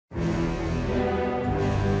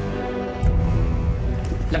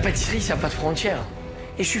La pâtisserie, ça n'a pas de frontières.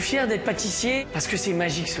 Et je suis fier d'être pâtissier parce que c'est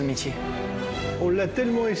magique ce métier. On l'a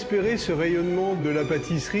tellement espéré, ce rayonnement de la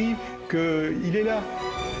pâtisserie, qu'il est là.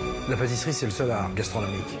 La pâtisserie, c'est le seul art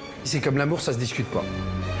gastronomique. C'est comme l'amour, ça se discute pas.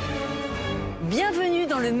 Bienvenue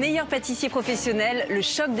dans le meilleur pâtissier professionnel, le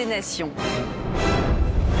choc des nations.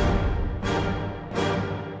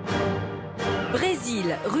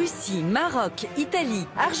 Brésil, Russie, Maroc, Italie,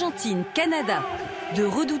 Argentine, Canada. De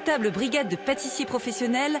redoutables brigades de pâtissiers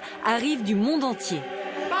professionnels arrivent du monde entier.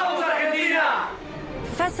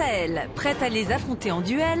 Face à elles, prêtes à les affronter en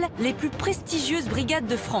duel, les plus prestigieuses brigades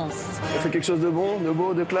de France. On fait quelque chose de bon, de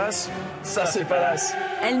beau, de classe. Ça, c'est palace.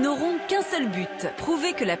 Elles n'auront qu'un seul but,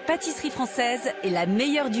 prouver que la pâtisserie française est la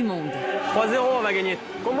meilleure du monde. 3-0, on va gagner.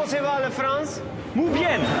 Comment ça va, la France? Muy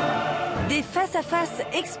bien. Des face-à-face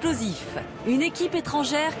explosifs. Une équipe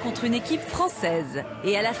étrangère contre une équipe française.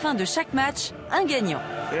 Et à la fin de chaque match, un gagnant.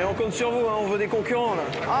 Et on compte sur vous, hein, on veut des concurrents,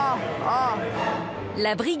 là.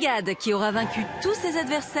 La brigade qui aura vaincu tous ses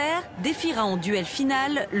adversaires défiera en duel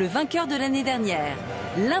final le vainqueur de l'année dernière,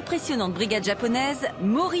 l'impressionnante brigade japonaise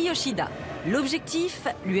Mori Yoshida. L'objectif,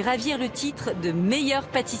 lui ravir le titre de meilleur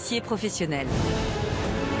pâtissier professionnel.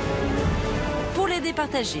 Pour les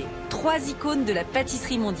départager, 3 icônes de la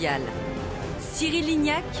pâtisserie mondiale. Cyril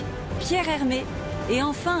Lignac, Pierre Hermé et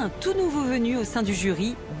enfin un tout nouveau venu au sein du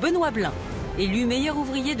jury, Benoît Blin, élu meilleur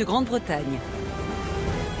ouvrier de Grande-Bretagne.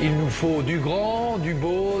 Il nous faut du grand, du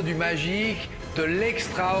beau, du magique, de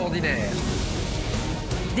l'extraordinaire.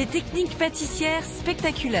 Des techniques pâtissières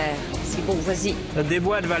spectaculaires. C'est bon, vas-y. Ça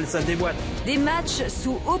déboîte, Val, ça déboîte. Des matchs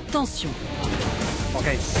sous haute tension. Ok.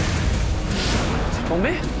 C'est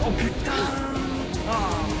tombé? Oh putain!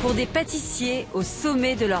 Pour des pâtissiers au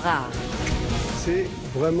sommet de leur art. C'est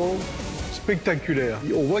vraiment spectaculaire.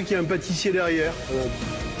 On voit qu'il y a un pâtissier derrière.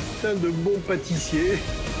 Plein de bons pâtissiers.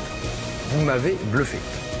 Vous m'avez bluffé.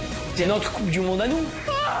 C'est notre Coupe du Monde à nous.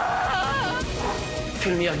 Que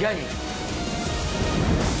le meilleur gagne.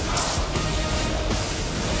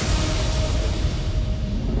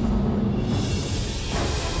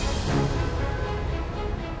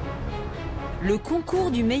 Le concours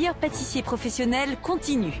du meilleur pâtissier professionnel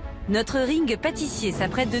continue. Notre ring pâtissier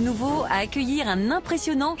s'apprête de nouveau à accueillir un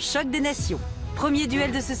impressionnant choc des nations. Premier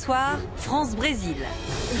duel de ce soir, France-Brésil.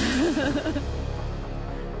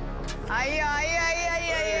 Aïe, aïe, aïe,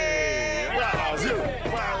 aïe, aïe.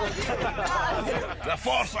 La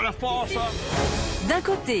force, la force. D'un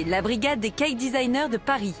côté, la brigade des cake designers de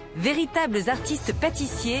Paris. Véritables artistes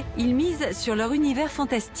pâtissiers, ils misent sur leur univers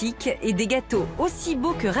fantastique et des gâteaux aussi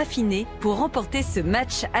beaux que raffinés pour remporter ce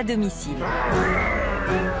match à domicile.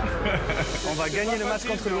 On va gagner le match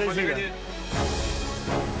contre le Brésil.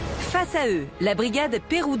 Face à eux, la brigade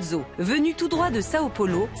Peruzzo. Venue tout droit de Sao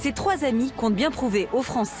Paulo, ces 3 amis comptent bien prouver aux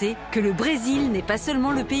Français que le Brésil n'est pas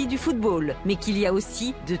seulement le pays du football, mais qu'il y a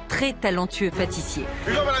aussi de très talentueux pâtissiers.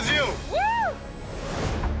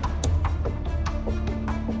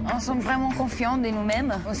 On sommes vraiment confiants de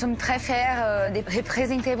nous-mêmes. On sommes très fiers de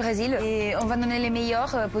représenter le Brésil et on va donner les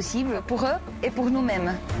meilleurs possibles pour eux et pour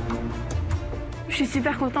nous-mêmes. Je suis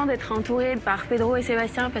super contente d'être entourée par Pedro et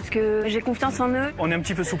Sébastien parce que j'ai confiance en eux. On est un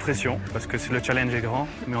petit peu sous pression parce que le challenge est grand,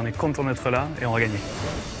 mais on est content d'être là et on va gagner.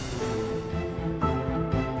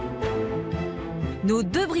 Nos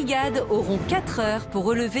 2 brigades auront 4 heures pour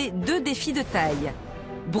relever 2 défis de taille.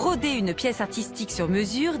 Broder une pièce artistique sur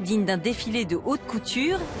mesure digne d'un défilé de haute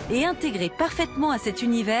couture et intégrer parfaitement à cet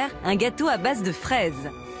univers un gâteau à base de fraises.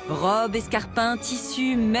 Robes, escarpins,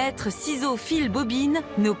 tissus, mètres, ciseaux, fils, bobines,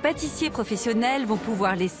 nos pâtissiers professionnels vont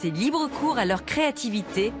pouvoir laisser libre cours à leur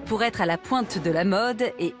créativité pour être à la pointe de la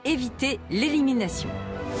mode et éviter l'élimination.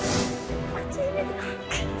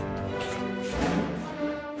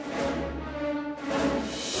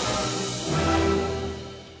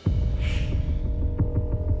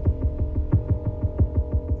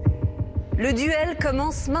 Le duel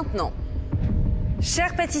commence maintenant.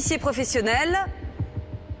 Chers pâtissiers professionnels,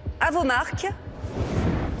 à vos marques.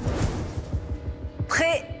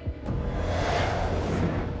 Prêt.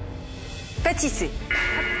 Pâtissez.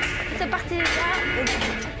 C'est parti, les gars.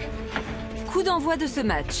 Coup d'envoi de ce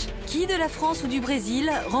match. Qui de la France ou du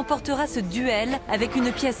Brésil remportera ce duel avec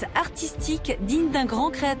une pièce artistique digne d'un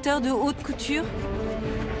grand créateur de haute couture?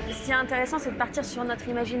 Ce qui est intéressant, c'est de partir sur notre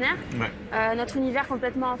imaginaire, notre univers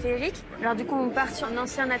complètement féerique. Alors du coup, on part sur un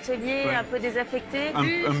ancien atelier un peu désaffecté.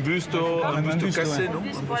 Un buste cassé, non?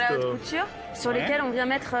 Buste pour la haute couture, sur lesquels on vient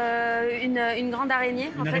mettre une grande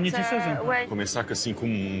araignée. Une araignée tisseuse. Ouais. Começar assim com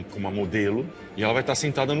uma modelo e ela vai estar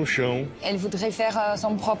sentada no chão. Elle voudrait faire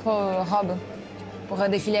son propre robe, pour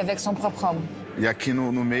défiler avec son propre robe. E aqui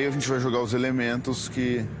no meio a gente vai jogar os elementos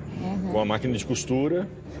que com a máquina de costura.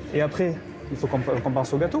 Et après, il faut qu'on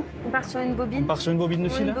pense au gâteau. On part sur une bobine. On part sur une bobine de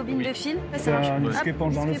fil. Une bobine de fil. Ouais, C'est un disque Hop,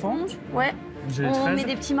 éponge dans le fond. Ouais. J'ai les On fraises. met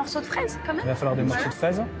des petits morceaux de fraises quand même. Il va falloir des morceaux de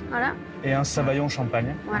fraises Voilà. et un sabayon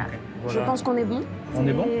champagne. Voilà. Ok, Je voilà. pense qu'on est bon. On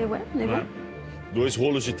est bon? Ouais, on est bon. Dois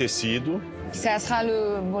rolos de tecido. Ça sera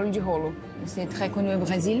le bolo de rolo. C'est très connu au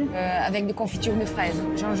Brésil, avec des confitures de fraises.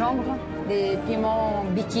 Gingembre, des piments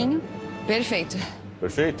biquinho. Perfeito.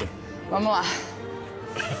 Perfeito? Vamos lá.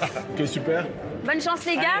 Ok, super. Bonne chance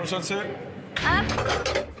les gars. Bonne chance.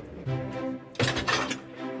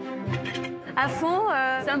 À fond,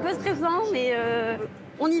 c'est un peu stressant, mais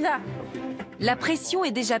on y va. La pression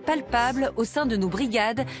est déjà palpable au sein de nos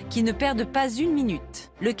brigades qui ne perdent pas une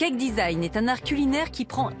minute. Le cake design est un art culinaire qui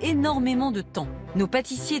prend énormément de temps. Nos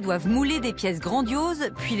pâtissiers doivent mouler des pièces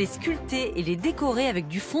grandioses, puis les sculpter et les décorer avec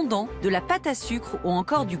du fondant, de la pâte à sucre ou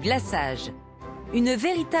encore du glaçage. Une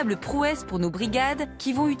véritable prouesse pour nos brigades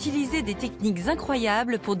qui vont utiliser des techniques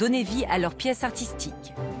incroyables pour donner vie à leurs pièces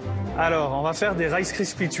artistiques. Alors, on va faire des Rice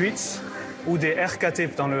Krispie Treats ou des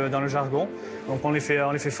RKT dans le jargon. Donc on les fait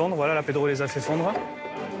fondre, voilà, la Pedro les a fait fondre.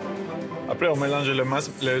 Après, on mélange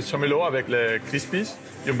le chamallow avec les crispies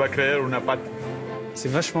et on va créer une pâte. C'est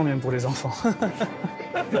vachement bien pour les enfants.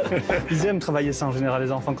 Ils aiment travailler ça en général,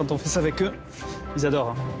 les enfants. Quand on fait ça avec eux, ils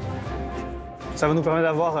adorent. Ça va nous permettre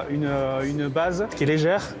d'avoir une base qui est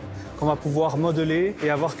légère, qu'on va pouvoir modeler et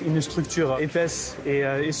avoir une structure épaisse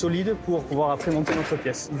et solide pour pouvoir après monter notre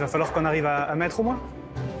pièce. Il va falloir qu'on arrive à mettre au moins.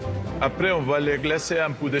 Après, on va les glacer un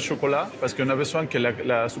peu de chocolat parce qu'on a besoin que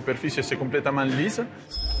la superficie soit complètement lisse.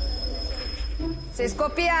 Vocês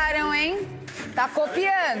copiaram, hein? Tá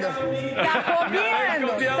copiando. Tá copiando.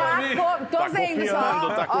 Tô vendo só.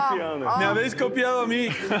 Tá copiando. Me habéis copiado a mí.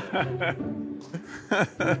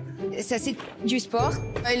 Ça, c'est du sport.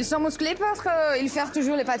 Ils sont musclés parce qu'ils font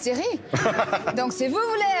toujours les pâtisseries. Donc, si vous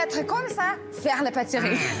voulez être comme ça, faire les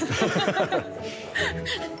pâtisseries.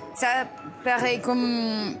 Ça paraît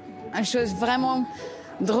comme une chose vraiment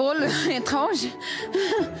drôle, étrange.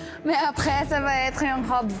 Mais après, ça va être une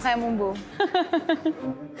robe vraiment beau.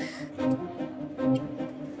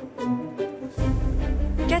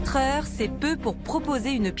 Quatre heures, c'est peu pour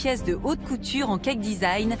proposer une pièce de haute couture en cake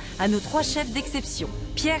design à nos 3 chefs d'exception,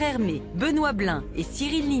 Pierre Hermé, Benoît Blin et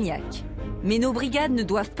Cyril Lignac. Mais nos brigades ne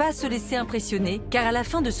doivent pas se laisser impressionner, car à la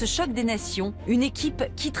fin de ce choc des nations, une équipe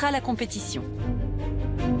quittera la compétition.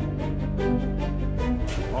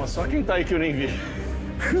 Ó, só quem tá aí que eu nem vi.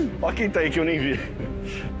 Ó quem tá aí que eu nem vi.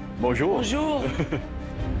 Bonjour. Bonjour.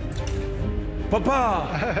 Papa,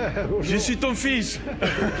 je suis ton fils.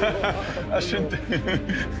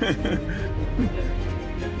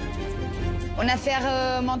 On va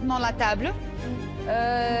faire maintenant la table.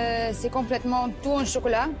 C'est complètement tout en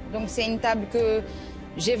chocolat. Donc, c'est une table que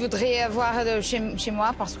je voudrais avoir chez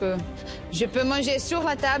moi parce que je peux manger sur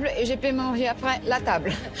la table et je peux manger après la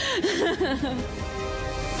table.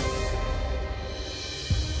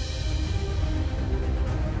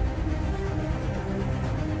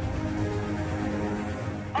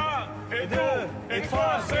 Et 2, et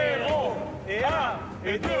 3, 0. Et 1,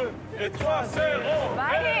 et 2, et 3, 0.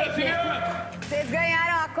 Vai, Rick! Vocês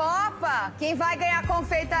ganharam a Copa? Quem vai ganhar a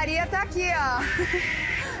confeitaria tá aqui, ó.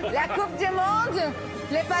 La Coupe du Monde,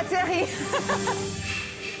 les pâtisseries.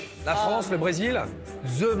 La France, le Brésil,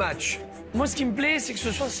 the match. Moi, ce qui me plaît, c'est que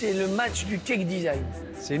ce soir, c'est le match du cake design.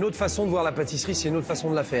 C'est une autre façon de voir la pâtisserie, c'est une autre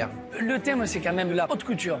façon de la faire. Le thème, c'est quand même la haute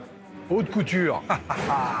couture. Haute couture.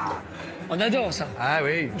 On adore ça. Ah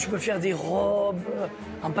oui. Tu peux faire des robes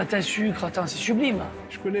en pâte à sucre. Attends, c'est sublime.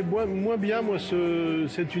 Je connais moins bien, moi,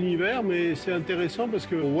 cet univers, mais c'est intéressant parce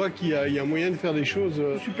qu'on voit qu'il y a moyen de faire des choses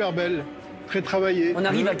super belles, très travaillées. On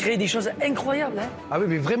arrive à créer des choses incroyables. Hein. Ah oui,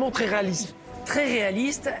 mais vraiment très réaliste. Très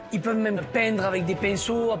réalistes. Ils peuvent même peindre avec des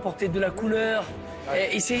pinceaux, apporter de la couleur.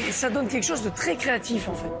 Et ça donne quelque chose de très créatif,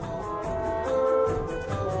 en fait.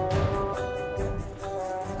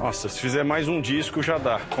 Nossa, se fizer mais disco já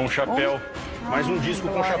dá, com chapéu. Mais disco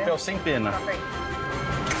com chapéu sem pena.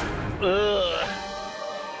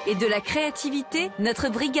 Et de la créativité, notre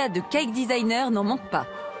brigade de cake designers n'en manque pas.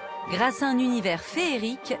 Grâce à un univers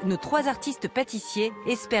féerique, nos 3 artistes pâtissiers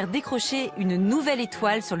espèrent décrocher une nouvelle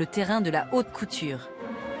étoile sur le terrain de la haute couture.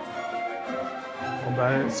 Bon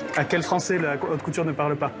ben, à quel Français la haute couture ne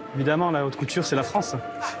parle pas? Évidemment, la haute couture, c'est la France.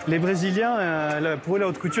 Les Brésiliens, pour eux, la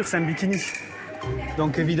haute couture, c'est un bikini.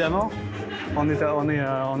 Donc évidemment, on a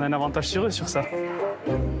un avantage sur eux, sur ça.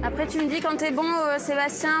 Après, tu me dis quand t'es bon,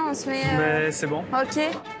 Sébastien, on se met... Mais c'est bon. Ok.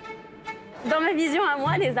 Dans ma vision à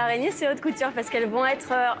moi, les araignées, c'est haute couture parce qu'elles vont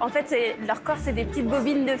être... en fait, leur corps, c'est des petites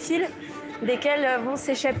bobines de fil desquelles vont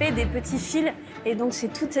s'échapper des petits fils Et donc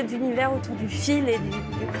c'est tout cet univers autour du fil et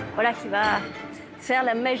voilà, qui va faire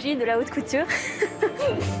la magie de la haute couture.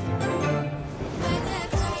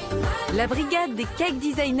 La brigade des cake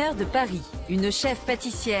designers de Paris. Une chef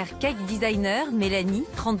pâtissière cake designer, Mélanie,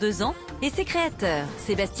 32 ans, et ses créateurs,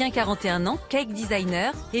 Sébastien, 41 ans, cake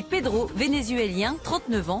designer, et Pedro, vénézuélien,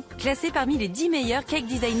 39 ans, classé parmi les 10 meilleurs cake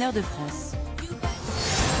designers de France.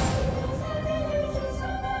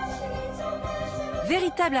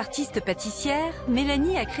 Véritable artiste pâtissière,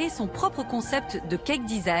 Mélanie a créé son propre concept de cake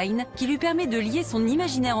design qui lui permet de lier son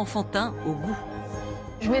imaginaire enfantin au goût.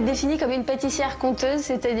 Je me définis comme une pâtissière conteuse,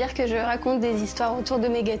 c'est-à-dire que je raconte des histoires autour de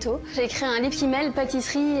mes gâteaux. J'ai créé un livre qui mêle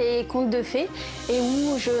pâtisserie et contes de fées et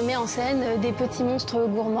où je mets en scène des petits monstres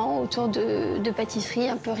gourmands autour de pâtisseries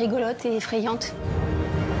un peu rigolotes et effrayantes.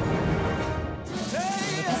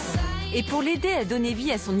 Et pour l'aider à donner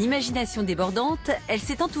vie à son imagination débordante, elle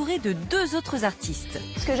s'est entourée de 2 autres artistes.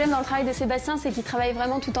 Ce que j'aime dans le travail de Sébastien, c'est qu'il travaille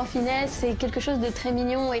vraiment tout en finesse. C'est quelque chose de très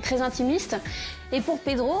mignon et très intimiste. Et pour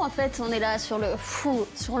Pedro, en fait, on est là sur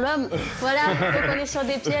l'homme. Voilà, donc on est sur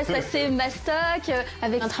des pièces assez mastoc,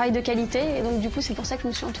 avec un travail de qualité. Et donc, du coup, c'est pour ça que je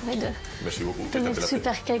me suis entourée de mon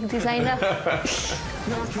super cake designer.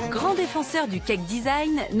 Grand défenseur du cake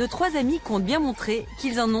design, nos 3 amis comptent bien montrer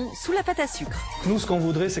qu'ils en ont sous la pâte à sucre. Nous, ce qu'on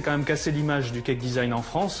voudrait, c'est quand même casser l'image du cake design en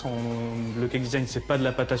France. Le cake design, c'est pas de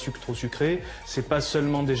la pâte à sucre trop sucrée, c'est pas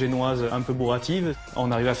seulement des génoises un peu bourratives.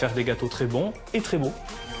 On arrive à faire des gâteaux très bons et très beaux.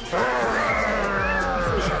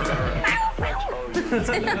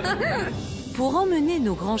 Pour emmener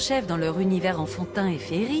nos grands chefs dans leur univers enfantin et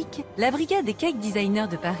féerique, la brigade des cake designers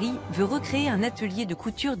de Paris veut recréer un atelier de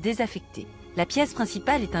couture désaffecté. La pièce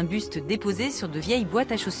principale est un buste déposé sur de vieilles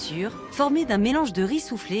boîtes à chaussures, formé d'un mélange de riz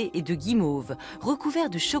soufflé et de guimauve, recouvert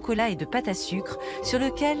de chocolat et de pâte à sucre, sur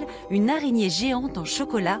lequel une araignée géante en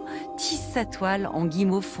chocolat tisse sa toile en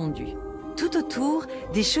guimauve fondue. Tout autour,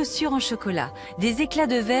 des chaussures en chocolat, des éclats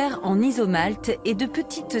de verre en isomalte et de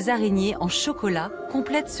petites araignées en chocolat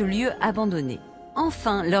complètent ce lieu abandonné.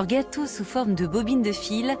 Enfin, leurs gâteaux sous forme de bobines de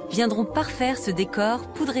fil viendront parfaire ce décor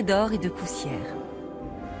poudré d'or et de poussière.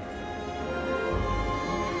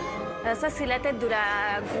 Ça, c'est la tête de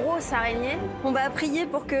la grosse araignée. On va prier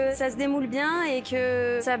pour que ça se démoule bien et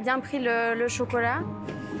que ça a bien pris le chocolat.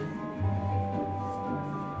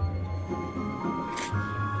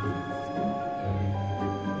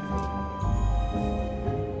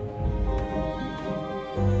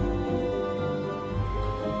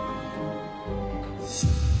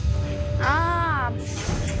 Ah,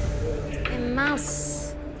 et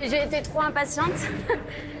mince. J'ai été trop impatiente.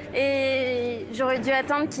 Et j'aurais dû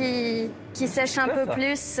attendre qu'il sèche un peu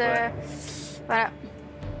plus. Voilà.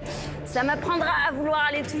 Ça m'apprendra à vouloir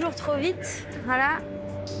aller toujours trop vite. Voilà.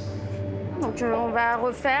 Donc on va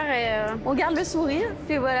refaire et on garde le sourire.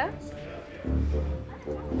 Puis voilà.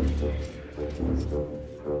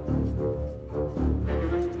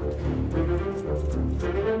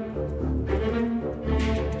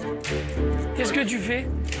 Qu'est-ce que tu fais?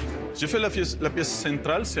 J'ai fait la pièce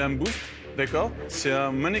centrale, c'est un buste. D'accord? C'est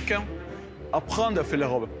un mannequin. Apprendre à faire la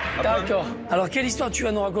robe. D'accord. Alors, quelle histoire tu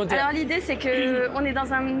vas nous raconter? Alors, l'idée, c'est qu'on est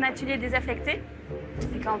dans un atelier désaffecté.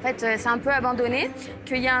 Et qu'en fait, c'est un peu abandonné.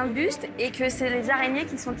 Qu'il y a un buste et que c'est les araignées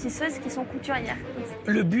qui sont tisseuses, qui sont couturières.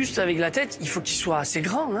 Le buste avec la tête, il faut qu'il soit assez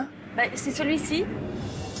grand, hein? Bah, c'est celui-ci.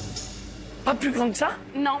 Pas plus grand que ça?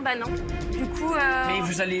 Non, bah non. Du coup... Mais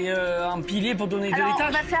vous allez empiler pour donner de l'étage?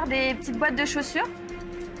 On va faire des petites boîtes de chaussures.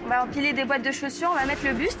 On va empiler des boîtes de chaussures, on va mettre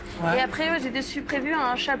le buste. Ouais. Et après, j'ai dessus prévu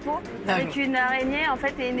un chapeau avec une araignée en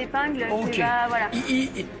fait, et une épingle. Ok. Voilà.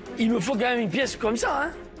 Il me faut quand même une pièce comme ça, hein?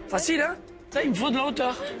 Facile, hein? Ça, il me faut de la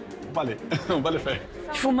hauteur. On va le faire.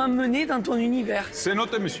 Il faut m'emmener dans ton univers. C'est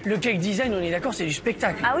noté, monsieur. Le cake design, on est d'accord, c'est du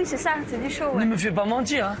spectacle. Ah oui, c'est ça, c'est du show. Ouais. Ne me fais pas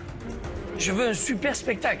mentir, hein? Je veux un super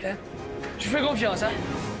spectacle, hein? Je fais confiance, hein?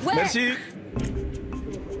 Ouais. Merci.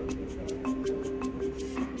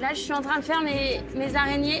 Là, je suis en train de faire mes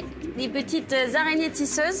araignées, des petites araignées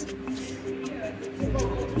tisseuses.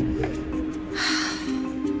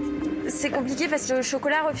 C'est compliqué parce que le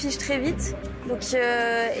chocolat refige très vite. Donc,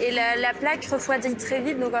 et la plaque refroidit très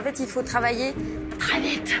vite. Donc, en fait, il faut travailler très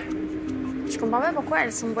vite. Je comprends pas pourquoi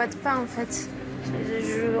elles s'emboîtent pas, en fait.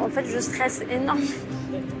 En fait, je stresse énormément.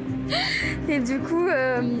 Et du coup...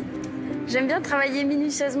 J'aime bien travailler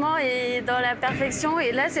minutieusement et dans la perfection,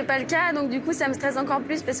 et là, c'est pas le cas, donc du coup, ça me stresse encore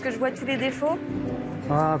plus parce que je vois tous les défauts.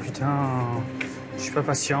 Ah putain, je suis pas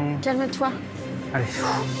patient. Calme-toi. Allez.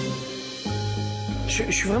 Je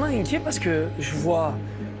suis vraiment inquiet parce que je vois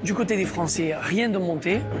du côté des Français rien de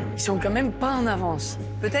monter. Ils sont quand même pas en avance.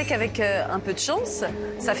 Peut-être qu'avec un peu de chance,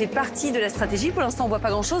 ça fait partie de la stratégie. Pour l'instant, on voit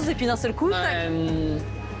pas grand-chose, et puis d'un seul coup...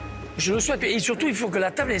 Je le souhaite. Et surtout, il faut que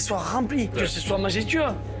la table elle soit remplie, que ce soit majestueux.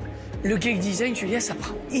 Le cake design, Julia, ça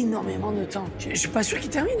prend énormément de temps. Je suis pas sûr qu'il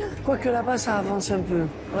termine. Hein. Quoique là-bas, ça avance un peu.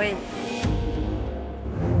 Oui.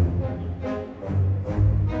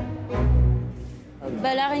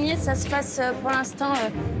 L'araignée, ça se passe pour l'instant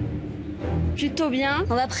plutôt bien.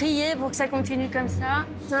 On va prier pour que ça continue comme ça.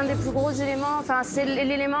 C'est un des plus gros éléments, enfin c'est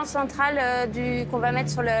l'élément central qu'on va mettre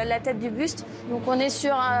sur la tête du buste. Donc on est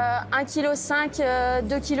sur 1,5 kg,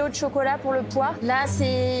 2 kg de chocolat pour le poids. Là,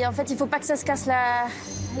 en fait, il faut pas que ça se casse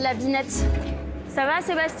la binette. Ça va,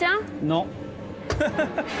 Sébastien? Non.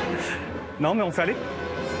 Non, mais on fait aller.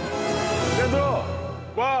 Pedro!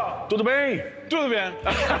 Pô, tudo bem? Tudo bien.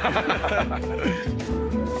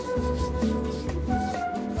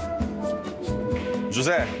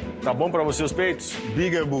 José, tá bom pra você os peitos?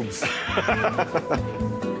 Bigger boobs.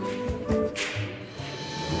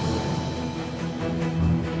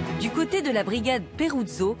 Du côté de la brigade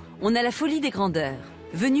Peruzzo, on a la folie des grandeurs.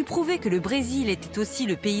 Venus prouver que le Brésil était aussi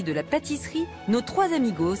le pays de la pâtisserie, nos trois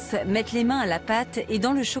amigos mettent les mains à la pâte et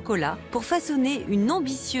dans le chocolat pour façonner une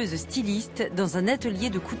ambitieuse styliste dans un atelier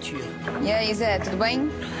de couture. E aí, Zé, tudo bem?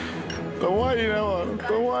 Tamo aí, né, mano?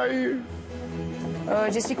 Tamo aí.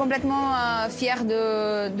 Je suis complètement fière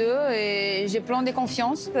d'eux et j'ai plein de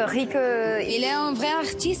confiance. Rick, il est un vrai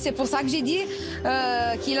artiste, c'est pour ça que j'ai dit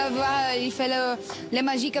qu'il fait les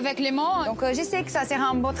magiques avec les mains. Donc je sais que ça sera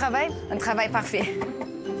un beau travail, un travail parfait.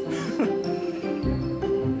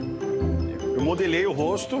 Eu modelei o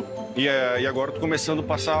rosto e agora estou começando a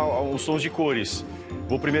passar os tons de cores.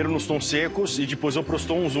 Vou primeiro nos tons secos e depois vou para os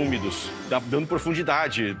tons úmidos, dando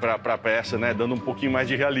profundidade para a peça, né? Dando um pouquinho mais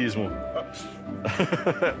de realismo.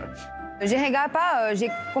 Je ne regarde pas, j'ai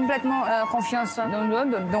complètement confiance dans eux,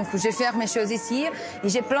 donc je vais faire mes choses ici et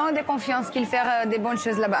j'ai plein de confiance qu'il fait des bonnes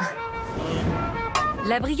choses là-bas.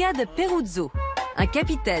 La brigade Peruzzo. Un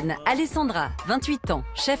capitaine, Alessandra, 28 ans,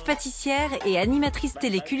 chef pâtissière et animatrice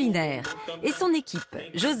télé culinaire. Et son équipe,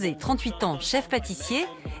 José, 38 ans, chef pâtissier,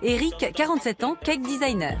 et Rick, 47 ans, cake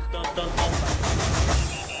designer.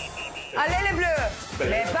 Allez les bleus!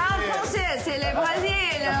 Mais pas en français, c'est les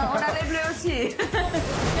Brésil, on a les bleus aussi.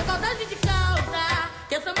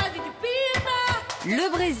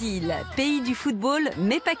 Le Brésil, pays du football,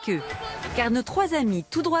 mais pas que. Car nos trois amis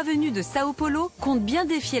tout droit venus de Sao Paulo comptent bien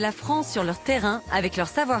défier la France sur leur terrain avec leur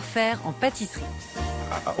savoir-faire en pâtisserie.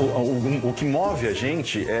 O que move a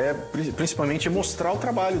gente é principalmente mostrar o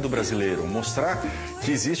trabalho do brasileiro, mostrar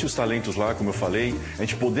que existem os talentos lá, como eu falei, a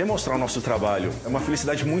gente poder mostrar o nosso trabalho. É uma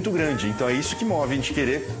felicidade muito grande, então é isso que move a gente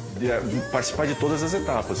querer participar de todas as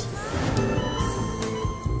etapas.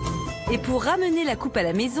 Et pour ramener la coupe à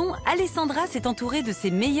la maison, Alessandra s'est entourée de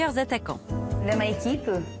ses meilleurs attaquants. Dans ma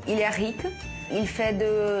équipe, il y a Rick, il fait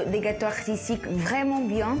des gâteaux artistiques vraiment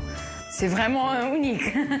bien. C'est vraiment unique.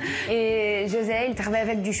 Et José, il travaille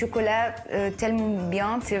avec du chocolat tellement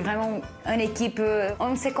bien. C'est vraiment une équipe,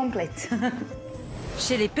 on s'est complète.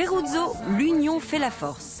 Chez les Peruzzo, l'union fait la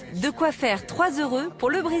force. De quoi faire 3 heureux pour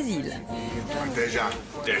le Brésil.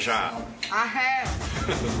 Déjà.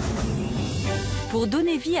 Pour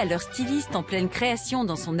donner vie à leur styliste en pleine création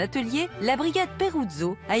dans son atelier, la brigade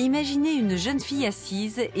Peruzzo a imaginé une jeune fille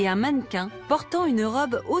assise et un mannequin portant une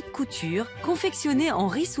robe haute couture, confectionnée en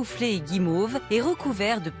riz soufflé et guimauve et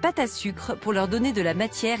recouvert de pâte à sucre pour leur donner de la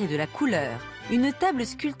matière et de la couleur. Une table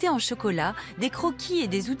sculptée en chocolat, des croquis et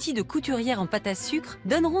des outils de couturière en pâte à sucre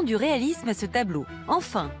donneront du réalisme à ce tableau.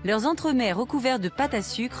 Enfin, leurs entremets recouverts de pâte à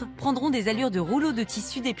sucre prendront des allures de rouleaux de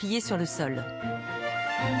tissu dépliés sur le sol.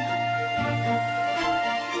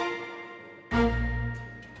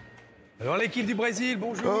 Alors l'équipe du Brésil,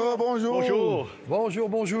 bonjour. Oh, bonjour. Bonjour. Bonjour,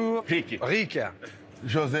 bonjour. Rick. Rick.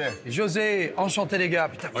 José. José, enchanté les gars.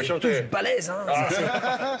 Putain, vous êtes Enchanté. tous balèzes,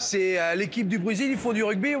 hein. C'est l'équipe du Brésil, ils font du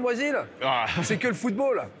rugby au Brésil. Ah. C'est que le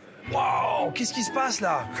football. Uau, qu'est-ce qui se passe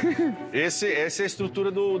là? Essa é a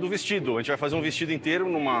estrutura do vestido. A gente vai fazer um vestido inteiro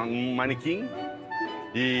num manequim.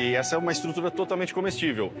 E essa é uma estrutura totalmente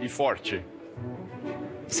comestível e forte.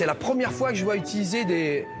 C'est la première fois que je vois utiliser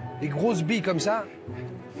des grosses billes comme ça.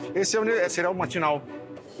 Esse será o matinal.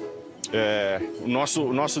 O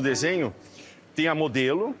nosso desenho tem a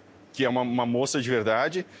modelo, que é uma moça de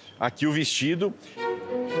verdade. Aqui o vestido.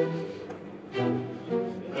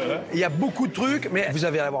 Il y a beaucoup de trucs, mais vous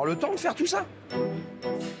allez avoir le temps de faire tout ça?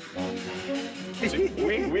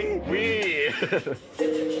 Oui.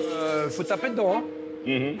 Faut taper dedans,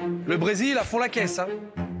 hein. Le Brésil, à fond la caisse, hein.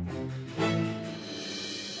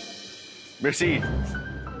 Merci.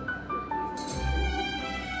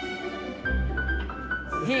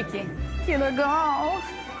 Rick, que legal!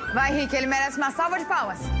 Vai, Rick, ele merece uma salva de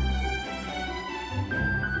palmas.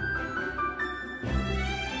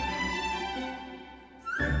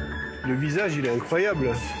 Le visage, il est incroyable.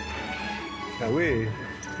 Ah oui,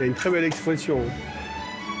 il a une très belle expression.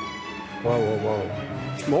 Waouh, waouh.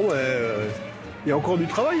 Bon, il y a encore du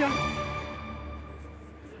travail, hein.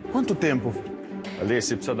 Quanto tempo? Ale,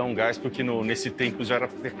 você precisa dar gás, porque nesse tempo já era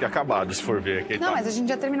ter acabado, se for ver. Aqui, Não, mas a gente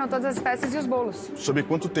já terminou todas as peças e os bolos. Sobre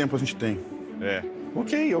quanto tempo a gente tem?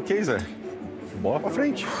 Ok, Zé. Bola pra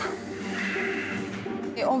frente.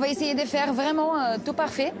 On va essayer de faire vraiment tout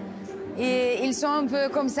parfait. Et ils sont un peu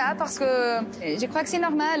comme ça parce que je crois que c'est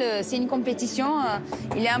normal, c'est une compétition.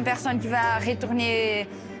 Il y a une personne qui va retourner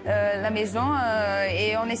la maison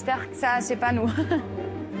et on espère que ça, c'est pas nous.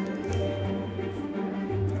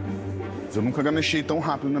 Eu nunca gamechei tão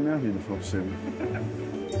rápido na minha vida, pra você.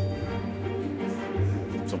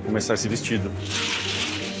 Vamos começar esse vestido.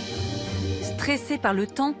 Stressés par le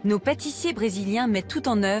temps, nos pâtissiers brésiliens mettent tout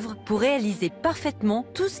en œuvre pour réaliser parfaitement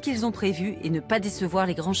tout ce qu'ils ont prévu et ne pas décevoir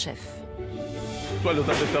les grands chefs. Toi, le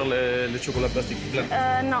temps de faire les chocolats plastiques blancs.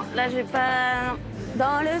 Non, là, j'ai pas...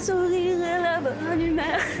 Dans le sourire et la bonne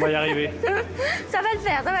humeur. On va y arriver. Ça va le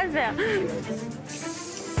faire, ça va le faire.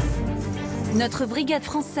 Notre brigade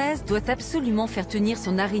française doit absolument faire tenir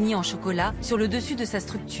son araignée en chocolat sur le dessus de sa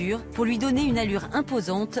structure pour lui donner une allure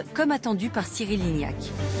imposante, comme attendu par Cyril Lignac.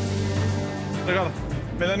 Regarde,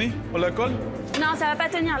 Mélanie, on la colle? Non, ça va pas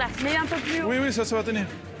tenir là. Mets un peu plus haut. Oui, ça va tenir.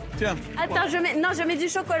 Tiens. Attends, je mets du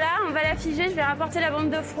chocolat, on va la figer, je vais rapporter la bande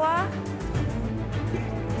de froid.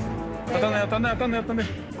 Attendez.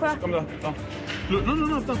 Quoi? Comme là, attends.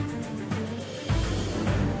 Non, attends.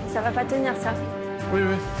 Ça va pas tenir ça. Oui.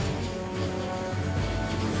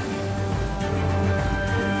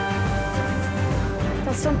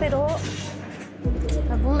 Attention Pedro. C'est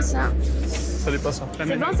pas bon ça. Ça dépasse ça.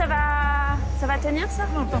 C'est bon, ça va tenir ça?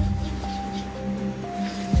 Non, attends.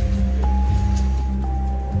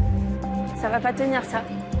 Ça va pas tenir ça.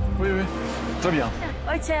 Oui. Très bien.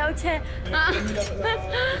 Ok. Ah.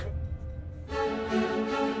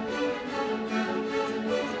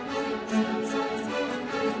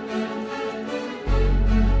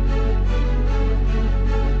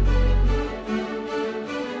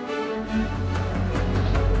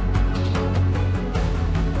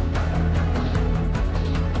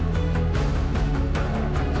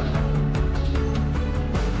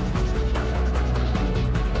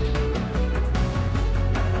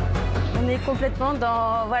 Complètement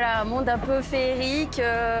dans un monde un peu féerique.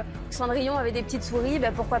 Cendrillon avait des petites souris,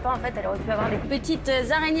 pourquoi pas en fait elle aurait pu avoir des petites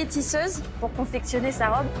araignées tisseuses pour confectionner sa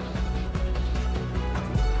robe.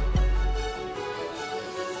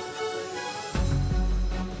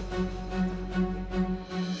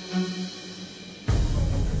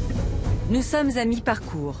 Nous sommes à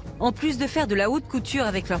mi-parcours. En plus de faire de la haute couture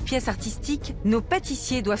avec leurs pièces artistiques, nos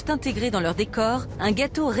pâtissiers doivent intégrer dans leur décor un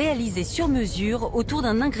gâteau réalisé sur mesure autour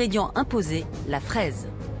d'un ingrédient imposé, la fraise.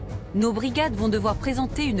 Nos brigades vont devoir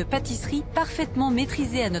présenter une pâtisserie parfaitement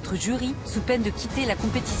maîtrisée à notre jury sous peine de quitter la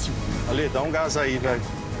compétition. Ale, dá gás aí, velho.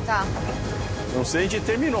 Tá. Não sei onde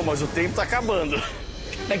terminou, mas o tempo tá acabando.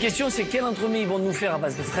 La question, c'est quel entremets ils vont nous faire à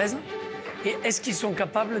base de fraises et est-ce qu'ils sont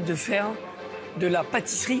capables de faire de la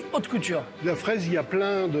pâtisserie haute couture. La fraise, il y a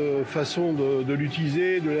plein de façons de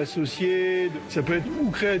l'utiliser, de l'associer. Ça peut être ou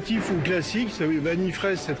créatif ou classique. Vanille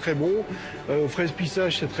fraise, c'est très bon. Fraise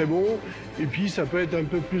pistache, c'est très bon. Et puis, ça peut être un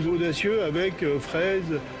peu plus audacieux avec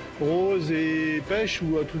fraise, rose et pêche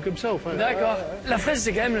ou un truc comme ça. Enfin, d'accord. La fraise,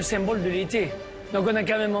 c'est quand même le symbole de l'été. Donc on a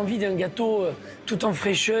quand même envie d'un gâteau tout en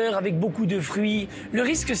fraîcheur, avec beaucoup de fruits. Le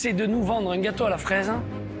risque, c'est de nous vendre un gâteau à la fraise hein,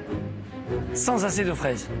 sans assez de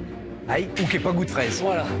fraises. Aïe, ou qui n'ait pas goût de fraise.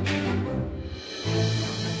 Voilà.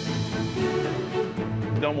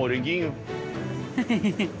 Dá moranguinho.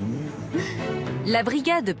 La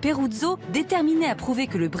brigade Peruzzo, déterminée à prouver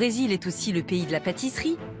que le Brésil est aussi le pays de la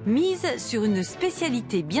pâtisserie, mise sur une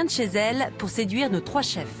spécialité bien de chez elle pour séduire nos 3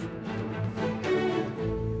 chefs.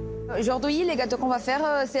 Aujourd'hui, les gâteaux qu'on va faire,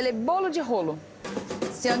 c'est les bolo de rolo.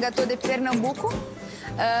 C'est un gâteau de Pernambuco.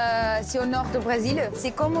 C'est au nord du Brésil.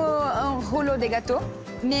 C'est comme un rouleau de gâteau,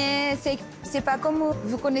 mais c'est pas comme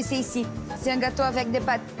vous connaissez ici. C'est un gâteau avec des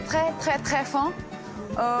pâtes très très très fins,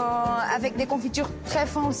 avec des confitures très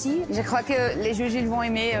fins aussi. Je crois que les juges ils vont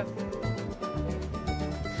aimer.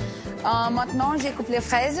 Maintenant, j'ai coupé les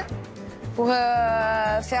fraises pour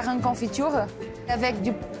faire une confiture avec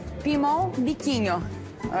du piment biquinho.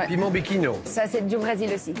 Ouais. Piment biquinho. Ça, c'est du Brésil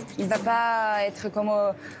aussi. Il ne va pas être comme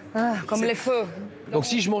les feux. Donc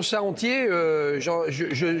si je mange ça entier,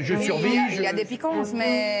 je Oui, survis. Il y a des piquances,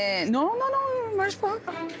 mais... Non, il ne mange pas.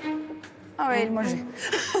 Ah oui, il mange.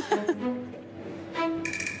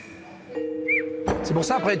 C'est pour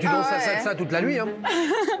ça, après, tu danses la salsa toute la nuit. Hein.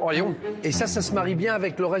 Oh, Léon. Et ça se marie bien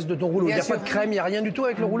avec le reste de ton rouleau. Il n'y a pas de crème, il n'y a rien du tout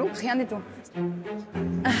avec le rouleau? Rien du tout.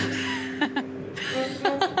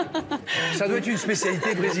 Ça doit être une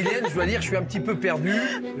spécialité brésilienne, je dois dire, je suis un petit peu perdu.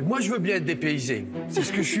 Moi, je veux bien être dépaysé. C'est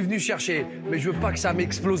ce que je suis venu chercher. Mais je veux pas que ça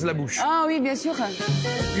m'explose la bouche. Ah oui, bien sûr.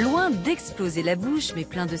 Loin d'exploser la bouche, mais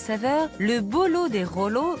plein de saveurs, le bolo de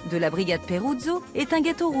rolo de la brigade Peruzzo est un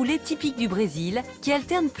gâteau roulé typique du Brésil qui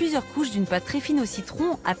alterne plusieurs couches d'une pâte très fine au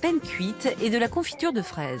citron à peine cuite et de la confiture de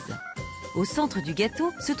fraises. Au centre du gâteau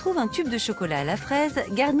se trouve un tube de chocolat à la fraise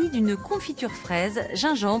garni d'une confiture fraise,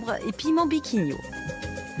 gingembre et piment biquigno.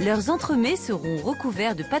 Leurs entremets seront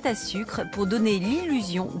recouverts de pâte à sucre pour donner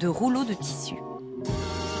l'illusion de rouleaux de tissu.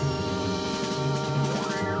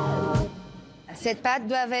 Cette pâte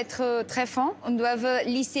doit être très fine, on doit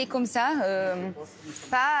lisser comme ça,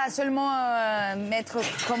 pas seulement mettre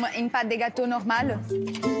comme une pâte de gâteau normale.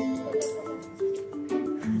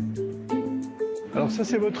 Alors ça,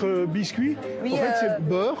 c'est votre biscuit? Oui, en fait, c'est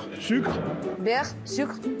beurre, sucre. Beurre,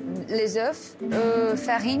 sucre, les œufs,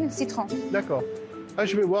 farine, citron. D'accord. Ah,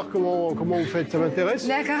 je vais voir comment vous faites, ça m'intéresse.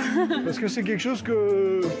 D'accord. Parce que c'est quelque chose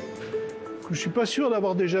que je suis pas sûr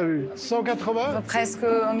d'avoir déjà vu. 180? Presque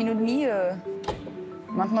 1 minute et demie.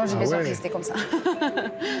 Maintenant, j'ai besoin de rester comme ça.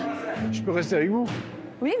 Je peux rester avec vous?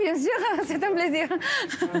 Oui, bien sûr, c'est un plaisir.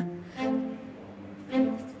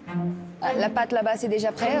 La pâte là-bas, c'est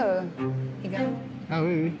déjà prêt. Ah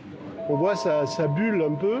oui, oui. On voit ça bulle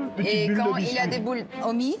un peu. Et quand il y a des boules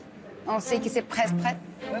au mi, on sait que c'est presque prêt.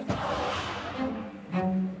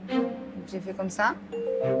 J'ai fait comme ça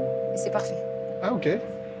et c'est parfait. Ah, ok.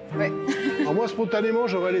 Ouais. Alors moi, spontanément,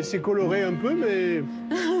 j'aurais laissé colorer un peu, mais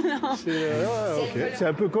c'est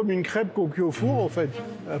un peu comme une crêpe qu'on cuit au four, en fait.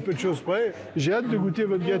 Un peu de choses près. J'ai hâte de goûter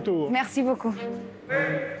votre gâteau. Merci beaucoup.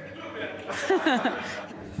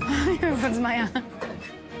 Eu vou desmaiar.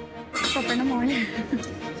 Super no morning.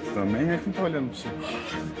 Também é quem tá olhando pra você.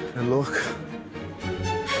 É louca.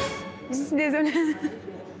 Désolée.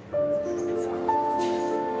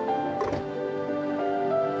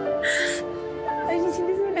 Je suis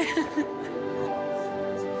désolée.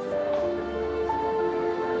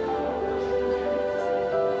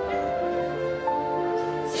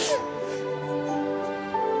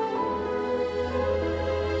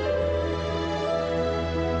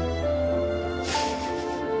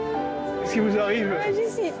 Qu'est-ce qui vous arrive? Je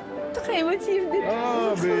suis très émotive de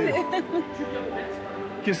Ah, vous mais... retrouver.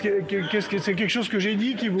 Qu'est-ce que c'est quelque chose que j'ai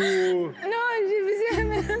dit qui vous... Non, j'ai vu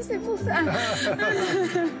ça, c'est pour ça.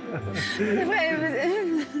 C'est vrai.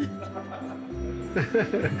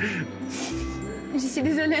 Je suis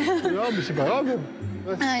désolée. Non, mais c'est pas grave.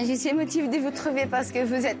 Je suis émotive de vous trouver parce que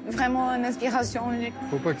vous êtes vraiment une inspiration.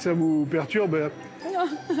 Faut pas que ça vous perturbe.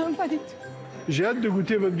 Non, pas du tout. J'ai hâte de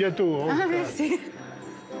goûter votre gâteau. Hein. Ah, merci.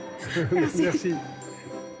 Merci. Merci.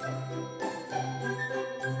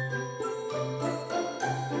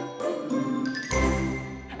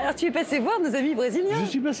 Alors tu es passé voir nos amis brésiliens? Je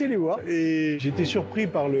suis passé les voir et j'étais surpris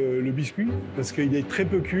par le biscuit parce qu'il est très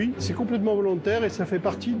peu cuit. C'est complètement volontaire et ça fait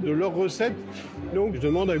partie de leur recette. Donc je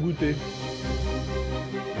demande à goûter.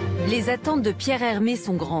 Les attentes de Pierre Hermé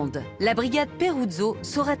sont grandes. La brigade Peruzzo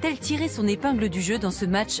saura-t-elle tirer son épingle du jeu dans ce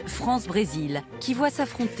match France-Brésil qui voit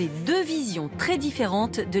s'affronter deux visions très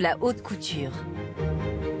différentes de la haute couture?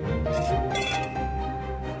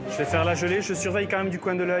 Je vais faire la gelée, je surveille quand même du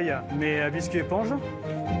coin de l'œil mes biscuits éponges.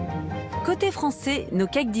 Côté français, nos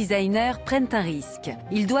cake designers prennent un risque.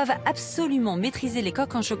 Ils doivent absolument maîtriser les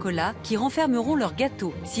coques en chocolat qui renfermeront leur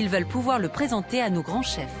gâteau s'ils veulent pouvoir le présenter à nos grands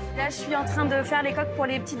chefs. Là, je suis en train de faire les coques pour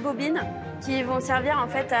les petites bobines qui vont servir en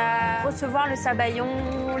fait à recevoir le sabayon,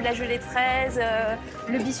 la gelée de fraises,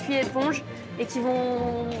 le biscuit éponge et qui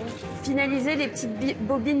vont finaliser les petites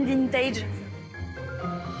bobines vintage.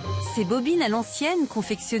 Ces bobines à l'ancienne,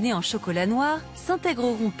 confectionnées en chocolat noir,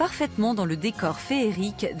 s'intégreront parfaitement dans le décor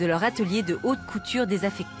féerique de leur atelier de haute couture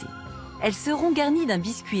désaffecté. Elles seront garnies d'un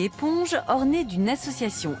biscuit éponge orné d'une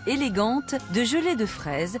association élégante de gelée de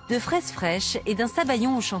fraises fraîches et d'un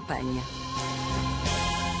sabayon au champagne.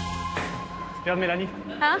 Regarde Mélanie.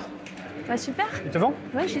 Ah, bah super. Ils te vont?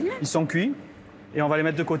 Ouais, génial. Ils sont cuits et on va les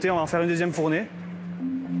mettre de côté, on va en faire une deuxième fournée.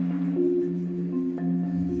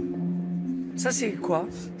 Ça, c'est quoi?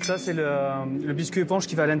 Ça, c'est le biscuit éponge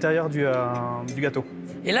qui va à l'intérieur du gâteau.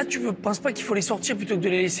 Et là, tu ne penses pas qu'il faut les sortir plutôt que de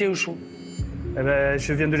les laisser au chaud? Eh ben,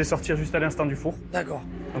 je viens de les sortir juste à l'instant du four. D'accord.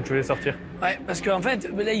 Donc je vais les sortir. Ouais, parce qu'en fait,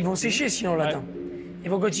 là, ils vont sécher sinon, là. Ouais.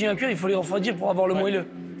 Ils vont continuer à cuire, il faut les refroidir pour avoir le moelleux.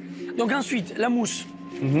 Donc ensuite, la mousse.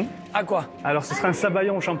 À quoi? Alors, ce sera un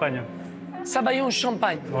sabayon au champagne. Sabayon au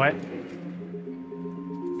champagne. Ouais.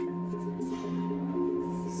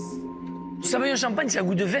 sabayon champagne, ça a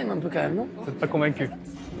goût de vin un peu quand même, non? Vous n'êtes pas convaincu?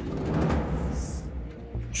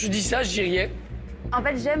 Je dis ça, je dis rien. En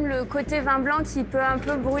fait, j'aime le côté vin blanc qui peut un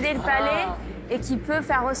peu brûler le palais et qui peut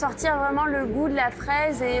faire ressortir vraiment le goût de la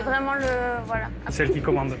fraise et vraiment le... Voilà. Celle qui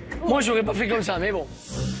commande. Moi, j'aurais pas fait comme ça, mais bon.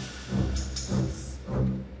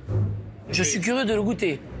 Je suis curieux de le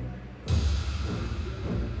goûter.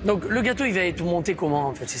 Donc, le gâteau, il va être monté comment,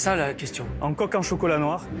 en fait? C'est ça, la question. En coque en chocolat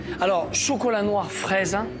noir. Alors, chocolat noir,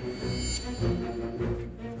 fraise. Hein.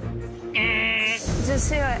 Je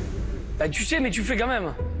sais, ouais. Bah, tu sais, mais tu fais quand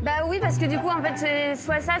même. Bah oui, parce que du coup, en fait, c'est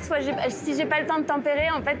soit ça, soit si j'ai pas le temps de tempérer,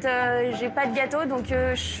 en fait, j'ai pas de gâteau, donc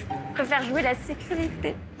je préfère jouer la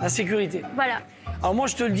sécurité. La sécurité. Voilà. Alors moi,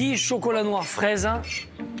 je te le dis, chocolat noir, fraise. Hein.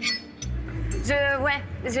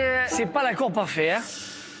 C'est pas l'accord parfait, hein.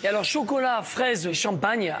 Et alors, chocolat, fraise,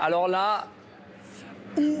 champagne, alors là...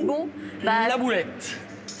 Bon, bah... La boulette.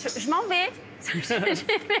 Je m'en vais.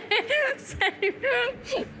 Salut.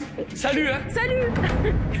 Salut, hein. Salut.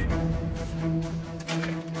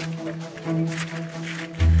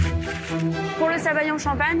 Pour le sabayon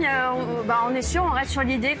champagne, on est sûr, on reste sur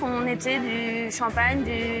l'idée qu'on était du champagne,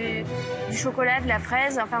 du chocolat, de la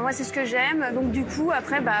fraise. Enfin, moi, c'est ce que j'aime. Donc, du coup,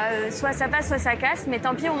 après, soit ça passe, soit ça casse. Mais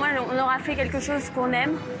tant pis, au moins, on aura fait quelque chose qu'on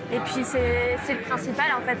aime. Et puis, c'est le principal,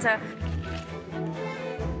 en fait.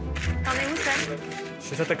 T'en es où, ça?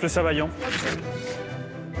 J'attaque le sabayon. Okay.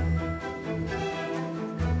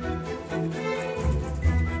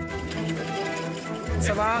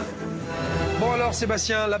 Ça va? Bon alors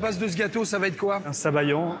Sébastien, la base de ce gâteau, ça va être quoi? Un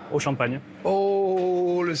sabayon au champagne.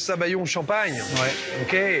 Oh, le sabayon au champagne? Ouais.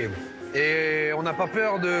 Ok. Et on n'a pas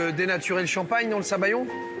peur de dénaturer le champagne dans le sabayon?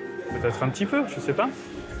 Peut-être un petit peu, je sais pas.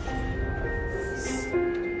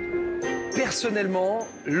 Personnellement,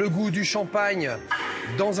 le goût du champagne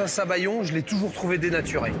dans un sabayon, je l'ai toujours trouvé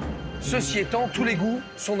dénaturé. Ceci étant, tous les goûts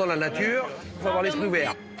sont dans la nature. Il faut avoir l'esprit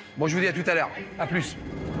ouvert. Bon, je vous dis à tout à l'heure. À plus.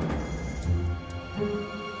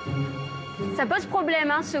 Ça pose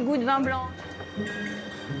problème, hein, ce goût de vin blanc. Je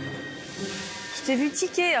t'ai vu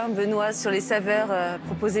tiquer, hein, Benoît, sur les saveurs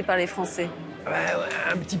proposées par les Français. Ouais,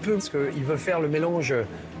 un petit peu, parce qu'il veut faire le mélange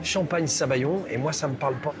champagne-sabayon, et moi, ça me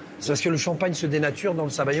parle pas. C'est parce que le champagne se dénature dans le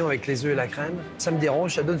sabayon avec les œufs et la crème. Ça me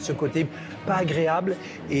dérange, ça donne ce côté pas agréable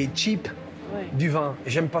et cheap du vin.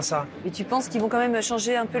 J'aime pas ça. Mais tu penses qu'ils vont quand même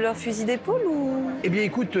changer un peu leur fusil d'épaule ou... Eh bien,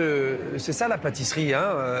 écoute, c'est ça la pâtisserie,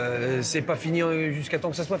 hein. C'est pas fini jusqu'à temps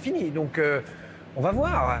que ça soit fini, donc on va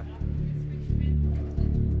voir.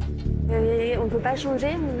 On peut pas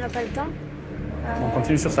changer, on n'a pas le temps. On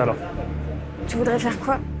continue sur ça alors. Tu voudrais faire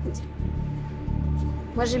quoi?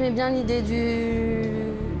 Moi, j'aimais bien l'idée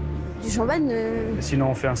du champagne. Et sinon,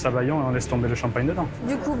 on fait un sabayon et on laisse tomber le champagne dedans.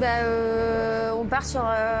 Du coup, on part sur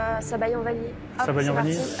sabayon vanille. Hop, sabayon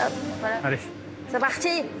vanille. Hop, voilà. Allez. C'est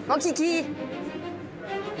parti, mon kiki.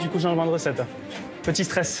 Du coup, changement de recette. Petit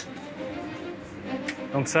stress.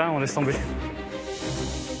 Donc ça, on laisse tomber.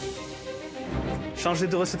 Changer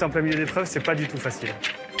de recette en plein milieu d'épreuve, c'est pas du tout facile.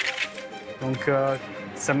 Donc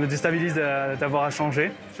ça me déstabilise d'avoir à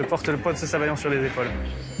changer. Je porte le poids de ce sabayon sur les épaules.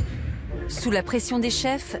 Sous la pression des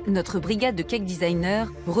chefs, notre brigade de cake designers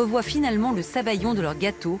revoit finalement le sabayon de leur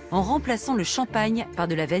gâteau en remplaçant le champagne par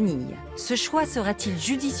de la vanille. Ce choix sera-t-il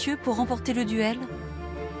judicieux pour remporter le duel?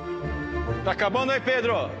 Tá acabando aí,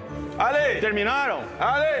 Pedro. Allez, terminaram?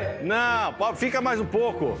 Allez. Não, fica mais um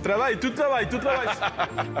pouco. Travaille, tout travaille, tout travaille.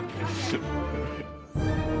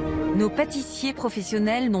 Nos pâtissiers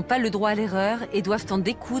professionnels n'ont pas le droit à l'erreur et doivent en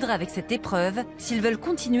découdre avec cette épreuve s'ils veulent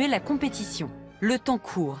continuer la compétition. Le temps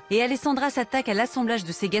court et Alessandra s'attaque à l'assemblage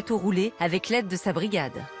de ses gâteaux roulés avec l'aide de sa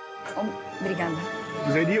brigade. Obrigada.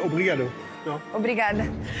 Vous avez dit obrigado? Non. Obrigada.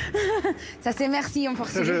 Ça c'est merci en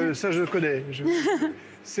portugais. Ça je connais.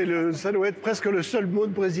 Ça doit être presque le seul mot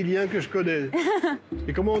de brésilien que je connais.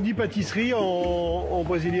 Et comment on dit pâtisserie en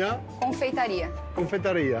brésilien? Confeitaria.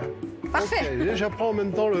 Confeitaria. Parfait. Okay, j'apprends en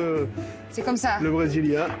même temps c'est comme ça. Le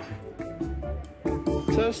brésilien.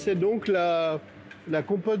 Ça, c'est donc la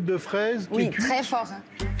compote de fraises qui est cuite. Très fort.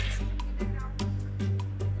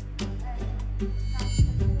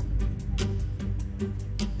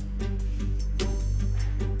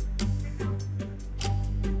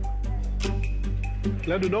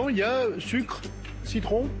 Là-dedans, il y a sucre,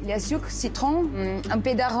 citron. Il y a sucre, citron, un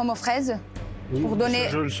peu d'arôme aux fraises. Pour donner...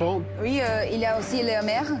 Je le sens. Oui, il y a aussi le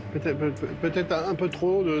mer. Peut-être un peu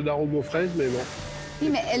trop d'arôme aux fraises, mais bon. Oui,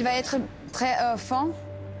 mais elle va être très fin.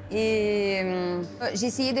 Et j'ai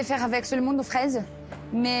essayé de faire avec seulement de fraises,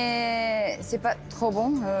 mais c'est pas trop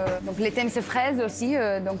bon. Donc les thèmes c'est fraises aussi,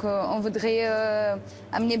 donc on voudrait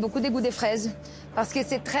amener beaucoup de goût des fraises. Parce que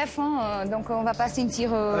c'est très fin, donc on va pas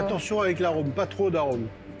sentir... Attention avec l'arôme, pas trop d'arôme.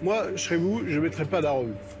 Moi, je serais vous, je ne mettrais pas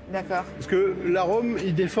d'arôme. D'accord. Parce que l'arôme,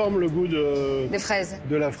 il déforme le goût Des fraises.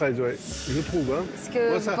 de la fraise, ouais. Je trouve. Hein. Est-ce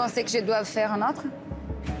que vous pensez que je dois faire un autre?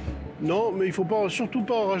 Non, mais il ne faut pas, surtout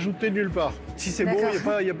pas en rajouter nulle part. Si c'est bon,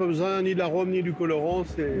 il n'y a pas besoin ni de l'arôme ni du colorant.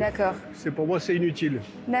 D'accord. Pour moi, c'est inutile.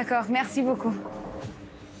 D'accord, merci beaucoup.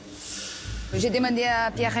 J'ai demandé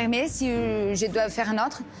à Pierre Hermé si je dois faire un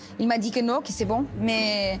autre. Il m'a dit que non, que c'est bon.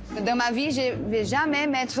 Mais dans ma vie, je ne vais jamais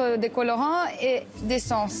mettre des colorants et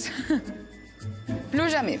d'essence. Plus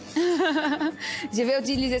jamais. Je vais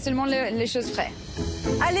utiliser seulement les choses fraîches.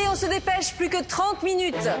 Allez, on se dépêche, plus que 30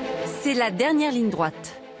 minutes. C'est la dernière ligne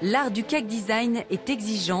droite. L'art du cake design est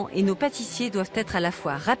exigeant et nos pâtissiers doivent être à la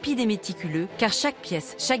fois rapides et méticuleux, car chaque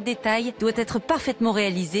pièce, chaque détail doit être parfaitement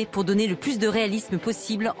réalisé pour donner le plus de réalisme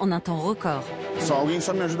possible en un temps record.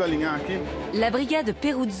 La brigade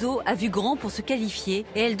Peruzzo a vu grand pour se qualifier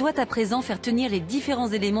et elle doit à présent faire tenir les différents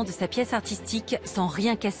éléments de sa pièce artistique sans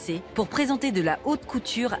rien casser pour présenter de la haute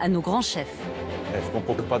couture à nos grands chefs. Ficou um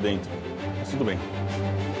pouco para dentro, mas tudo bem.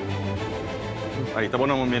 Aí, tá bom,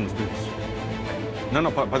 não, menos. Não,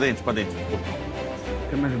 para dentro, para dentro.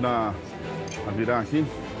 Quer me ajudar a virar aqui?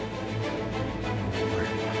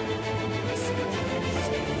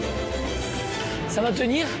 Ça va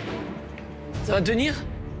tenir? Ça va tenir?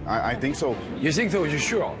 I think so. You think so? You're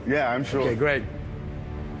sure? Yeah, I'm sure. Okay, great.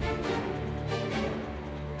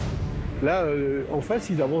 Là, en face,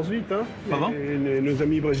 ils avancent vite. Hein. Pardon? Nos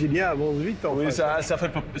amis brésiliens avancent vite. En Oui, face. ça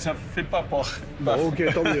fait pas peur. Bon,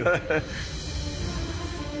 ok, tant mieux.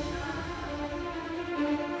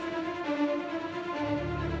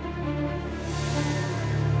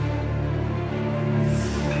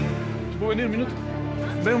 Tu peux venir une minute?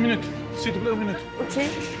 Viens une minute, s'il te plaît, une minute. Ok.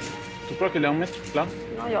 Tu crois qu'il y a un mètre là?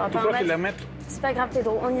 Non, il n'y aura Tu pas crois un qu'il y a un mètre. mètre? C'est pas grave,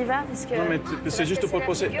 Pedro, on y va parce que... Non, mais c'est juste pour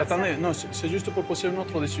poser... figure, ça. Attendez, non, c'est juste pour poser une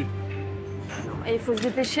autre dessus. Et il faut se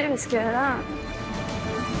dépêcher parce que là...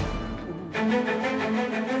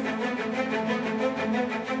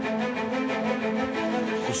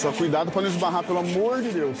 Só cuidado para não esbarrar, pelo amor de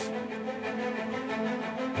Deus.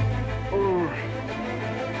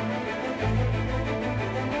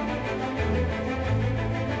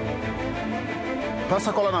 Passa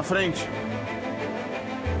a cola na frente.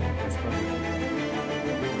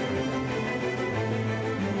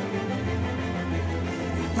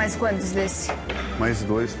 Mais quantos desse? Mais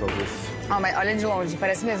 2, talvez. Ah, mas olha de longe,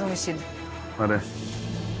 parece mesmo um vestido. Parece.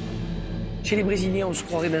 Chez les Brésiliens, on se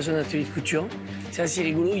croirait dans un atelier de couture. C'est assez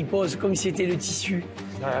rigolo, ils posent comme si c'était le tissu.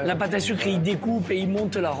 La pâte à sucre, ils découpent et ils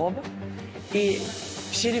montent la robe. Et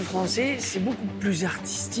chez les Français, c'est beaucoup plus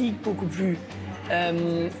artistique, beaucoup plus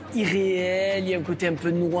irréel. Il y a un côté un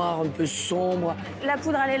peu noir, un peu sombre. La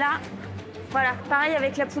poudre, elle est là. Voilà, pareil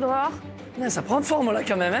avec la poudre or. Ah, ça prend forme là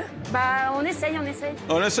quand même, hein? Bah, on essaye, on essaye.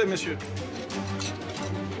 On essaie, monsieur.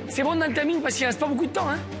 C'est bon dans le timing parce qu'il reste pas beaucoup de temps,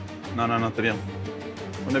 hein? Non, non, non, t'es bien.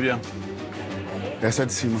 On est bien. Essa é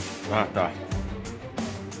de cima. Ah, tá.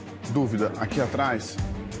 Dúvida, aqui atrás,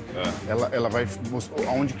 ela vai mostrar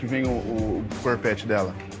aonde que vem o corpete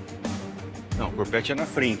dela. Não, o corpete é na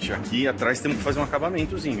frente. Aqui atrás temos que fazer um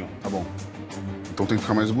acabamentozinho. Tá bom. Então tem que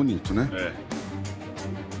ficar mais bonito, né? É.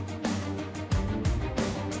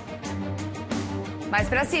 Mais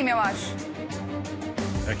pra cima, eu acho.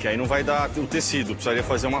 É que aí não vai dar o tecido, precisaria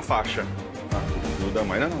fazer uma faixa. Não dá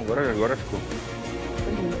mais, não, agora ficou.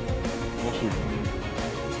 Não sujo.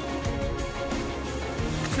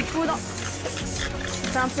 Petite poudre.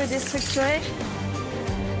 C'est un peu déstructuré.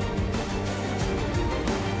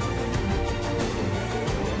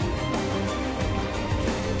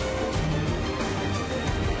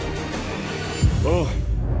 Oh.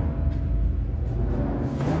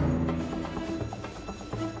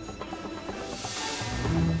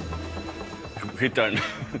 Return.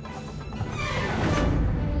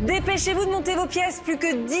 Dépêchez-vous de monter vos pièces, plus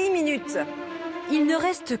que 10 minutes. Il ne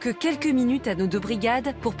reste que quelques minutes à nos deux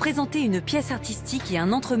brigades pour présenter une pièce artistique et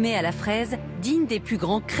un entremets à la fraise digne des plus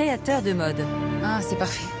grands créateurs de mode. Ah, c'est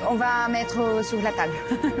parfait. On va mettre sur la table.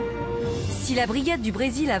 Si la brigade du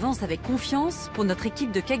Brésil avance avec confiance, pour notre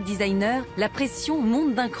équipe de cake designers, la pression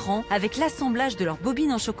monte d'un cran avec l'assemblage de leur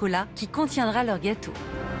bobine en chocolat qui contiendra leur gâteau.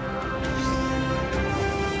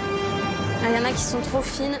 Il y en a qui sont trop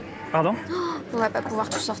fines. Pardon? On va pas pouvoir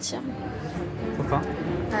tout sortir. Pourquoi?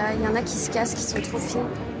 Il y en a qui se cassent, qui sont trop fines.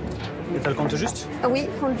 Et t'as le compte juste? Ah oui,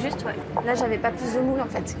 compte juste, ouais. Là, j'avais pas plus de moule, en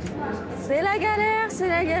fait. C'est la galère, c'est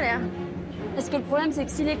la galère. Parce que le problème, c'est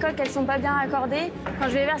que si les coques, elles sont pas bien raccordées, quand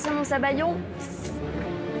je vais verser mon sabayon...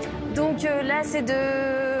 Donc là, c'est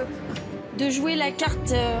de jouer la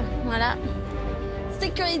carte, voilà.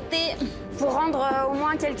 sécurité. Pour rendre au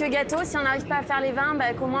moins quelques gâteaux, si on n'arrive pas à faire les 20,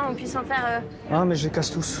 bah, qu'au moins on puisse en faire... Ah, mais je les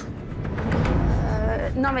casse tous.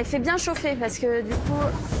 Non, mais fais bien chauffer, parce que du coup...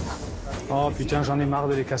 Oh putain, j'en ai marre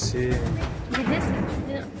de les casser. L'idée,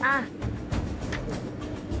 c'est de... Ah.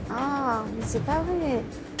 Oh, mais c'est pas vrai.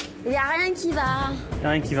 Il n'y a rien qui va. Y a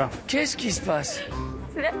rien qui va. Qu'est-ce qui se passe?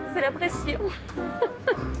 C'est la pression.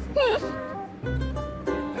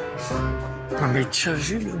 Non mais tu as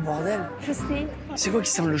vu le bordel? Je sais. C'est quoi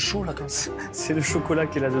qui sent le chaud là comme ça? C'est le chocolat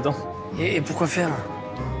qui est là-dedans. Et pourquoi faire?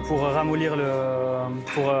 Pour ramollir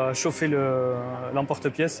pour chauffer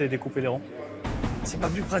l'emporte-pièce et découper les ronds. C'est pas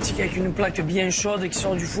plus pratique avec une plaque bien chaude qui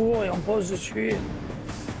sort du four et on pose dessus?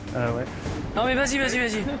 Ouais. Non mais vas-y.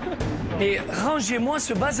 Et rangez-moi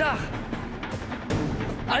ce bazar.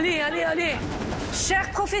 Allez.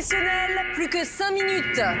 Chers professionnels, plus que 5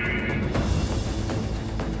 minutes.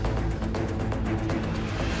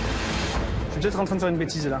 Je suis peut-être en train de faire une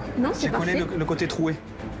bêtise là. Non, c'est J'ai collé parfait. le côté troué.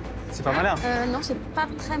 C'est pas malin. Non, c'est pas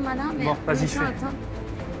très malin, mais... Bon, vas-y, fais. Attends.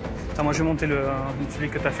 Attends, moi je vais monter celui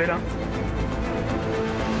que t'as fait là.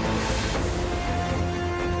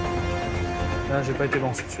 Là, j'ai pas été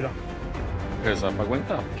bon sur celui-là. Rezar pra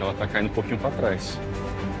aguentar, porque ela tá caindo um pouquinho pra trás.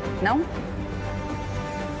 Não?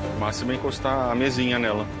 O máximo é encostar a mesinha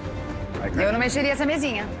nela. Eu não mexeria essa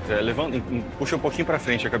mesinha. Levanta, puxa um pouquinho pra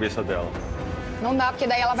frente a cabeça dela. Não dá, porque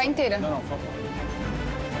daí ela vai inteira. Não, só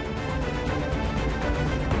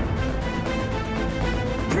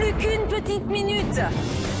Plus qu'une petite minute.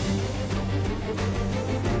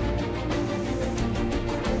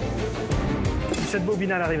 Si cette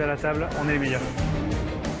bobine arrive à la table, on est les meilleurs.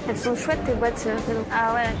 Elles sont chouettes, tes boîtes.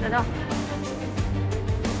 Ah ouais, j'adore.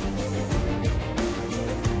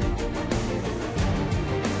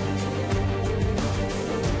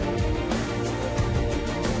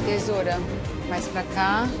 Tesoura, mais pra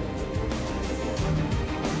cá.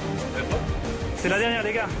 C'est la dernière,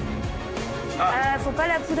 les gars. Faut pas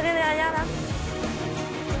la poudrer derrière, là?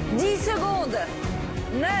 10 secondes.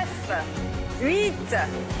 9, 8,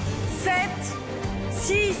 7,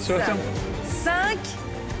 6, Sur la ferme. 5,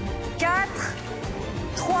 4,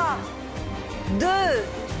 3, 2,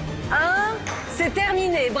 1. C'est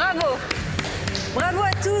terminé. Bravo. Bravo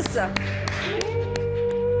à tous.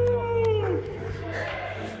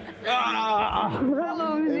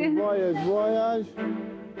 Voyage.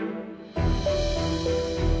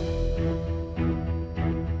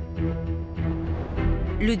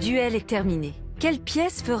 Le duel est terminé. Quelle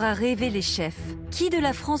pièce fera rêver les chefs? Qui de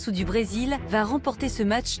la France ou du Brésil va remporter ce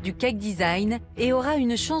match du cake design et aura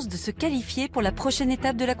une chance de se qualifier pour la prochaine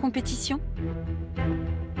étape de la compétition?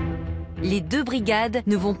 Les deux brigades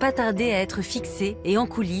ne vont pas tarder à être fixées et en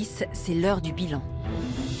coulisses, c'est l'heure du bilan.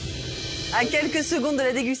 À quelques secondes de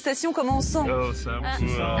la dégustation, comment on sent? Un peu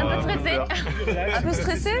stressé. Un peu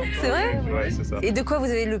stressé, c'est vrai? Ouais, c'est ça. Et de quoi vous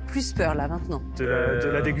avez le plus peur là maintenant? De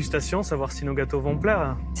la dégustation, savoir si nos gâteaux vont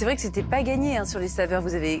plaire. C'est vrai que c'était pas gagné hein, sur les saveurs,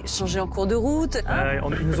 vous avez changé en cours de route.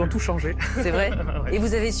 Ils nous ont tout changé. C'est vrai? Ouais. Et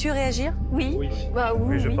vous avez su réagir? Oui. Bah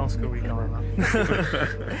oui, Oui, je pense que oui quand même.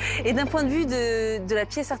 Et d'un point de vue de la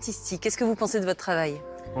pièce artistique, qu'est-ce que vous pensez de votre travail?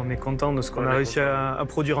 On est content de ce qu'on a réussi à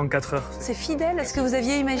produire en 4 heures. C'est fidèle à ce que vous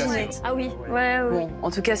aviez imaginé? Ah oui. Ouais. Bon, en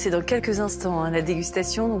tout cas, c'est dans quelques instants hein, la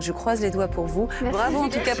dégustation, donc je croise les doigts pour vous. Merci. Bravo en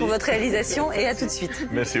tout cas pour votre réalisation et à tout de suite.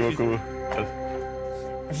 Merci beaucoup.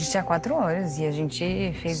 A gente tinha 4 horas e a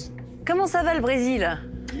gente fez. Comment ça va le Brésil?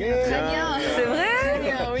 Très bien. C'est vrai? Très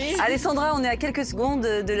bien, oui. Alessandra, on est à quelques secondes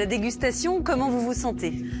de la dégustation. Comment vous vous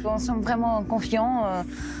sentez? On est vraiment confiants.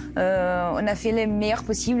 On a fait le meilleur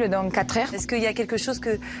possible dans 4 heures. Est-ce qu'il y a quelque chose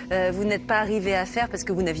que vous n'êtes pas arrivé à faire parce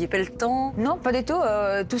que vous n'aviez pas le temps? Non, pas du tout.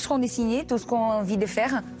 Tout ce qu'on a dessiné, tout ce qu'on a envie de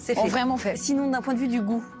faire, C'est on fait. vraiment fait. Sinon, d'un point de vue du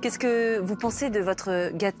goût, qu'est-ce que vous pensez de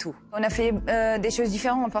votre gâteau? On a fait des choses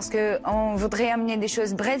différentes parce qu'on voudrait amener des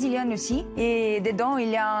choses brésiliennes aussi. Et dedans, il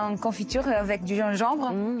y a une confiture avec du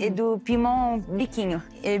gingembre et du piment biquinho.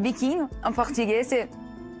 Et biquinho, en portugais, c'est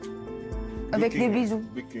avec des bisous.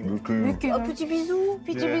 Biquinho. Oh, petit bisou,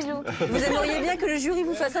 petit bisou. Vous aimeriez bien que le jury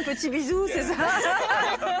vous fasse un petit bisou, c'est ça?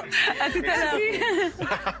 À tout à l'heure.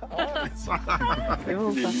 C'est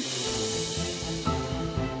bon, ça.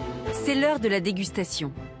 C'est l'heure de la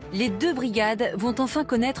dégustation. Les deux brigades vont enfin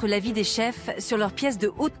connaître l'avis des chefs sur leurs pièces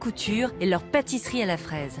de haute couture et leur pâtisserie à la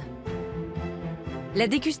fraise. La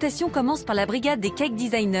dégustation commence par la brigade des cake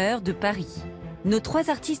designers de Paris. Nos 3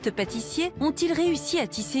 artistes pâtissiers ont-ils réussi à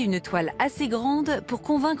tisser une toile assez grande pour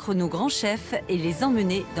convaincre nos grands chefs et les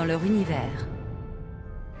emmener dans leur univers?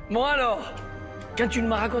 Bon alors, quand tu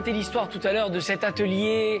m'as raconté l'histoire tout à l'heure de cet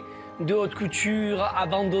atelier de haute couture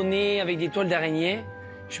abandonné avec des toiles d'araignée,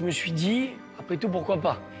 je me suis dit, après tout, pourquoi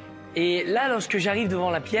pas? Et là, lorsque j'arrive devant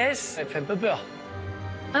la pièce, elle fait un peu peur.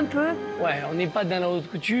 Un peu. Ouais, on n'est pas dans la haute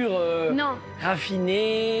couture Non.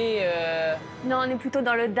 raffinée. Non, on est plutôt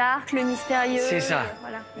dans le dark, le mystérieux. C'est ça.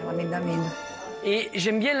 Voilà. Et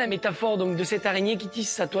j'aime bien la métaphore donc, de cette araignée qui tisse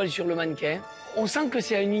sa toile sur le mannequin. On sent que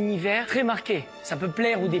c'est un univers très marqué. Ça peut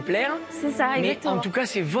plaire ou déplaire. C'est ça, mais exactement. en tout cas,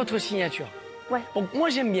 c'est votre signature. Ouais. Donc moi,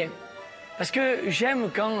 j'aime bien. Parce que j'aime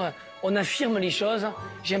quand on affirme les choses.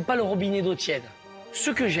 J'aime pas le robinet d'eau tiède. Ce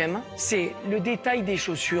que j'aime, c'est le détail des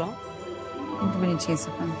chaussures.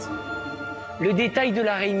 Le détail de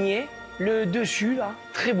l'araignée, le dessus, là,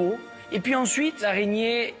 très beau. Et puis ensuite,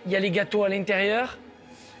 l'araignée, il y a les gâteaux à l'intérieur.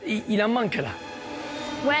 Il en manque, là.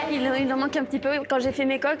 Ouais, il en manque un petit peu. Quand j'ai fait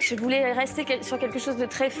mes coques, je voulais rester sur quelque chose de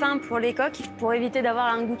très fin pour les coques, pour éviter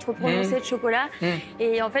d'avoir un goût trop prononcé de chocolat.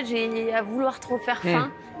 Et en fait, à vouloir trop faire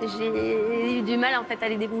fin, j'ai eu du mal en fait à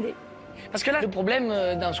les débouler. Parce que là, le problème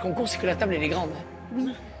dans ce concours, c'est que la table, elle est grande.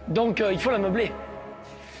 Oui. Donc, il faut la meubler.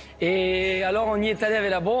 Et alors, on y est allé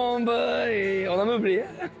avec la bombe et on a meublé.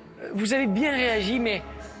 Vous avez bien réagi, mais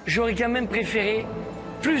j'aurais quand même préféré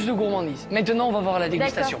plus de gourmandise. Maintenant, on va voir la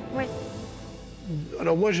dégustation. Oui.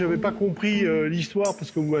 Alors moi, je n'avais pas compris l'histoire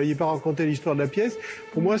parce que vous ne m'aviez pas raconté l'histoire de la pièce.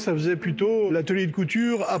 Pour moi, ça faisait plutôt l'atelier de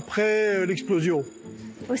couture après l'explosion.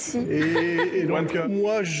 Aussi. Et donc,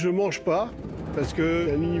 moi, je ne mange pas parce que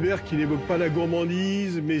c'est un univers qui n'évoque pas la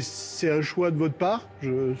gourmandise, mais c'est un choix de votre part,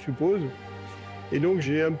 je suppose. Et donc,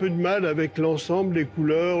 j'ai un peu de mal avec l'ensemble, les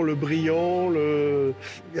couleurs, le brillant, il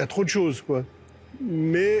y a trop de choses, quoi.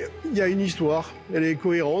 Mais il y a une histoire, elle est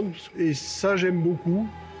cohérente, et ça, j'aime beaucoup.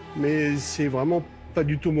 Mais c'est vraiment pas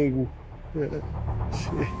du tout mon goût.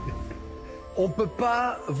 On peut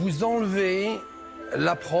pas vous enlever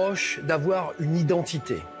l'approche d'avoir une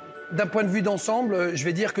identité. D'un point de vue d'ensemble, je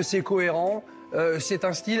vais dire que c'est cohérent, c'est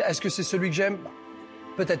un style. Est-ce que c'est celui que j'aime?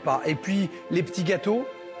 Peut-être pas. Et puis, les petits gâteaux,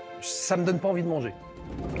 ça me donne pas envie de manger.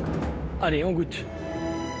 Allez, on goûte.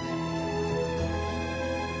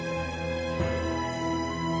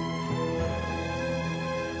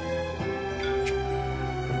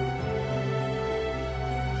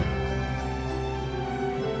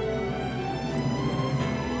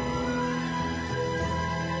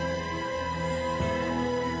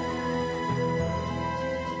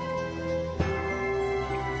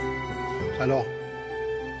 Alors,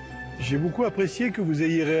 j'ai beaucoup apprécié que vous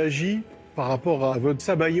ayez réagi par rapport à votre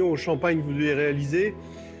sabayon au champagne que vous avez réalisé.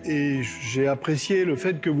 Et j'ai apprécié le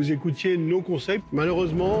fait que vous écoutiez nos conseils.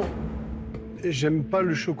 Malheureusement, j'aime pas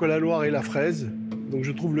le chocolat noir et la fraise. Donc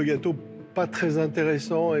je trouve le gâteau pas très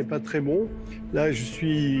intéressant et pas très bon. Là, je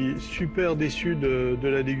suis super déçu de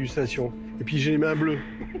la dégustation. Et puis j'ai les mains bleues.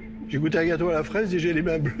 J'ai goûté un gâteau à la fraise et j'ai les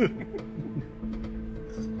mains bleues.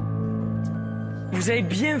 Vous avez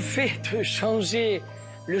bien fait de changer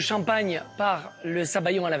le champagne par le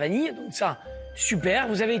sabayon à la vanille. Donc ça, super.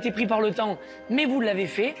 Vous avez été pris par le temps, mais vous l'avez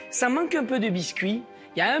fait. Ça manque un peu de biscuit.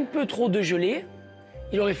 Il y a un peu trop de gelée.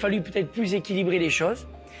 Il aurait fallu peut-être plus équilibrer les choses.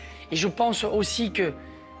 Et je pense aussi que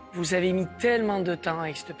vous avez mis tellement de temps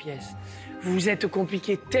avec cette pièce. Vous vous êtes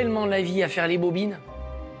compliqué tellement la vie à faire les bobines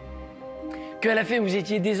qu'à la fin, vous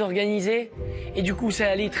étiez désorganisé. Et du coup, ça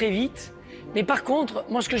allait très vite. Mais par contre,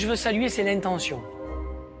 moi, ce que je veux saluer, c'est l'intention.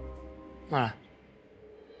 Voilà.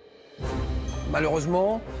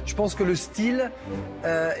 Malheureusement, je pense que le style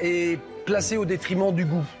est placé au détriment du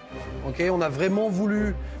goût. Okay, on a vraiment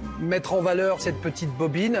voulu mettre en valeur cette petite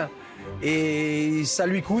bobine et ça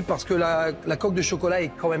lui coûte parce que la coque de chocolat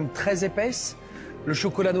est quand même très épaisse. Le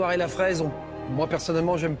chocolat noir et la fraise, moi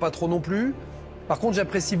personnellement, j'aime pas trop non plus. Par contre,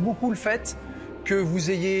 j'apprécie beaucoup le fait que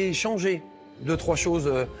vous ayez changé 2-3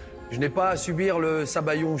 choses. Je n'ai pas à subir le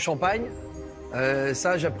sabayon champagne.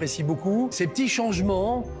 Ça, j'apprécie beaucoup. Ces petits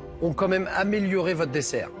changements ont quand même amélioré votre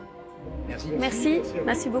dessert. Merci. Merci,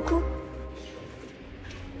 merci beaucoup.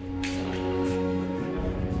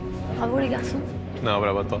 Bravo les garçons. Non,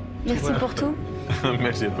 bravo à toi. Merci pour tout.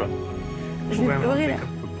 Merci à toi. Je vais pleurer là.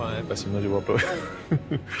 Ouais, parce que moi je vois pas.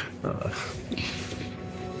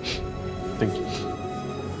 Thank you.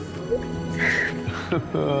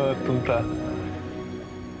 Tonta.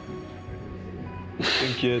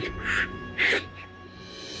 T'inquiète.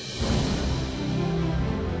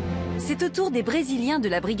 C'est au tour des Brésiliens de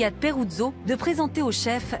la brigade Peruzzo de présenter au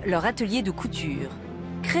chef leur atelier de couture.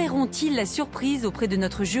 Créeront-ils la surprise auprès de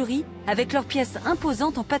notre jury avec leurs pièces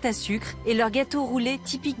imposantes en pâte à sucre et leurs gâteaux roulés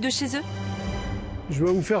typiques de chez eux? Je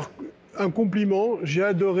vais vous faire un compliment. J'ai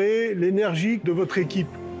adoré l'énergie de votre équipe.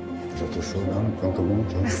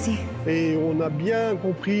 Merci. Et on a bien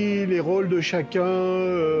compris les rôles de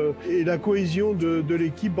chacun et la cohésion de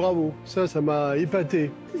l'équipe. Bravo. Ça m'a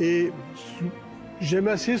épaté. Et j'aime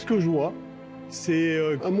assez ce que je vois. C'est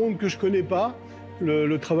un monde que je connais pas,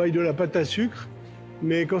 le travail de la pâte à sucre.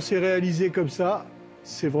 Mais quand c'est réalisé comme ça,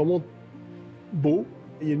 c'est vraiment beau.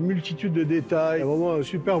 Il y a une multitude de détails. Il y a vraiment un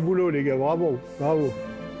super boulot, les gars. Bravo, bravo.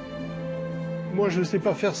 Moi, je ne sais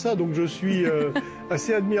pas faire ça, donc je suis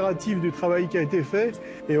assez admiratif du travail qui a été fait.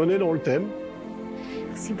 Et on est dans le thème.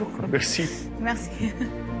 Merci beaucoup. Merci. Merci.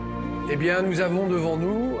 Eh bien, nous avons devant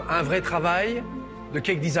nous un vrai travail de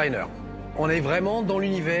cake designer. On est vraiment dans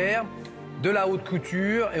l'univers de la haute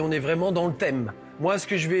couture et on est vraiment dans le thème. Moi, ce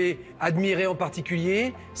que je vais admirer en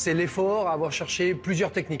particulier, c'est l'effort à avoir cherché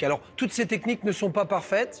plusieurs techniques. Alors, toutes ces techniques ne sont pas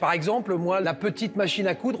parfaites. Par exemple, moi, la petite machine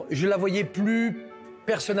à coudre, je la voyais plus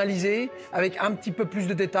personnalisée, avec un petit peu plus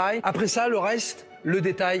de détails. Après ça, le reste, le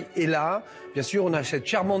détail est là. Bien sûr, on a cette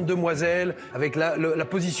charmante demoiselle avec la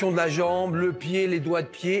position de la jambe, le pied, les doigts de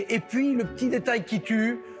pied. Et puis, le petit détail qui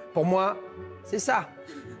tue, pour moi, c'est ça,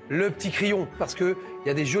 le petit crayon. Parce qu'il y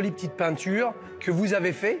a des jolies petites peintures que vous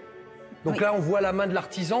avez faites. Donc là, on voit la main de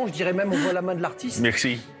l'artisan, je dirais même on voit la main de l'artiste.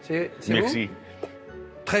 Merci. C'est Merci. beau.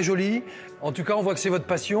 Très joli. En tout cas, on voit que c'est votre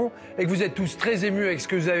passion et que vous êtes tous très émus avec ce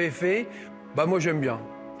que vous avez fait. Bah moi, j'aime bien.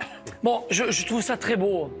 Bon, je trouve ça très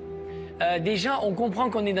beau. Déjà, on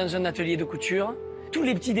comprend qu'on est dans un atelier de couture. Tous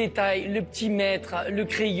les petits détails, le petit mètre, le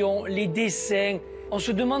crayon, les dessins. On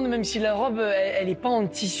se demande même si la robe, elle n'est pas en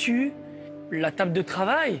tissu. La table de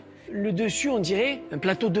travail, le dessus, on dirait un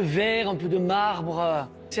plateau de verre, un peu de marbre.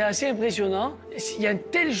 C'est assez impressionnant. Il y a un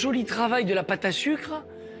tel joli travail de la pâte à sucre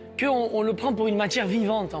qu'on le prend pour une matière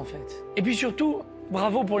vivante, en fait. Et puis surtout,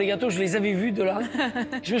 bravo pour les gâteaux, je les avais vus de là.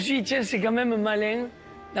 Je me suis dit, tiens, c'est quand même malin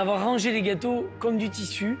d'avoir rangé les gâteaux comme du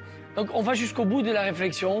tissu. Donc on va jusqu'au bout de la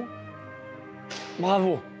réflexion.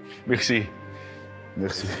 Bravo. Merci.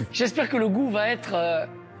 Merci. J'espère que le goût va être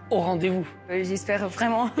au rendez-vous. J'espère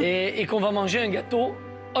vraiment. Et qu'on va manger un gâteau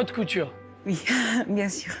haute couture. Oui, bien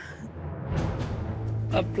sûr.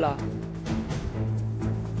 Hop là.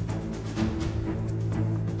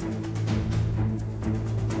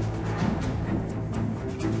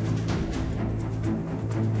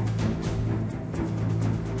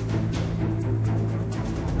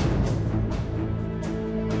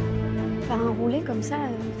 Faire un roulé comme ça,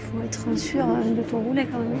 il faut être sûr de ton roulé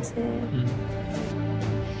quand même.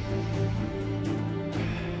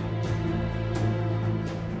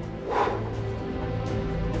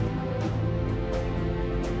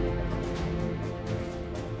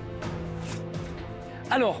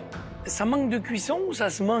 Alors, ça manque de cuisson ou ça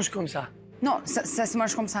se mange comme ça? Non, ça se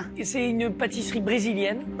mange comme ça. C'est une pâtisserie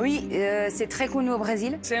brésilienne? Oui, c'est très connu au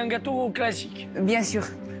Brésil. C'est un gâteau classique? Bien sûr.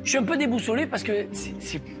 Je suis un peu déboussolé parce que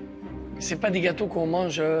c'est pas des gâteaux qu'on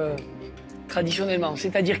mange traditionnellement.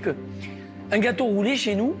 C'est-à-dire que un gâteau roulé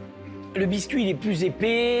chez nous, le biscuit il est plus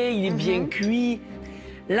épais, il est bien cuit.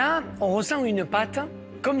 Là, on ressent une pâte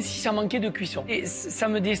comme si ça manquait de cuisson. Et ça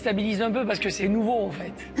me déstabilise un peu parce que c'est nouveau en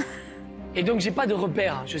fait. Et donc j'ai pas de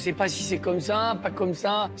repère. Je sais pas si c'est comme ça, pas comme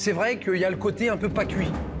ça. C'est vrai qu'il y a le côté un peu pas cuit.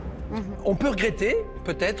 On peut regretter,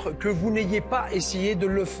 peut-être, que vous n'ayez pas essayé de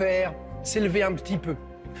le faire s'élever un petit peu.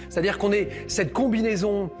 C'est-à-dire qu'on ait cette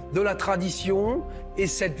combinaison de la tradition et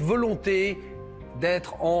cette volonté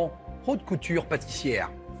d'être en haute couture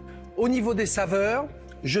pâtissière. Au niveau des saveurs,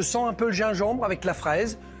 je sens un peu le gingembre avec la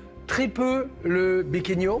fraise, très peu le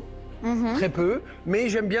pequeño, très peu, mais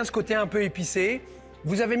j'aime bien ce côté un peu épicé.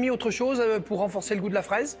 Vous avez mis autre chose pour renforcer le goût de la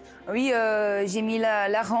fraise? Oui, j'ai mis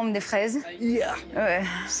l'arôme des fraises. Yeah. Ouais.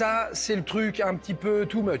 Ça, c'est le truc un petit peu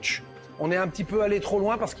too much. On est un petit peu allé trop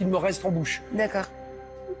loin parce qu'il me reste en bouche. D'accord.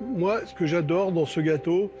 Moi, ce que j'adore dans ce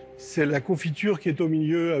gâteau, c'est la confiture qui est au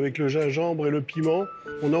milieu avec le gingembre et le piment.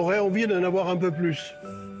 On aurait envie d'en avoir un peu plus.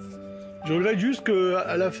 Je regrette juste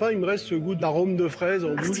qu'à la fin, il me reste ce goût d'arôme de fraise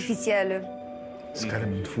en bouche. Artificiel. Esse cara é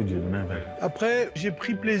muito fudido, né, velho? Après, j'ai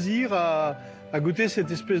pris plaisir à goûter cette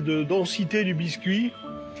espèce de densité du biscuit.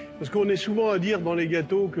 Parce qu'on est souvent à dire dans les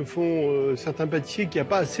gâteaux que font certains pâtissiers qu'il n'y a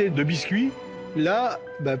pas assez de biscuit. Là,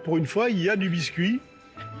 bah, pour une fois, il y a du biscuit.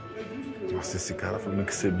 Nossa, esse cara falando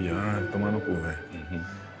que c'est bien, tomar no cu, velho.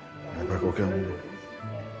 Não é pra qualquer um.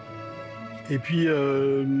 Et puis,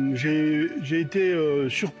 j'ai été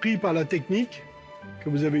surpris par la technique que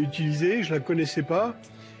vous avez utilisée. Je ne la connaissais pas.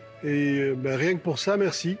 Et bah, rien que pour ça,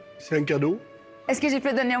 merci. C'est un cadeau. Est-ce que je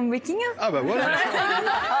peux donner un baking? Ah bah voilà.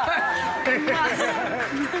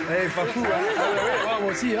 Eh, pas fou, hein? Ah,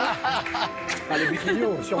 moi aussi, hein? Ah, les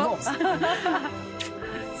biquignons, sûrement.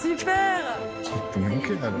 Super! Também não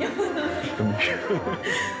quero. Também quero.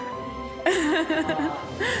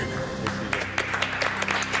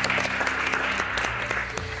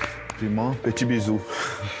 Piment, petit bisou.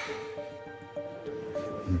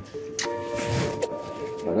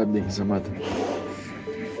 Parabéns, amada.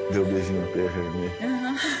 Deu beijinho no peixe,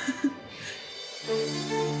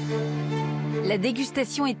 La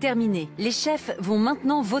dégustation est terminée. Les chefs vont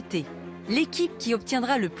maintenant voter. L'équipe qui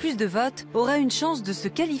obtiendra le plus de votes aura une chance de se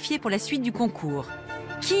qualifier pour la suite du concours.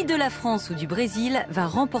 Qui de la France ou du Brésil va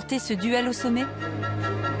remporter ce duel au sommet?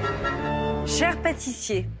 Cher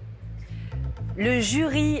pâtissier, le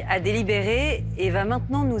jury a délibéré et va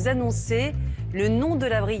maintenant nous annoncer le nom de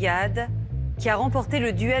la brigade qui a remporté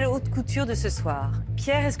le duel haute couture de ce soir.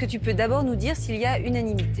 Pierre, est-ce que tu peux d'abord nous dire s'il y a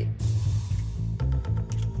unanimité?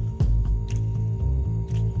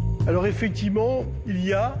 Alors effectivement, il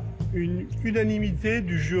y a une unanimité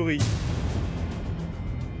du jury.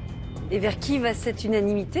 Et vers qui va cette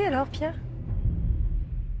unanimité alors, Pierre?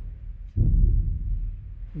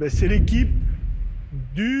 Ben, c'est l'équipe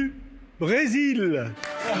du Brésil.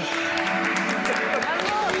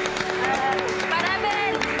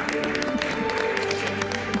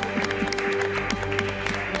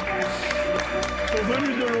 Ils sont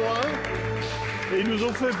venus de loin et ils nous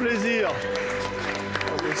ont fait plaisir.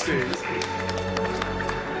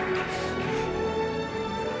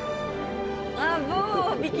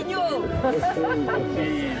 Bravo, Biquinho.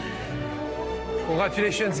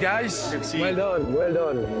 Congratulations, guys. Well done,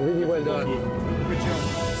 really well done.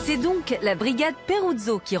 C'est donc la brigade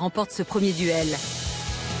Peruzzo qui remporte ce premier duel.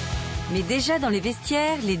 Mais déjà dans les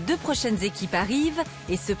vestiaires, les deux prochaines équipes arrivent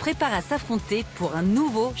et se préparent à s'affronter pour un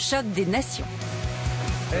nouveau choc des nations.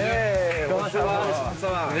 Comment ça va? Ça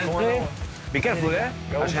va. Vous êtes prêts? Be careful,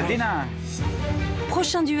 Argentina.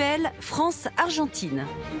 Prochain duel, France-Argentine.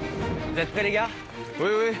 Vous êtes prêts, les gars? Oui,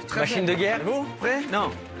 oui, très Machine bien. de guerre? Vous, prêts? Non.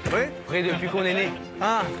 Oui. Prêts depuis qu'on est né.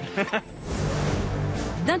 Ah.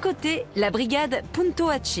 D'un côté, la brigade Punto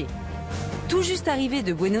H. Tout juste arrivés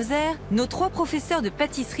de Buenos Aires, nos trois professeurs de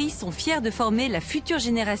pâtisserie sont fiers de former la future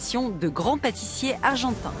génération de grands pâtissiers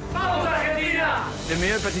argentins. Les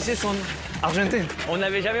meilleurs pâtissiers sont argentins. On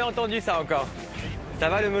n'avait jamais entendu ça encore. Ça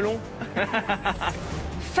va, le melon?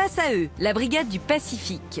 Face à eux, la brigade du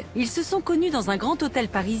Pacifique. Ils se sont connus dans un grand hôtel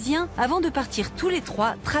parisien avant de partir tous les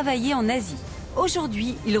trois travailler en Asie.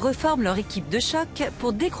 Aujourd'hui, ils reforment leur équipe de choc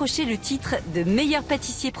pour décrocher le titre de meilleur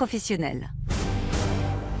pâtissier professionnel.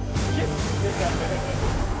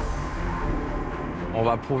 On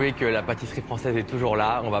va prouver que la pâtisserie française est toujours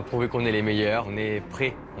là. On va prouver qu'on est les meilleurs. On est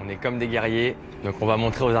prêts. On est comme des guerriers. Donc on va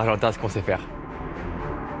montrer aux Argentins ce qu'on sait faire.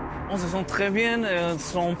 On se sent très bien, on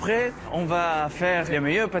se sent prêts. On va faire les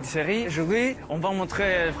meilleures pâtisseries. Aujourd'hui, on va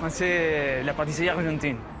montrer aux Français la pâtisserie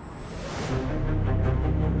argentine.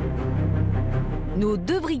 Nos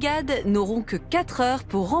deux brigades n'auront que 4 heures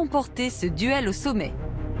pour remporter ce duel au sommet.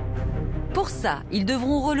 Pour ça, ils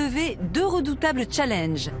devront relever 2 redoutables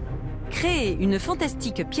challenges. Créer une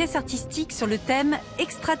fantastique pièce artistique sur le thème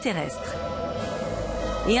extraterrestre.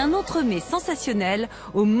 Et un entremets sensationnel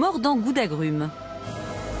au mordant goût d'agrumes.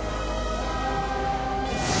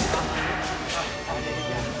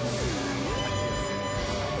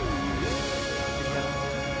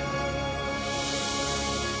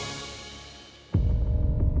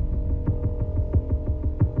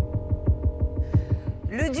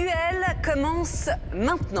 Le duel commence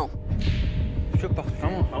maintenant. Je pars.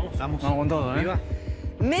 Vamos.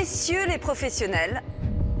 Messieurs les professionnels,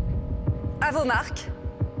 à vos marques.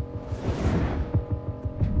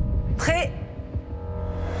 Prêts?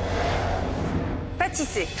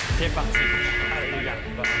 Pâtissez. C'est parti. Allez, les gars.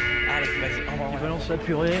 Allez, vas-y. On balance la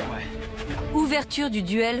purée. Ouverture du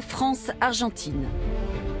duel France-Argentine.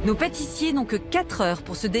 Nos pâtissiers n'ont que 4 heures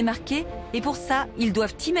pour se démarquer et pour ça, ils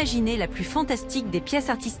doivent imaginer la plus fantastique des pièces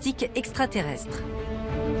artistiques extraterrestres.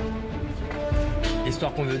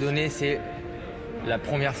 L'histoire qu'on veut donner, c'est la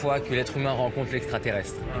première fois que l'être humain rencontre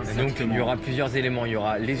l'extraterrestre. Donc il y aura plusieurs éléments. Il y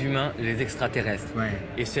aura les humains, les extraterrestres. Ouais.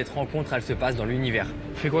 Et cette rencontre, elle se passe dans l'univers.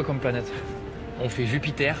 On fait quoi comme planète? On fait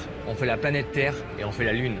Jupiter, on fait la planète Terre et on fait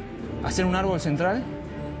la Lune. Hacer un árbol central?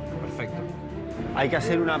 Perfecto. Hay que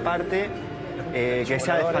hacer una parte que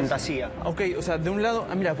sea de fantasía. Ok, o sea, de un lado,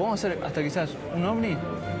 mira, podemos hacer hasta quizás un ovni.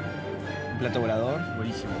 Un plato volador.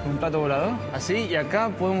 Buenísimo. Un plato volador, así, y acá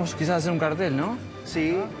podemos quizás hacer un cartel, ¿no?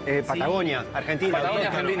 Sí, Patagonia, Argentina. Patagonia,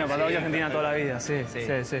 Argentina toda la vida, sí.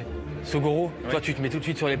 Sogoro, toi tu te mets tout de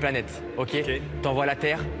suite sur les planètes, ok? T'envoies la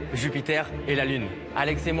Terre, Jupiter et la Lune.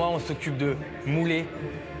 Alex et moi, on s'occupe de mouler,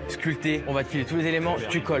 sculpter, on va te filer tous les éléments,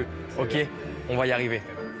 tu colles, ok? On va y arriver.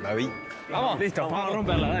 Bah oui. Vamos. Listo, vamos a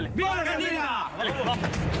romperla, dale. ¡Viva Argentina!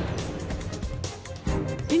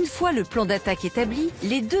 Une fois le plan d'attaque établi,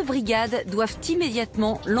 les 2 brigades doivent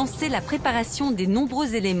immédiatement lancer la préparation des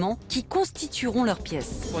nombreux éléments qui constitueront leur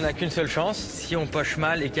pièce. On n'a qu'une seule chance, si on poche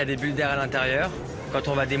mal et qu'il y a des bulles d'air à l'intérieur, Quand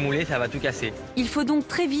on va démouler, ça va tout casser. Il faut donc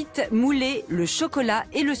très vite mouler le chocolat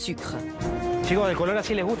et le sucre. Chicos, el color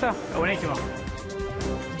así les gusta? Buenísimo.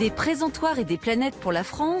 Des présentoirs et des planètes pour la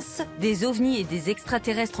France, des ovnis et des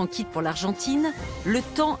extraterrestres en kit pour l'Argentine, le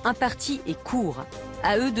temps imparti est court.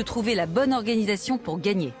 À eux de trouver la bonne organisation pour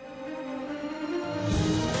gagner.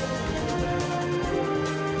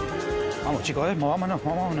 Vamos chicos, vámonos.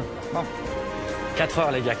 4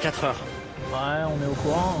 heures les gars, 4 heures. Ouais, on est au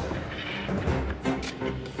courant.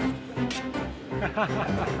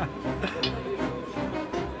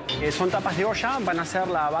 Son tapas de olla, van a ser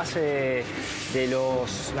la base de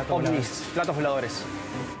los ovnis, platos voladores.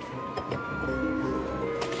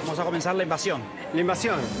 Vamos a comenzar la invasión.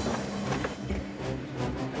 L'invasion.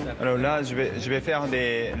 Alors là, je vais faire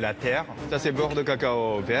la terre. Ça, c'est beurre de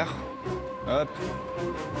cacao vert. Hop.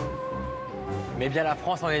 Mets bien la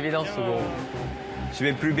France en évidence, Suguru. Je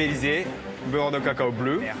vais pulvériser beurre de cacao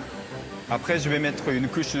bleu. Après, je vais mettre une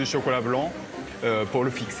couche de chocolat blanc pour le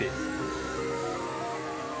fixer.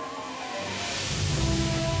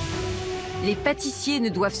 Les pâtissiers ne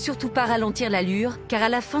doivent surtout pas ralentir l'allure, car à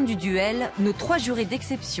la fin du duel, nos 3 jurés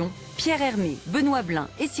d'exception, Pierre Hermé, Benoît Blin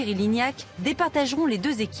et Cyril Lignac, départageront les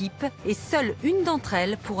 2 équipes et seule une d'entre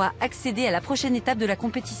elles pourra accéder à la prochaine étape de la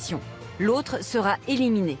compétition. L'autre sera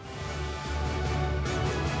éliminée.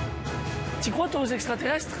 Tu crois, toi, aux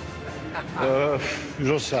extraterrestres?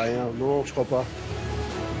 J'en sais rien. Non, je crois pas.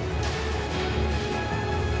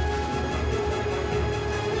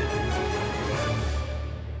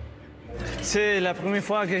 C'est la première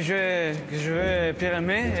fois que je vais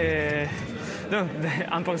Pyrénées. Et... Donc,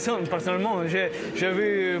 personnellement, j'ai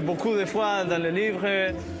vu beaucoup de fois dans le livre.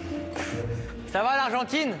 Ça va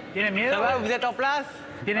l'Argentine? Ça va, vous êtes en place?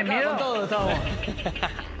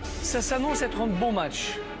 Ça s'annonce être un bon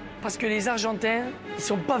match. Parce que les Argentins, ils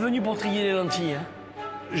sont pas venus pour trier les lentilles. Hein.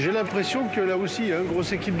 J'ai l'impression que là aussi,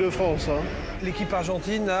 grosse équipe de France. Hein. L'équipe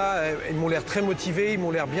argentine, là, ils m'ont l'air très motivés, ils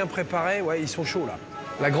m'ont l'air bien préparés. Ouais, ils sont chauds, là.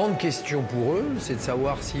 La grande question pour eux, c'est de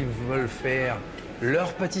savoir s'ils veulent faire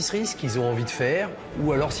leur pâtisserie, ce qu'ils ont envie de faire,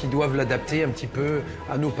 ou alors s'ils doivent l'adapter un petit peu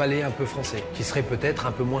à nos palais un peu français, qui seraient peut-être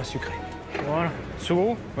un peu moins sucrés. Voilà.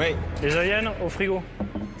 Suguru? Oui. Les aliens au frigo.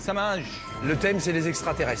 Ça mange. Le thème, c'est les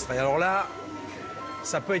extraterrestres. Et alors là,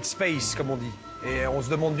 ça peut être space, comme on dit. Et on se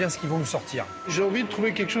demande bien ce qu'ils vont nous sortir. J'ai envie de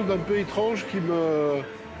trouver quelque chose d'un peu étrange qui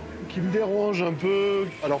me dérange un peu.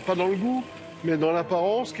 Alors pas dans le goût, mais dans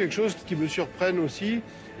l'apparence, quelque chose qui me surprenne aussi.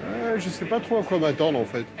 Je sais pas trop à quoi m'attendre en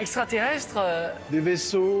fait. Extraterrestres, des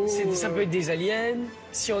vaisseaux. Ça peut être des aliens.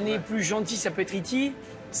 Si on est plus gentil, ça peut être E.T.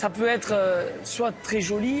 Ça peut être soit très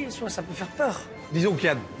joli, soit ça peut faire peur. Disons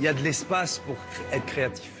qu'il y a de l'espace pour être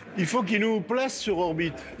créatif. Il faut qu'ils nous placent sur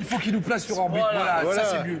orbite. Il faut qu'ils nous placent sur orbite, voilà. Ça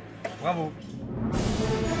c'est mieux. Bravo.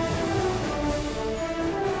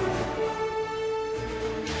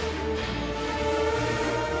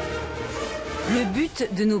 Le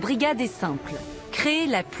but de nos brigades est simple. Créer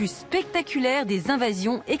la plus spectaculaire des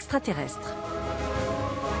invasions extraterrestres.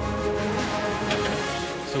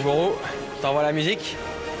 Suguru, t'envoies la musique?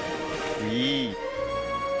 Oui.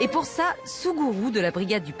 Et pour ça, Suguru de la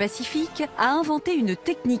brigade du Pacifique a inventé une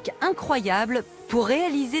technique incroyable pour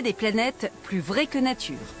réaliser des planètes plus vraies que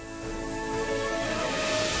nature.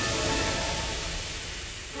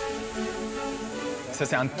 Ça,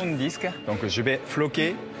 c'est un tourne-disque. Donc, je vais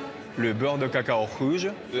floquer le beurre de cacao rouge,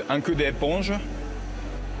 un coup d'éponge.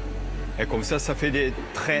 Et comme ça fait des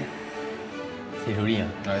traits. C'est joli, hein?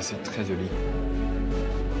 Ouais, c'est très joli.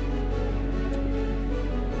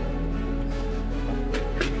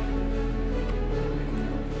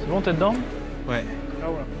 C'est bon, t'es dedans? Ouais. Là,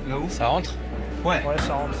 voilà. Là où? Ça rentre? Ouais. Ouais,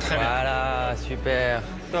 ça rentre. Très bien. Voilà, super.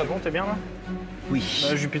 Ça, bon, t'es bien là? Oui.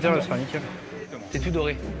 Jupiter, elle sera nickel. C'est tout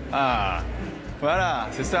doré. Ah, voilà,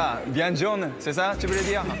 c'est ça. Bien jaune, c'est ça, tu voulais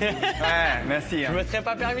dire? Ouais, merci. Je me serais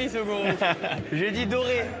pas permis, Suguru. J'ai dit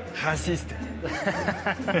doré. Raciste.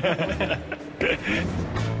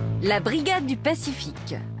 La brigade du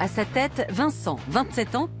Pacifique. À sa tête, Vincent,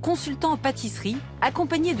 27 ans, consultant en pâtisserie,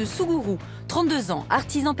 accompagné de Suguru, 32 ans,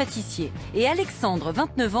 artisan pâtissier, et Alexandre,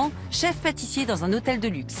 29 ans, chef pâtissier dans un hôtel de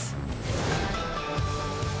luxe.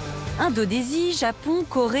 Indonésie, Japon,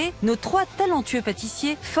 Corée, nos 3 talentueux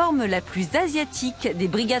pâtissiers forment la plus asiatique des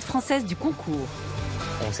brigades françaises du concours.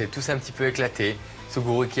 On s'est tous un petit peu éclatés.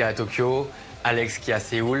 Suguru qui est à Tokyo, Alex qui est à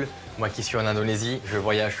Séoul, moi qui suis en Indonésie. Je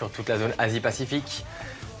voyage sur toute la zone Asie-Pacifique.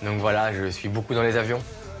 Donc voilà, je suis beaucoup dans les avions.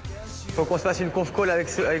 Faut qu'on se fasse une conf call avec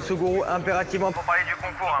Suguru impérativement pour parler du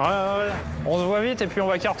concours. Hein. Ouais. On se voit vite et puis on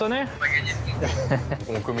va cartonner. On va gagner ce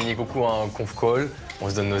concours. On communique beaucoup en conf call. On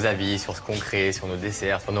se donne nos avis sur ce qu'on crée, sur nos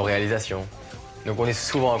desserts, sur nos réalisations. Donc on est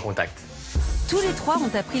souvent en contact. Tous les trois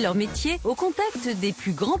ont appris leur métier au contact des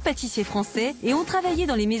plus grands pâtissiers français et ont travaillé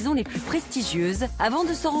dans les maisons les plus prestigieuses avant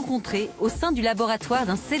de se rencontrer au sein du laboratoire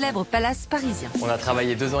d'un célèbre palace parisien. On a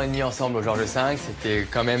travaillé 2 ans et demi ensemble au Georges V, c'était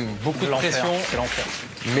quand même beaucoup de pression,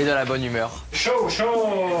 mais de la bonne humeur. Chaud,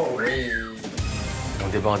 chaud! Oui. On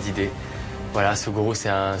déborde d'idées. Voilà, ce gourou, c'est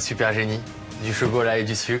un super génie, du chocolat et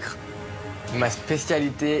du sucre. Ma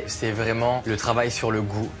spécialité, c'est vraiment le travail sur le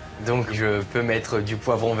goût. Donc je peux mettre du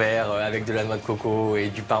poivron vert avec de la noix de coco et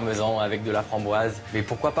du parmesan avec de la framboise. Mais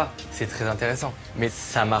pourquoi pas? C'est très intéressant. Mais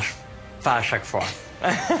ça marche pas à chaque fois.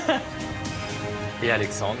 Et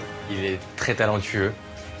Alexandre, il est très talentueux.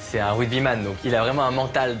 C'est un rugbyman, donc il a vraiment un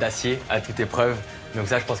mental d'acier à toute épreuve. Donc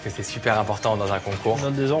ça, je pense que c'est super important dans un concours.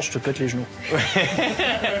 Dans 2 ans, je te pète les genoux.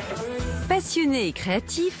 Passionnés et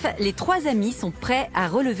créatifs, les 3 amis sont prêts à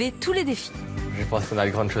relever tous les défis. Je pense qu'on a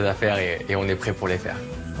de grandes choses à faire et on est prêt pour les faire.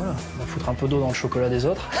 Voilà, on va foutre un peu d'eau dans le chocolat des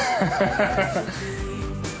autres.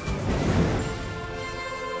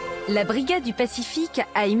 La Brigade du Pacifique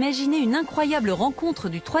a imaginé une incroyable rencontre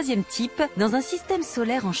du 3e type dans un système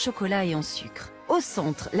solaire en chocolat et en sucre. Au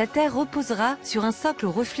centre, la Terre reposera sur un socle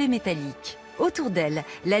aux reflets métalliques. Autour d'elle,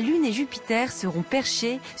 la Lune et Jupiter seront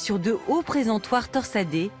perchés sur de hauts présentoirs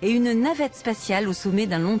torsadés et une navette spatiale au sommet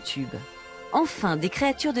d'un long tube. Enfin, des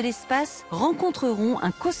créatures de l'espace rencontreront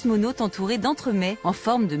un cosmonaute entouré d'entremets en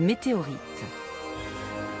forme de météorite.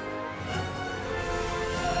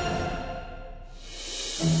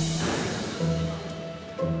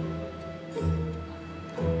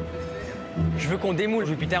 Je veux qu'on démoule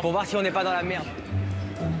Jupiter pour voir si on n'est pas dans la merde.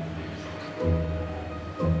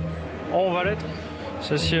 Oh, on va l'être.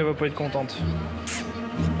 Celle-ci, elle va pas être contente.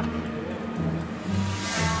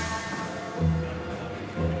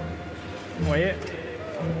 Vous voyez?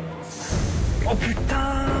 Oh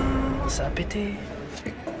putain! Ça a pété.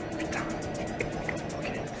 Putain.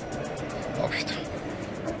 Ok. Oh putain.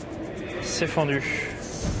 C'est fendu.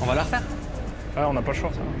 On va la refaire? Ouais, on n'a pas le choix,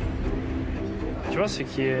 ça. Tu vois, c'est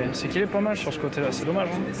qu'il est pas mal sur ce côté-là. C'est dommage,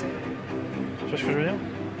 hein? Tu vois ce que je veux dire?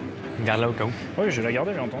 Garde-la au cas où. Oui, je vais la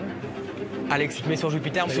garder, j'ai entendu. Alex, tu te mets sur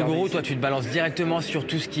Jupiter, monsieur Gourou, toi tu te balances directement sur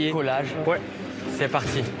tout ce qui est collage. Ouais. C'est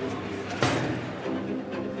parti.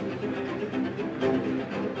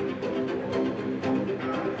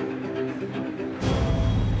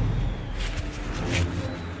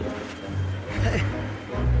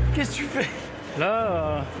 Qu'est-ce que tu fais?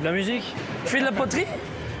 Là, de la musique. Tu fais de la poterie?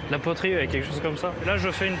 La poterie, ouais, quelque chose comme ça. Là,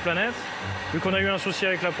 je fais une planète, vu qu'on a eu un souci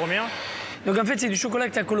avec la première. Donc en fait, c'est du chocolat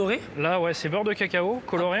que tu as coloré? Là, ouais, c'est beurre de cacao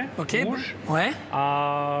coloré, rouge. Ouais.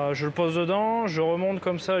 Je le pose dedans, je remonte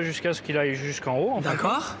comme ça jusqu'à ce qu'il aille jusqu'en haut.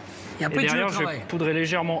 D'accord. Et après, derrière, je vais poudrer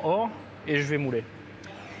légèrement or et je vais mouler.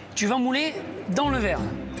 Tu vas mouler dans le verre?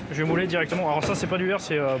 Je vais mouler directement. Alors ça, c'est pas du verre,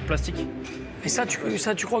 c'est plastique. Et ça,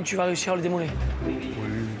 tu crois que tu vas réussir à le démoler? Oui.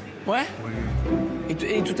 Ouais? Oui.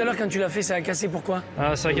 Et tout à l'heure, quand tu l'as fait, ça a cassé, pourquoi?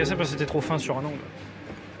 Ça a cassé parce que c'était trop fin sur un angle.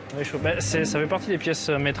 Ouais, ça fait partie des pièces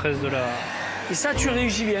maîtresses de la... Et ça, tu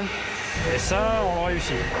réussis bien? Et ça, on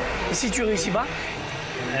réussit. Et si tu réussis pas?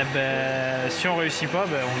 Eh ben, si on réussit pas,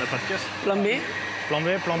 ben, on n'a pas de pièce. Plan B? Plan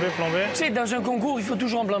B, plan B, plan B. Tu sais, dans un concours, il faut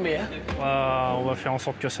toujours un plan B. Hein? On va faire en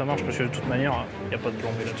sorte que ça marche parce que de toute manière, il n'y a pas de plan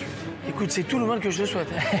B là-dessus. Écoute, c'est tout le mal que je te souhaite.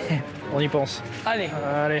 On y pense. Allez.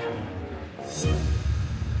 Allez.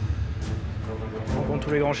 Donc, comme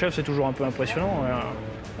tous les grands chefs, c'est toujours un peu impressionnant.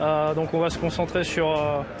 Donc on va se concentrer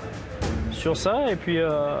sur ça et puis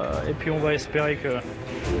on va espérer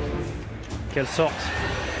qu'elle sorte.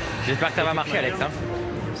 J'espère que ça va marcher, Alex. Hein.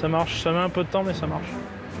 Ça marche, ça met un peu de temps, mais ça marche.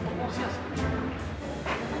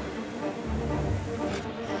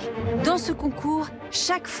 Dans ce concours,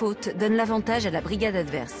 chaque faute donne l'avantage à la brigade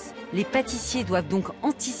adverse. Les pâtissiers doivent donc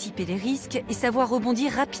anticiper les risques et savoir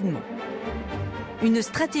rebondir rapidement. Une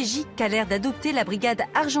stratégie qu'a l'air d'adopter la brigade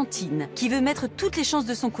argentine, qui veut mettre toutes les chances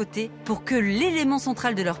de son côté pour que l'élément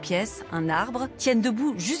central de leur pièce, un arbre, tienne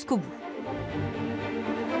debout jusqu'au bout.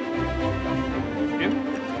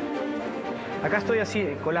 Acá estoy así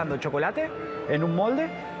colando chocolate en un molde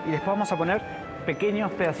y después vamos a poner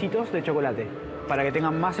pequeños pedacitos de chocolate para que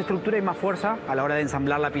tengan más estructura y más fuerza a la hora de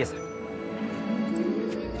ensamblar la pieza.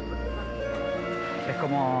 Es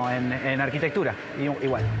como en arquitectura,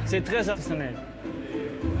 igual. C'est très artisanal.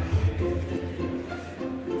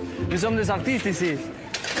 Nous sommes des artistes ici.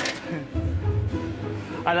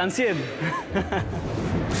 À l'ancienne.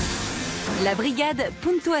 La brigade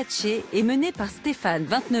Punto H est menée par Stéphane,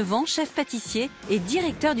 29 ans, chef pâtissier et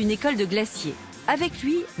directeur d'une école de glaciers. Avec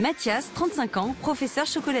lui, Mathias, 35 ans, professeur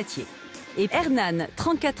chocolatier. Et Hernan,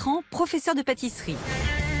 34 ans, professeur de pâtisserie.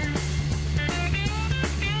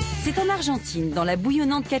 C'est en Argentine, dans la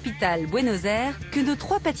bouillonnante capitale Buenos Aires, que nos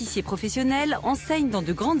 3 pâtissiers professionnels enseignent dans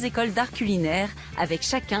de grandes écoles d'art culinaire, avec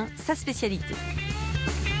chacun sa spécialité.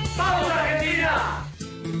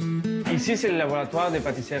 Ici, c'est le laboratoire de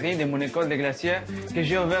pâtisserie de mon école de glaciers que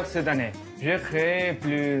j'ai ouvert cette année. J'ai créé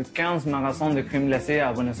plus de 15 magasins de crème glacée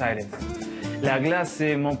à Buenos Aires. La glace,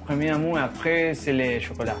 c'est mon premier amour, et après, c'est le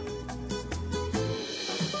chocolat.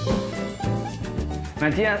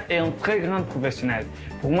 Mathias est un très grand professionnel.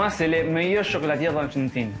 Pour moi, c'est le meilleur chocolatier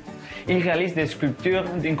d'Argentine. Il réalise des sculptures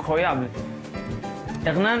incroyables.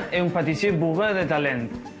 Hernán est un pâtissier bourré de talent.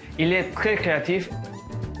 Il est très créatif.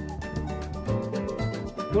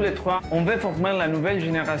 Tous les 3, on veut former la nouvelle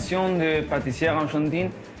génération de pâtissiers argentins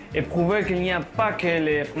et prouver qu'il n'y a pas que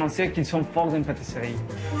les Français qui sont forts en pâtisserie.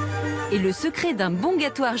 Et le secret d'un bon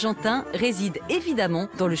gâteau argentin réside évidemment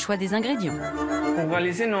dans le choix des ingrédients. Pour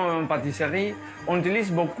réaliser nos pâtisseries, on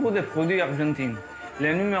utilise beaucoup de produits argentins.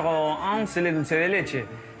 Le numéro 1, c'est le dulce de leche.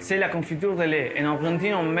 C'est la confiture de lait. En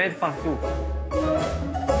Argentine, on met partout.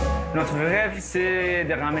 Notre rêve, c'est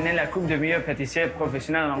de ramener la coupe de meilleurs pâtissiers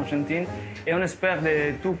professionnels en Argentine et on espère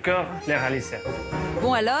de tout cœur les réaliser.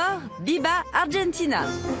 Bon alors, Viva Argentina!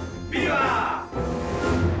 Viva!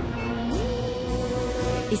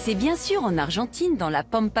 Et c'est bien sûr en Argentine, dans la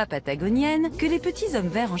pampa patagonienne, que les petits hommes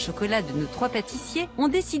verts en chocolat de nos 3 pâtissiers ont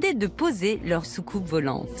décidé de poser leur soucoupe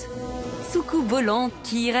volante. Soucoupe volante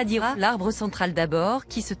qui irradiera l'arbre central d'abord,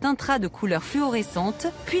 qui se teintera de couleurs fluorescentes,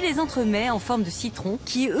 puis les entremets en forme de citron,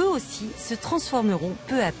 qui eux aussi se transformeront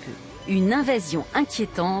peu à peu. Une invasion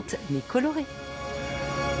inquiétante, mais colorée.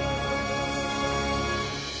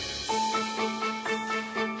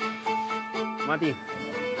 Mati.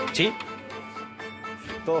 ¿Sí?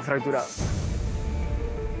 Todo fracturado.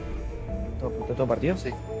 ¿Todo partido?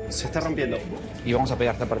 Sí. Se está rompiendo. Y vamos a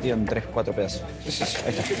pegar, está partido en 3-4 pedazos.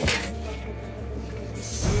 Ahí está.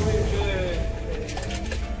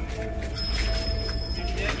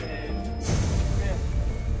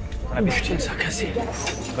 Oh putain, ça a cassé.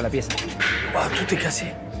 Con la pieza. Oh, tout est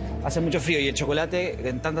cassé. Hace mucho frío y el chocolate,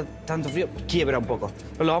 en tanto frío, quiebra un poco.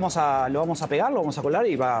 Pero lo vamos a pegar, lo vamos a colar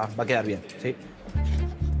y va a quedar bien, ¿sí?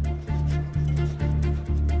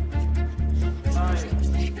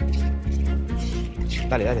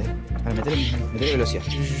 Dale, métele velocidad.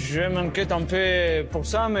 Je m'inquiète un peu pour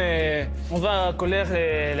ça, mais on va coller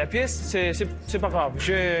la pièce, c'est pas grave.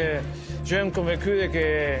 Je suis convaincu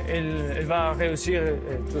qu'elle va réussir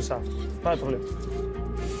tout ça. Pas de problème.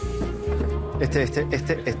 Este.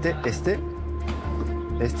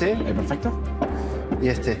 Perfecto. Y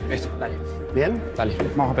este. Dale. ¿Bien? Dale,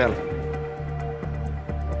 vamos a pegarlo.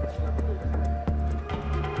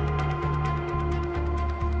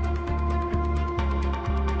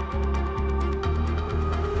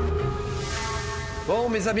 Bon,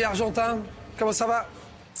 mes amis argentins, comment ça va?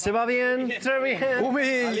 Ça va bien, très bien. Oh,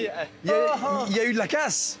 mais il y a eu de la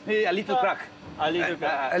casse. A little crack. A little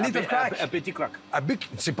crack. A petit crack.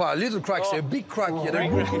 C'est pas un little crack, c'est un big crack. Il y en a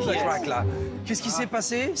beaucoup de crack là. Qu'est-ce qui s'est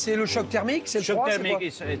passé? C'est le choc thermique? C'est le choc froid,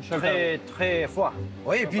 thermique, c'est très froid.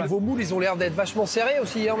 Oui, et puis vos moules, ils ont l'air d'être vachement serrés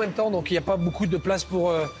aussi en même temps, donc il n'y a pas beaucoup de place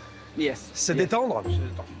pour se détendre.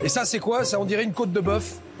 Et ça, c'est quoi? Ça, on dirait une côte de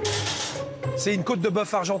bœuf. C'est une côte de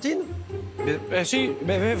bœuf argentine? Si,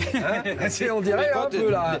 on dirait un peu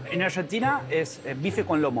là. En Argentina, es bife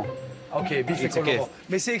con lomo. Ok, bife con lomo.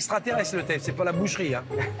 Mais c'est extraterrestre le thème, c'est pas la boucherie. Hein.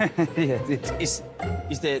 It's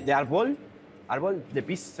the arbol the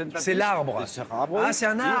piece central. C'est l'arbre. Ah, c'est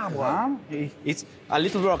un arbre. It's a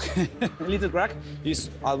little rock. A little crack is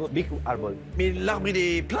a big arbol. Mais l'arbre, il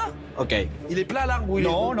est plat? Ok. Il est plat l'arbre ou il est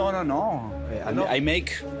Non, rond? non. I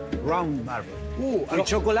make round marble. Oh, alors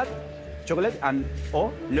chocolate and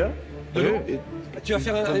de l'eau. Tu vas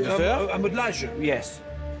faire un modelage? Yes.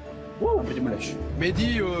 Un petit modelage.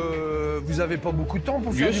 Mehdi, vous avez pas beaucoup de temps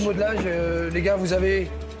pour faire du modelage. Les gars, vous avez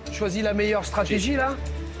choisi la meilleure stratégie là?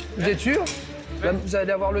 Vous êtes sûr? Là, vous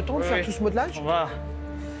allez avoir le temps de faire tout ce modelage? On va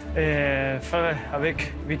faire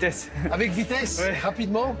avec vitesse. Avec vitesse? Ouais.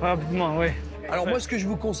 Rapidement? Rapidement, oui. Alors moi, ce que je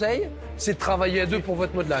vous conseille, c'est de travailler à 2 pour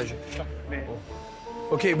votre modelage.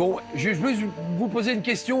 Ok, bon, je veux vous poser une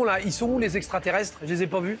question là. Ils sont où les extraterrestres? Je les ai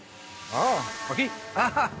pas vus. Ok.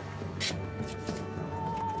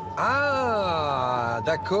 Ah,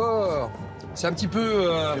 d'accord. C'est un petit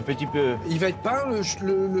peu... Un petit peu. Il va être peint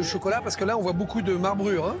le chocolat parce que là on voit beaucoup de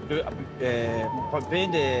marbrure. Hein. Un peu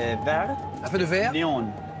de vert. Un peu de vert. Néon.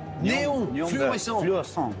 Néon, fluorescent.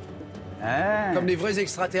 Fluorescent. Comme les vrais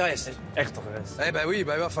extraterrestres. Extraterrestres. Eh ben oui, il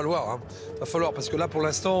va falloir. Hein. Va falloir parce que là pour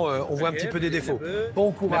l'instant on voit un petit peu des défauts.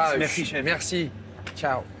 Bon courage. Merci, chef. Merci.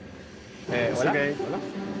 Ciao. Voilà.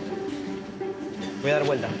 Voy a dar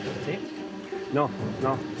vuelta. ¿Sí? No,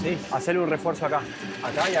 no. Sí. Hacerle un refuerzo acá.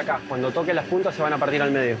 Acá y acá. Cuando toque las puntas se van a partir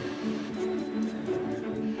al medio.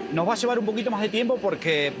 Nos va a llevar un poquito más de tiempo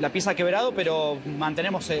porque la pieza ha quebrado, pero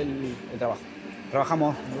mantenemos el trabajo.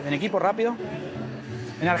 Trabajamos en equipo rápido.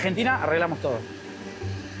 En Argentina arreglamos todo.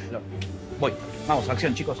 Voy. Vamos,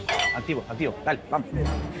 acción, chicos. Activo, activo. Dale, vamos.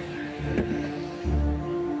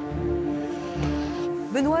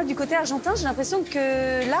 Benoît, du côté argentin, j'ai l'impression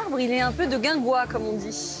que l'arbre, il est un peu de guingois, comme on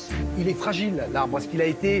dit. Il est fragile, l'arbre, parce qu'il a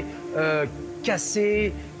été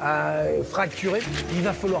cassé, fracturé. Il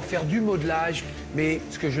va falloir faire du modelage, mais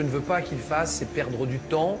ce que je ne veux pas qu'il fasse, c'est perdre du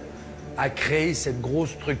temps à créer cette grosse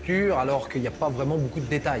structure alors qu'il n'y a pas vraiment beaucoup de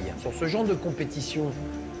détails. Sur ce genre de compétition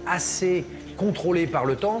assez contrôlée par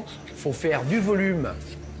le temps, il faut faire du volume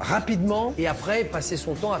rapidement et après passer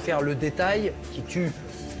son temps à faire le détail qui tue.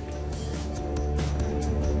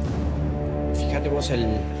 Fíjate vos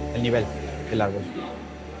el nivel del árbol.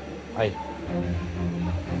 Ahí.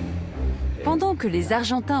 Pendant que les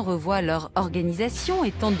Argentins revoient leur organisation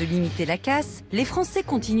et tentent de limiter la casse, les Français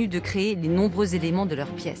continuent de créer les nombreux éléments de leurs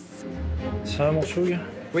pièces. Ça va, mon soug?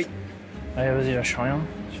 Oui. Allez, vas-y, lâche rien.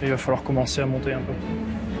 Il va falloir commencer à monter un peu.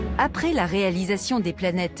 Après la réalisation des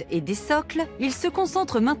planètes et des socles, ils se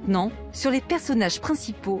concentrent maintenant sur les personnages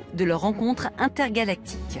principaux de leur rencontre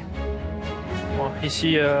intergalactique. Bon,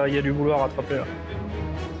 ici, il y a du boulot à rattraper. Là.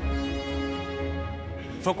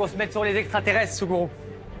 Faut qu'on se mette sur les extraterrestres, Suguru.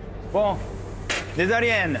 Bon, des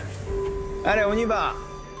aliens. Allez, on y va.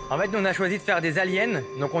 En fait, nous, on a choisi de faire des aliens.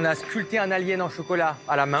 Donc, on a sculpté un alien en chocolat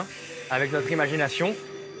à la main, avec notre imagination.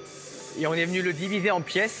 Et on est venu le diviser en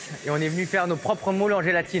pièces, et on est venu faire nos propres moules en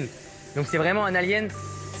gélatine. Donc, c'est vraiment un alien,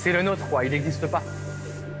 c'est le nôtre, quoi. Il n'existe pas.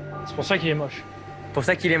 C'est pour ça qu'il est moche. Pour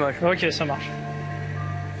ça qu'il est moche. Ok, ça marche.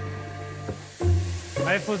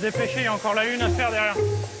 Allez, faut se dépêcher, il y a encore la lune à faire derrière.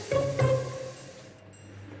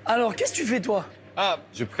 Alors, qu'est-ce que tu fais, toi? Ah,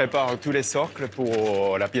 je prépare tous les cercles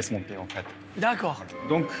pour la pièce montée, en fait. D'accord.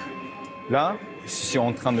 Donc, là, je suis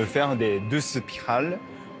en train de faire des 2 spirales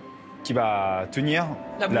qui va tenir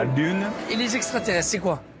la lune. Et les extraterrestres, c'est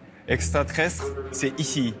quoi? Extraterrestre, c'est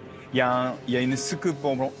ici. Il y a une soucoupe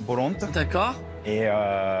volante. D'accord. Et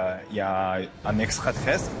il y a un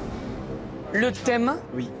extraterrestre. Le thème,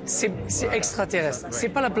 oui, c'est extraterrestre. C'est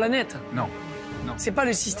pas la planète. Non. Non. C'est pas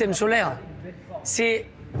le système solaire. C'est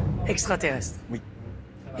extraterrestre. Oui.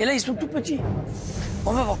 Et là, ils sont tout petits.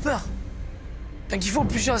 On va avoir peur. Donc il faut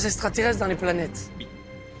plusieurs extraterrestres dans les planètes. Oui.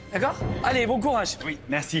 D'accord? Allez, bon courage. Oui,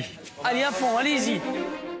 merci. Allez, à fond, allez-y.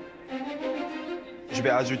 Je vais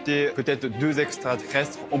ajouter peut-être 2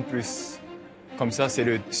 extraterrestres en plus. Comme ça, c'est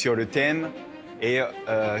sur le thème. Et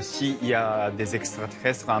s'il y a des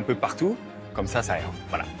extraterrestres un peu partout, comme ça ira.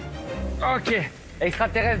 Voilà. Ok.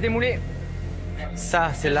 Extraterrestres démoulés.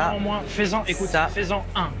 Ça, c'est là. Au moins, fais-en, écoute, ça. Fais-en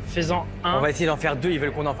un. Fais-en un. On va essayer d'en faire 2. Ils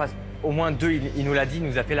veulent qu'on en fasse au moins 2. Il nous l'a dit, il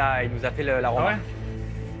nous a fait la remarque.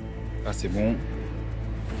 Ah, c'est bon.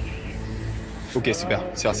 Ok, super,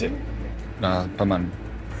 c'est assez. Là, pas mal.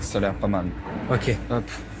 Ça a l'air pas mal. Ok. Hop.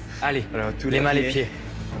 Allez, alors, les mains, les pieds.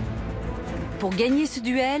 Pour gagner ce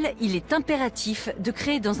duel, il est impératif de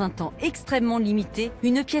créer dans un temps extrêmement limité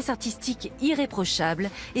une pièce artistique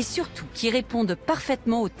irréprochable et surtout qui réponde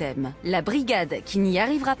parfaitement au thème. La brigade qui n'y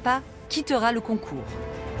arrivera pas quittera le concours.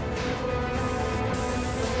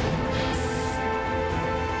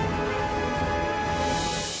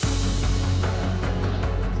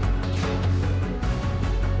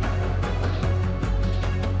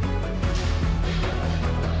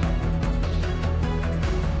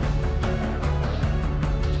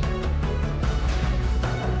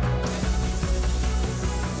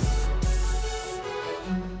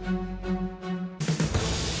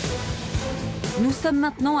 Nous sommes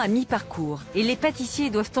maintenant à mi-parcours et les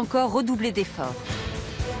pâtissiers doivent encore redoubler d'efforts.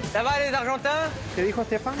 Ça va les Argentins? ¿Qué dijo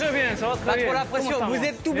Stéphane? Très bien, ça va très Pas bien. trop la pression, ¿Cómo vous estamos?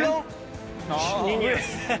 êtes tout Bien. blanc? No, niños.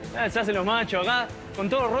 Ça, c'est le macho, acá. Con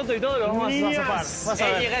todo roto y todo, lo vamos a zafar. Vas a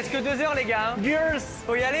Eh, ver. il reste que 2 heures, les gars. Hein. Gears.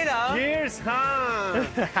 Faut y aller, là. Hein. Gears,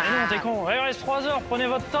 non, t'es con. Il reste 3 heures, prenez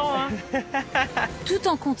votre temps. Hein. Tout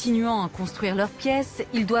en continuant à construire leurs pièces,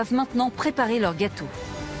 ils doivent maintenant préparer leur gâteau.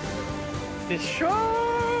 C'est chaud.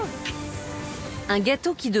 Un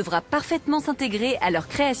gâteau qui devra parfaitement s'intégrer à leur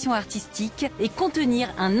création artistique et contenir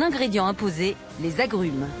un ingrédient imposé, les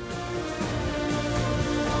agrumes.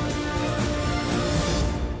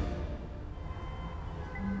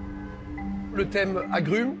 Le thème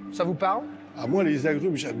agrumes, ça vous parle? Ah, moi, les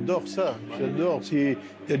agrumes, j'adore ça. J'adore. Il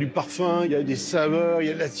y a du parfum, il y a des saveurs, il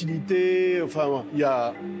y a de l'acidité. Enfin, il y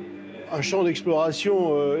a un champ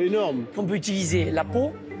d'exploration énorme. On peut utiliser la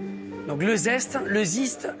peau, donc le zeste, le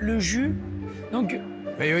zeste, le jus. Donc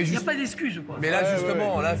Mais oui, Il n'y a pas d'excuse, quoi. Mais là,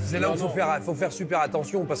 justement, là, c'est là où il faut faire super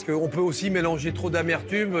attention parce qu'on peut aussi mélanger trop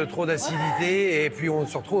d'amertume, trop d'acidité, et puis on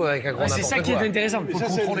se retrouve avec un grand n'importe quoi. C'est ça qui est intéressant. Mais ça,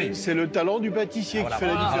 c'est le talent du pâtissier qui fait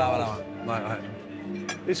la différence.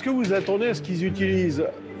 Est-ce que vous attendez à ce qu'ils utilisent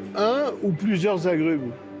un ou plusieurs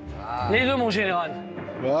agrumes? Les deux, mon général.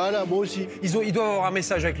 Voilà, moi aussi. Ils doivent avoir un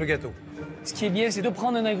message avec le gâteau. Ce qui est bien, c'est de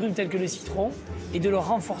prendre un agrume tel que le citron et de le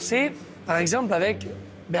renforcer, par exemple, avec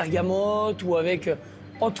bergamote ou avec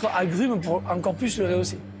autre agrumes pour encore plus le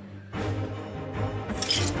rehausser.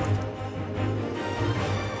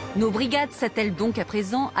 Nos brigades s'attellent donc à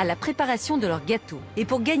présent à la préparation de leur gâteau. Et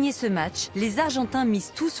pour gagner ce match, les Argentins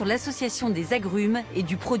misent tout sur l'association des agrumes et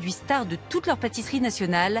du produit star de toute leur pâtisserie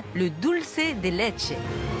nationale, le dulce de leche.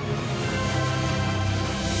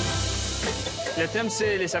 Le thème,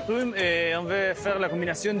 c'est les agrumes et on va faire la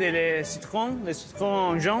combinaison des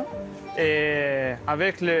citrons jaune et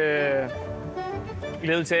avec le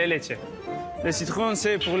dulce de leche. Le citron,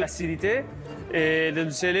 c'est pour l'acidité. Et le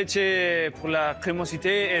dulce de leche pour la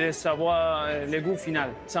crémosité et le savoir, le goût final.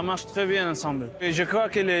 Ça marche très bien ensemble. Et je crois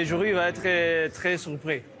que le jury va être très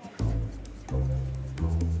surpris.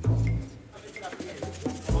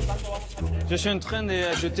 Je suis en train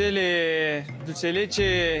d'ajouter les dulce de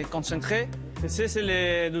leche concentrés. C'est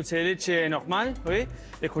le dulce de leche normal, oui.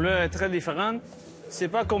 Les couleurs sont très différentes. C'est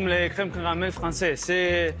pas comme les crèmes caramel français.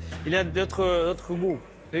 Il y a d'autres goûts,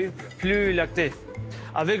 oui, plus lactés.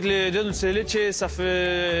 Avec les deux dulce de leche, ça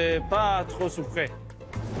fait pas trop sucré.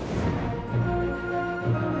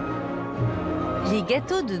 Les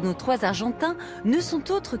gâteaux de nos trois Argentins ne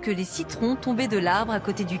sont autres que les citrons tombés de l'arbre à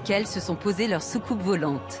côté duquel se sont posées leurs soucoupes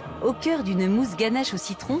volantes. Au cœur d'une mousse ganache au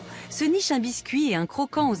citron se niche un biscuit et un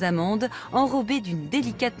croquant aux amandes enrobés d'une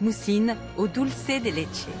délicate mousseline au dulce de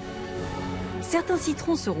leche. Certains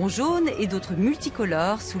citrons seront jaunes et d'autres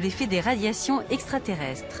multicolores sous l'effet des radiations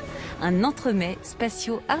extraterrestres. Un entremets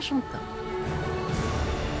spatio-argentin.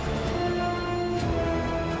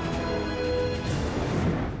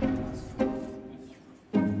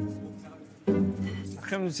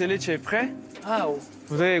 La crème dulce de leche est prête. Ah, oh.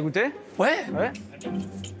 Vous avez goûté? Ouais. Ouais.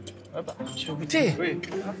 Je vais goûter. Oui.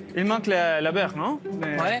 Il manque la beurre, non?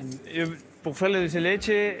 Ouais. Pour faire le dulce de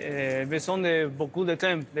leche, besoin de beaucoup de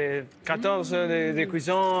temps, de 14 heures de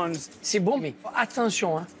cuisson. C'est bon, mais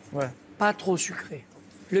attention, hein. Ouais. Pas trop sucré.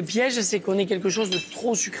 Le piège, c'est qu'on ait quelque chose de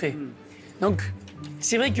trop sucré. Donc,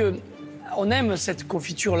 c'est vrai que on aime cette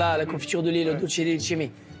confiture-là, la confiture de lait, le dulce de leche,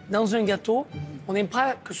 mais dans un gâteau, on n'aime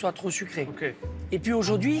pas que ce soit trop sucré. Okay. Et puis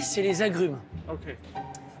aujourd'hui, c'est les agrumes. Okay.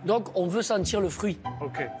 Donc, on veut sentir le fruit.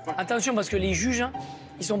 Okay. Attention, parce que les juges, hein,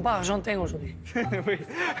 ils sont pas argentins aujourd'hui. Oui.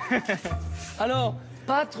 Alors,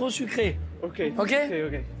 pas trop sucré. OK. OK?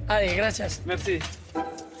 OK. Allez, gracias. Merci.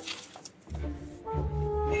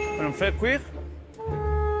 On fait cuire.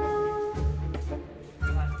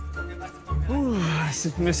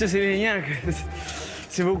 Monsieur Sélignac,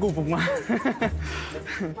 c'est beaucoup pour moi.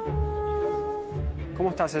 ¿Cómo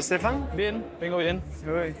estás, Stéphane? Bien, vengo bien.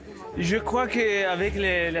 Oui. Je crois qu'avec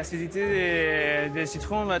l'acidité des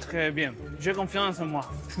citrons, on va être bien. J'ai confiance en moi.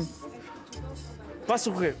 Pas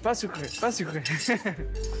sucré, pas sucré, pas sucré.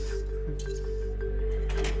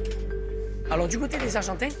 Alors, du côté des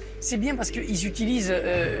Argentins, c'est bien parce qu'ils utilisent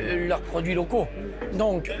leurs produits locaux.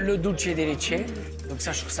 Donc, le dulce de leche, donc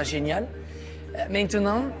ça, je trouve ça génial.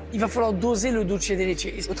 Maintenant, il va falloir doser le dulce de leche.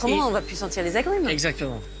 Autrement, on va plus sentir les agrumes.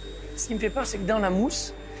 Exactement. Ce qui me fait peur, c'est que dans la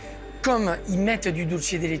mousse, comme ils mettent du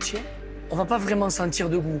dulce de leche, on va pas vraiment sentir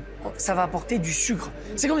de goût. Ça va apporter du sucre.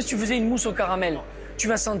 C'est comme si tu faisais une mousse au caramel. Tu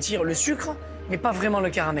vas sentir le sucre, mais pas vraiment le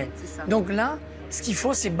caramel. Donc là, ce qu'il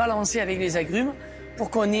faut, c'est balancer avec les agrumes pour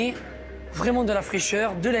qu'on ait vraiment de la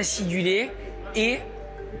fraîcheur, de l'acidulé et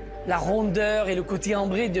la rondeur et le côté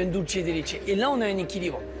ambré d'un dulce de leche. Et là, on a un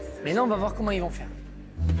équilibre. Mais là, on va voir comment ils vont faire.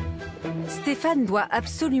 Stéphane doit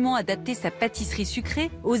absolument adapter sa pâtisserie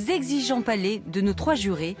sucrée aux exigeants palais de nos trois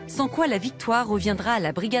jurés, sans quoi la victoire reviendra à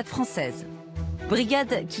la brigade française.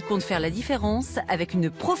 Brigade qui compte faire la différence avec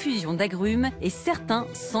une profusion d'agrumes et certains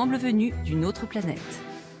semblent venus d'une autre planète.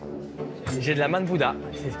 J'ai de la manne Bouddha,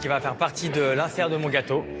 c'est ce qui va faire partie de l'insert de mon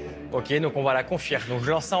gâteau. Ok, donc on va la confire. Donc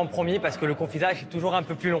je lance ça en premier parce que le confisage est toujours un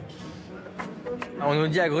peu plus long. On nous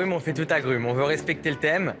dit agrumes, on fait tout agrumes. On veut respecter le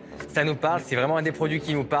thème, ça nous parle, c'est vraiment un des produits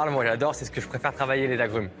qui nous parle. Moi j'adore, c'est ce que je préfère travailler, les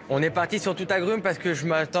agrumes. On est parti sur tout agrumes parce que je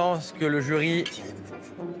m'attends à ce que le jury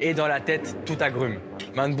ait dans la tête tout agrumes.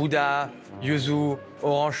 Manne Bouddha, yuzu,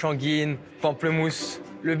 orange sanguine, pamplemousse.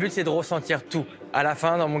 Le but c'est de ressentir tout. À la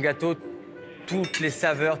fin, dans mon gâteau, toutes les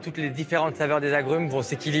saveurs, toutes les différentes saveurs des agrumes vont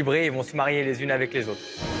s'équilibrer et vont se marier les unes avec les autres.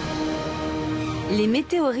 Les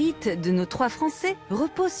météorites de nos 3 Français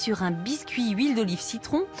reposent sur un biscuit huile d'olive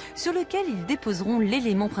citron sur lequel ils déposeront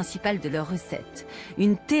l'élément principal de leur recette,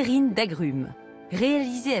 une terrine d'agrumes.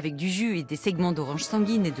 Réalisée avec du jus et des segments d'orange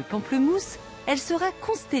sanguine et de pamplemousse, elle sera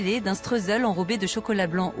constellée d'un streusel enrobé de chocolat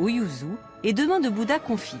blanc au yuzu et de mains de Bouddha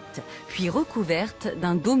confites, puis recouverte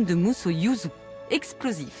d'un dôme de mousse au yuzu.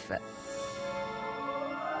 Explosif.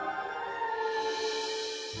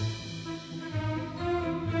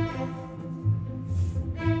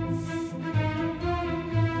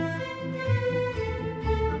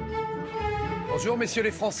 Bonjour, messieurs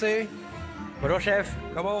les Français. Bonjour, chef.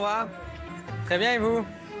 Comment on va? Très bien, et vous?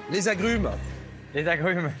 Les agrumes. Les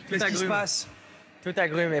agrumes. Qu'est-ce qui se passe? Tout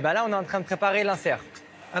agrumes. Et ben là, on est en train de préparer l'insert.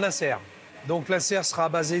 Un insert. Donc l'insert sera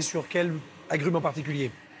basé sur quel agrume en particulier?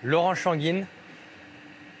 L'orange sanguine,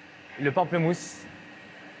 le pamplemousse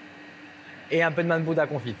et un peu de main de Bouddha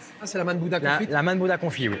confite. Ah, c'est la main de Bouddha confite? La main de Bouddha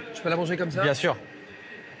confit, oui. Je peux la manger comme ça? Bien sûr.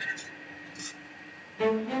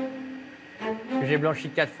 J'ai blanchi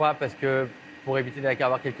 4 fois parce que pour éviter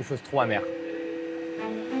d'avoir quelque chose de trop amer.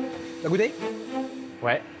 T'as goûté?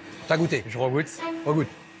 Ouais. T'as goûté? Je regoute. Regoute.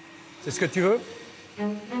 C'est ce que tu veux?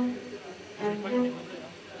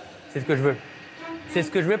 C'est ce que je veux. C'est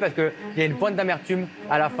ce que je veux parce qu'il y a une pointe d'amertume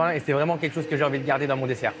à la fin et c'est vraiment quelque chose que j'ai envie de garder dans mon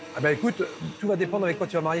dessert. Ah ben écoute, tout va dépendre avec quoi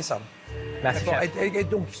tu vas marier ça. Merci. Et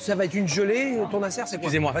donc ça va être une gelée, ton insert, c'est quoi?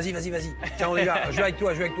 Excusez-moi. Vas-y. Tiens, on y va. Je vais avec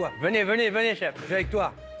toi. Venez, chef. Je vais avec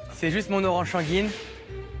toi. C'est juste mon orange sanguine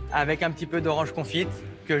avec un petit peu d'orange confite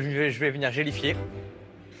que je vais venir gélifier.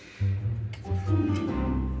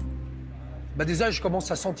 Bah déjà, je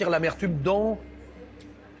commence à sentir l'amertume dans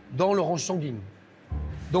l'orange sanguine.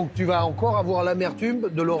 Donc tu vas encore avoir l'amertume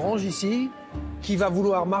de l'orange ici, qui va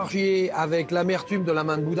vouloir marier avec l'amertume de la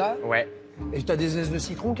main de Bouddha. Ouais. Et tu as des zestes de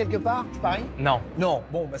citron quelque part, tu paries? Non. Non,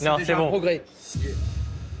 bon, bah, c'est déjà un progrès.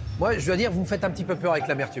 Moi, je dois dire, vous me faites un petit peu peur avec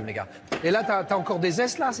l'amertume, les gars. Et là, t'as encore des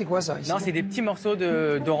zestes, là? C'est quoi ça ici? Non, c'est des petits morceaux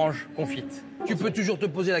d'orange confite. Tu peux toujours te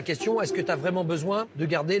poser la question, est-ce que tu as vraiment besoin de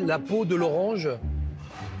garder la peau de l'orange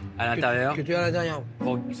à l'intérieur que tu as à l'intérieur?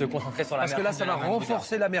 Pour se concentrer sur l'amertume. Parce que là, ça va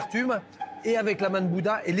renforcer l'amertume et avec la main de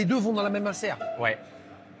Bouddha, et les deux vont dans la même insert. Ouais.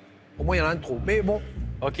 Au moins, il y en a un de trop. Mais bon.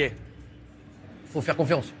 Ok. Faut faire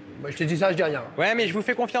confiance. Moi, je te dis ça, je dis rien. Ouais, mais je vous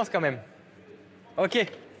fais confiance quand même. Ok.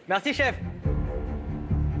 Merci, chef.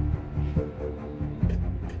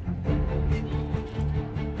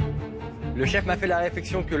 Le chef m'a fait la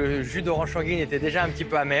réflexion que le jus d'orange sanguine était déjà un petit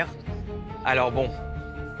peu amer. Alors bon,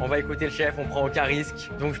 on va écouter le chef, on prend aucun risque.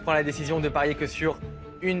 Donc je prends la décision de parier que sur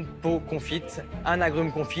une peau confite, un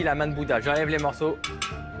agrume confit, la main de Bouddha. J'enlève les morceaux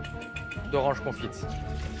d'orange confite.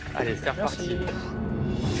 Allez, c'est reparti.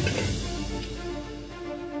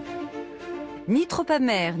 Ni trop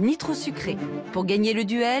amer, ni trop sucré. Pour gagner le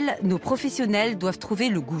duel, nos professionnels doivent trouver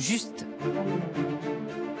le goût juste.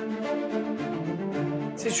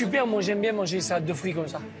 C'est super, moi j'aime bien manger ça de fruits comme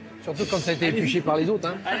ça. Surtout quand ça a été épluché par les autres.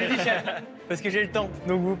 Hein. Allez-y, chef, parce que j'ai le temps,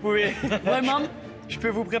 donc vous pouvez. Vraiment? Je peux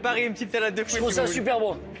vous préparer une petite salade de fruits. Je trouve ça super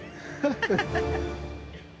bon.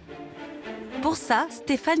 Pour ça,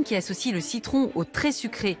 Stéphane, qui associe le citron au très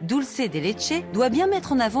sucré dulce de leche, doit bien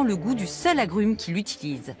mettre en avant le goût du seul agrume qu'il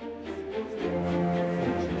utilise.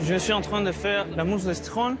 Je suis en train de faire la mousse de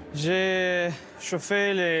citron. J'ai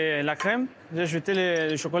chauffé la crème, j'ai jeté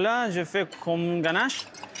le chocolat, j'ai fait comme ganache.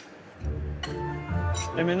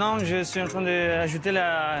 Et maintenant, je suis en train d'ajouter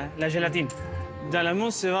la gélatine. Dans la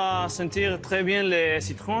mousse, on va sentir très bien le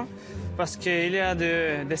citron parce qu'il y a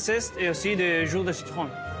des zestes et aussi des jus de citron.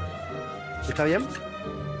 C'est très bien?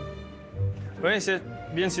 Oui, c'est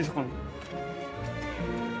bien citron.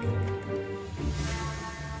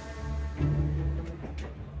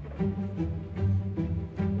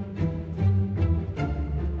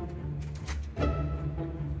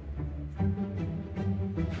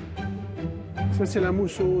 Ça, c'est la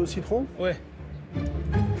mousse au citron? Oui.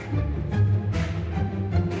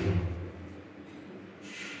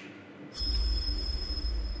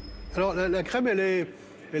 Alors, la crème,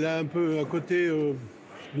 elle a un peu un côté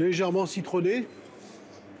légèrement citronné,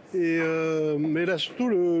 mais elle a surtout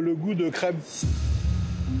le goût de crème.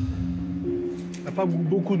 Elle n'a pas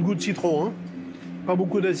beaucoup de goût de citron, hein. Pas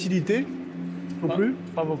beaucoup d'acidité non plus.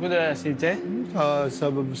 Pas beaucoup d'acidité.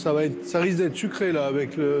 Ça risque d'être sucré là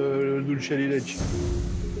avec le dulce de leche.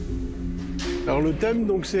 Alors le thème,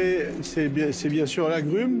 donc c'est bien sûr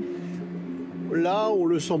l'agrume. Là, on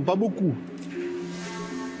le sent pas beaucoup.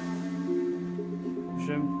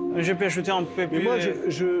 Je peux ajouter un peu plus. Mais moi,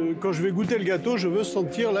 quand je vais goûter le gâteau, je veux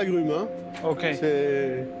sentir l'agrume. Hein. Ok.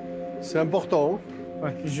 C'est important. Hein.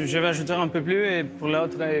 Ouais, je vais ajouter un peu plus et pour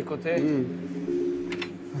l'autre côté.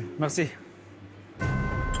 Merci.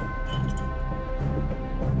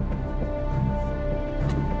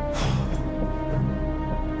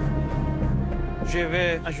 je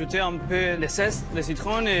vais ajouter un peu les zestes, le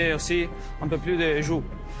citron et aussi un peu plus de jus.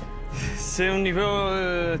 C'est un niveau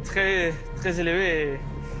très élevé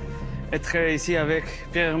et très ici avec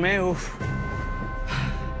Pierre Hermé.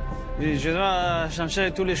 Et je dois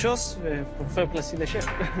changer toutes les choses pour faire plaisir les chefs.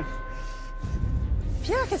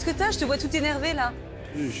 Pierre, qu'est-ce que t'as? Je te vois tout énervé là.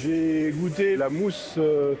 J'ai goûté la mousse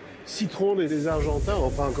citron des Argentins.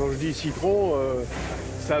 Enfin, quand je dis citron,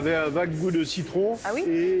 ça avait un vague goût de citron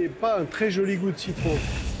et pas un très joli goût de citron.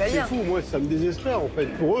 C'est fou, moi, ça me désespère en fait,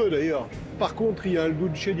 pour eux d'ailleurs. Par contre, il y a le goût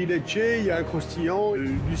de chedi leche, il y a un croustillant.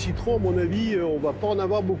 Du citron, à mon avis, on va pas en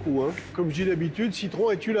avoir beaucoup. Hein. Comme je dis d'habitude, citron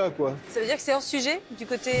et tu l'as, quoi. Ça veut dire que c'est hors sujet du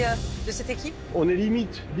côté de cette équipe? On est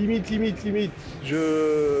limite.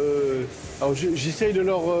 Alors, j'essaye de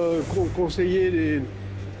leur conseiller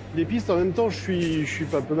des pistes. En même temps, je suis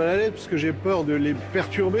pas un peu mal à l'aise parce que j'ai peur de les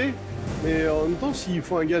perturber. Mais en même temps, s'ils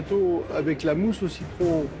font un gâteau avec la mousse au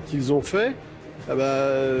citron qu'ils ont fait, ah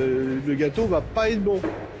bah, le gâteau va pas être bon.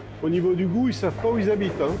 Au niveau du goût, ils savent pas où ils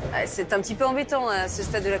habitent. Hein. C'est un petit peu embêtant à ce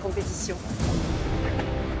stade de la compétition.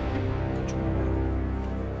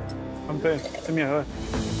 Un peu, c'est mieux, ouais.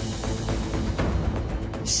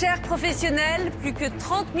 Chers professionnels, plus que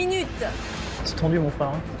 30 minutes. C'est tendu, mon frère.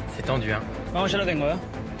 Hein. C'est tendu, hein. Vamos, ya lo tengo, ¿eh?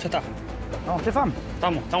 Ya está. Vamos, Stefan.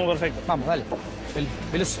 Estamos perfectos. Vamos, dale.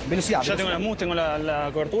 Velocidad. Ya tengo la mousse, tengo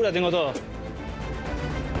la cobertura, tengo todo.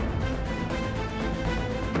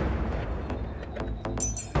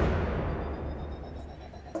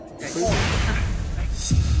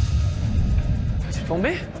 C'est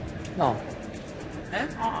tombé? Non. ¿Eh?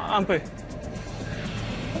 Un peu.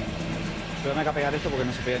 Ayúdame acá a pegar esto porque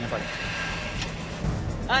no se pega ni falta.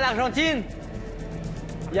 Ah, l'Argentine!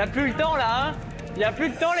 Il n'y a plus le temps, là, hein? Il n'y a plus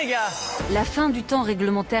de temps, les gars! La fin du temps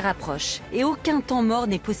réglementaire approche et aucun temps mort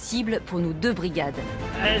n'est possible pour nos deux brigades.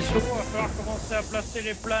 Allez, il va falloir commencer à placer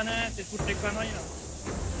les planètes et toutes les conneries, là.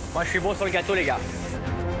 Moi, je suis bon sur le gâteau, les gars.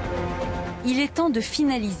 Il est temps de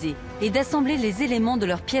finaliser et d'assembler les éléments de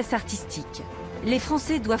leur pièce artistique. Les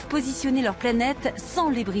Français doivent positionner leurs planètes sans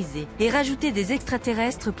les briser et rajouter des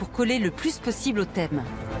extraterrestres pour coller le plus possible au thème.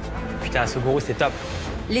 Putain, ce gros, c'est top.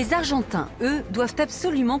 Les Argentins, eux, doivent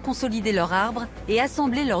absolument consolider leur arbre et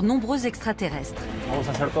assembler leurs nombreux extraterrestres. Vamos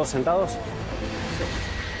a hacer todos sentados.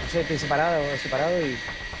 T'es séparado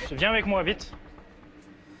y... Viens avec moi, vite.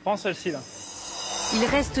 Prends celle-ci, là. Il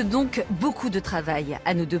reste donc beaucoup de travail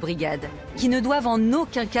à nos deux brigades, qui ne doivent en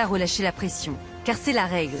aucun cas relâcher la pression. Car c'est la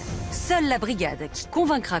règle. Seule la brigade qui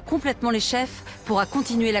convaincra complètement les chefs pourra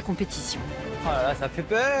continuer la compétition. Oh là là, ça fait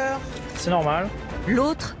peur. C'est normal.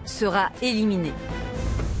 L'autre sera éliminé.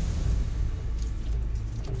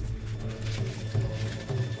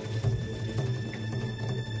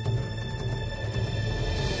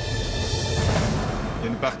 Il y a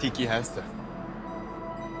une partie qui reste.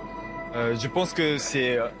 Je pense que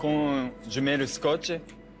c'est quand je mets le scotch,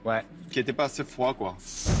 ouais, qui n'était pas assez froid, quoi.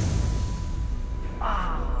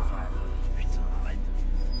 Ah, putain, arrête.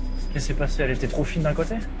 Qu'est-ce qui s'est passé? Elle était trop fine d'un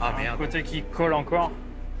côté? Ah merde. Un côté qui colle encore.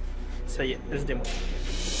 Ça y est, elle se démonte.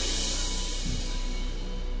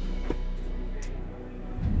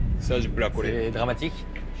 Ça, je peux la coller. C'est dramatique.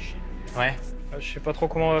 Ouais. Je sais pas trop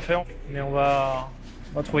comment on va faire, mais on va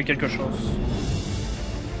trouver quelque chose.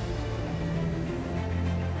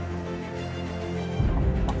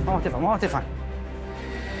 Vamos, Stefan.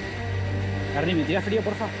 Arnie, ¿me tiras frío,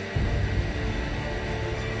 porfa?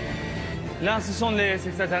 Là, ce sont les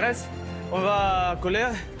extraterrestres. On va coller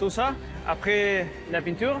tout ça après la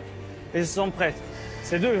peinture et ils sont prêts.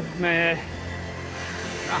 C'est dur, mais...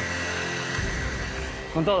 Ah.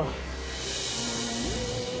 Con todo.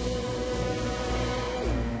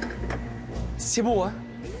 C'est beau, hein?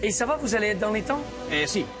 Et ça va, vous allez être dans les temps?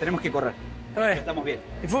 Sí, tenemos que correr. Ouais. Estamos bien.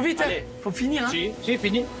 Il faut vite, hein? Allez. Faut finir, hein? Sí,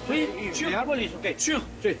 fini. Oui, sûr. Ok. Sûr.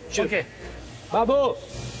 Sí. Ok. Vamos.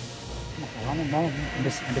 Vamos.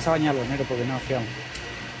 Empezá a bañarlo, negro, porque no nos quedamos.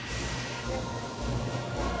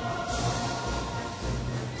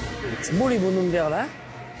 C'est beau les bonhommes verts là.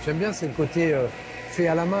 J'aime bien, c'est le côté fait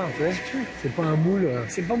à la main, tu vois. C'est pas un moule.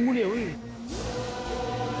 C'est pas moulé, oui.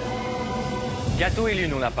 Gâteau et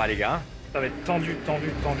lune, on n'a pas, les gars. Ça va être tendu.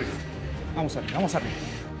 Vamos a ver.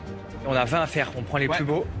 On a 20 à faire, on prend les plus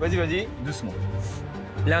beaux. Vas-y, doucement.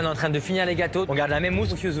 Là, on est en train de finir les gâteaux. On garde la même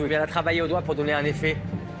mousse. On vient la travailler au doigt pour donner un effet,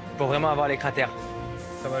 pour vraiment avoir les cratères.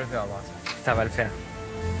 Ça va le faire, moi. Ça va le faire.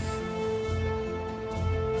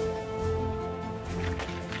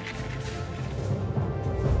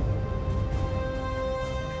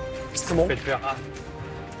 C'est bon. Faites peur. Ah.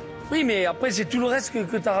 Oui, mais après, c'est tout le reste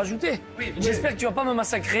que tu as rajouté. Oui. J'espère que tu vas pas me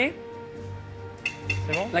massacrer.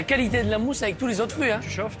 C'est bon? La qualité de la mousse avec tous les autres fruits, hein. Tu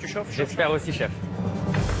chauffes. J'espère aussi, chef.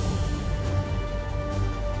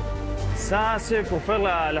 Ça, c'est pour faire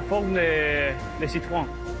la forme des citrons.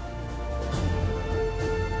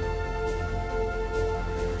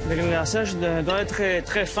 Le glaçage doit être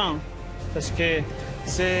très fin parce que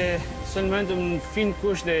c'est seulement une fine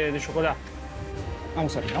couche de chocolat.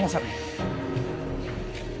 Vamos arriba, vamos arriba.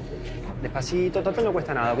 Despacito, total no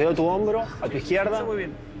cuesta nada. Cuidado tu hombro, a tu izquierda. Muy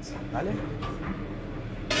bien. Vale.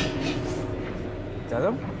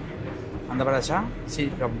 Cuidado. Anda para allá. Sí,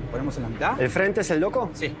 lo ponemos en la mitad. ¿El frente es el loco?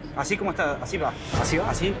 Sí, así como está, así va. ¿Así va?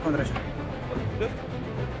 Así contra allá.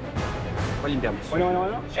 Lo limpiamos.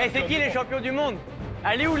 Bueno. C'est qui les champions du monde?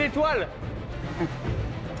 Elle est où l'étoile?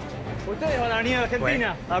 Ustedes van a venir a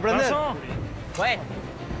Argentina a aprender. Vincent. Ouais.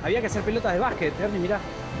 Había que hacer pelotas de básquet, Ernie, mirá.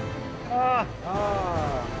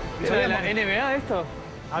 ¿Era la NBA esto?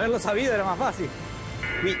 Haberlo sabido era más fácil.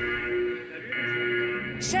 Oui.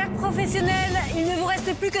 Chers professionnels, il ne vous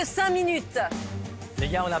reste plus que 5 minutes. Les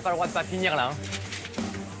gars, on n'a pas le droit de pas finir là. Hein.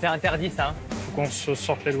 C'est interdit ça. Hein. Faut qu'on se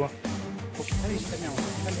sorte les doigts.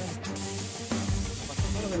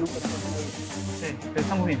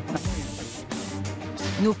 Estamos bien.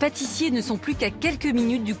 Nos pâtissiers ne sont plus qu'à quelques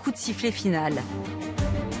minutes du coup de sifflet final.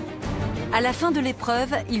 À la fin de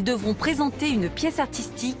l'épreuve, ils devront présenter une pièce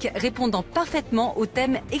artistique répondant parfaitement au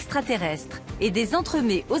thème extraterrestre et des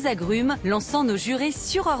entremets aux agrumes lançant nos jurés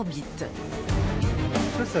sur orbite.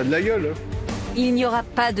 Ça a de la gueule. Il n'y aura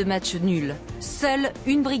pas de match nul. Seule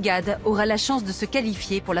une brigade aura la chance de se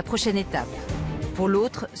qualifier pour la prochaine étape. Pour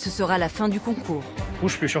l'autre, ce sera la fin du concours.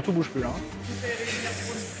 Bouge plus, surtout bouge plus là.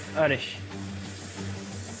 Allez.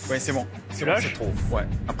 Ouais, c'est bon. Tu lâches? C'est trop. Ouais.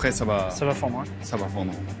 Après, ça va. Ça va fondre. Hein. Ça va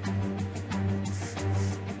fondre.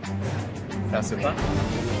 Là, c'est pas.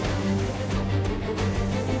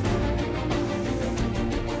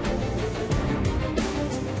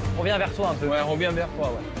 Reviens vers toi un peu. Ouais, reviens vers toi,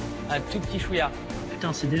 ouais. Un tout petit chouïa.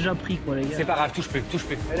 Putain, c'est déjà pris quoi, les gars. C'est pas grave, touche plus.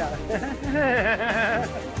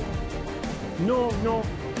 Non.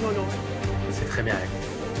 C'est très bien, Alex.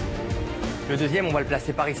 Le deuxième, on va le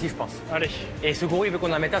placer par ici, je pense. Allez. Et ce gourou, il veut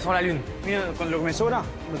qu'on en mette un sur la lune. Mira, con lo que me sobra,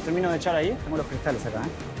 lo termino de echar ahí. Tengo los cristales acá, ¿eh?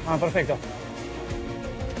 Ah, perfecto.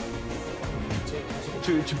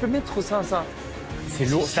 Tu peux mettre ça. C'est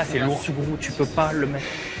lourd, ça c'est lourd. Ce gourou, tu peux pas le mettre.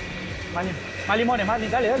 Más limones,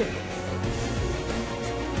 dale.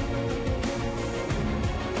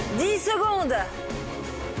 10 secondes.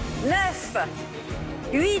 9,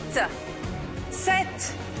 8, 7,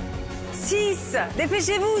 6,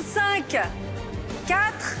 dépêchez-vous, 5,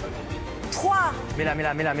 4, 3,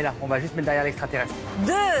 Mets-la. On va juste mettre derrière l'extraterrestre.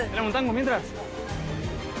 2, La montagne mientras.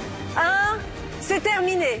 1, c'est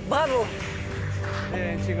terminé, bravo.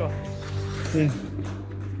 Bien, chicos.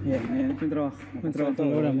 Bien, buen trabajo. Buen trabajo,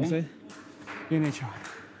 lo logramos, ¿eh? Bien hecho.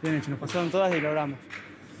 Nos pasaron todas y logramos.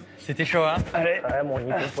 C'était chaud, hein? Allez. Ouais, mon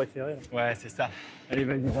niveau préféré. Ouais, c'est ça. Allez,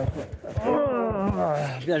 vas-y.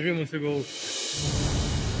 Bien joué, mon second.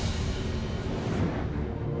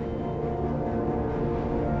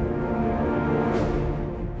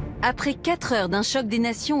 Après 4 heures d'un choc des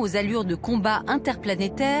nations aux allures de combat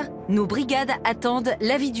interplanétaire, nos brigades attendent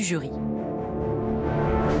l'avis du jury.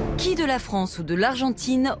 Qui de la France ou de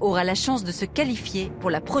l'Argentine aura la chance de se qualifier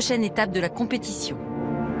pour la prochaine étape de la compétition?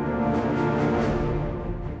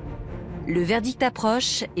 Le verdict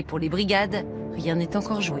approche et pour les brigades, rien n'est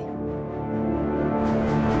encore joué.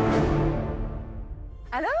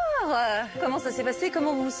 Alors, comment ça s'est passé?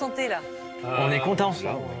 Comment vous vous sentez là? On est content.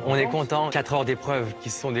 On est content. 4 heures d'épreuves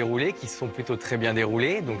qui se sont déroulées, qui se sont plutôt très bien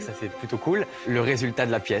déroulées, donc ça c'est plutôt cool. Le résultat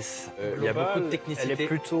de la pièce, il y a beaucoup de technicité. Elle est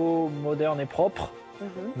plutôt moderne et propre.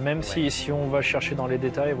 Même si on va chercher dans les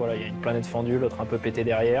détails, voilà, il y a une planète fendue, l'autre un peu pétée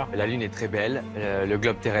derrière. La Lune est très belle, le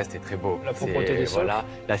globe terrestre est très beau. La propreté des sols. Voilà,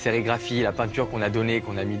 la sérigraphie, la peinture qu'on a donnée,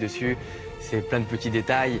 qu'on a mis dessus, c'est plein de petits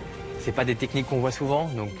détails. C'est pas des techniques qu'on voit souvent,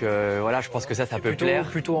 donc voilà, je pense que ça peut plaire.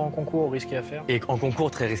 Plutôt en concours risqué à faire. Et en concours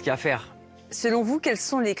très risqué à faire. Selon vous, quelles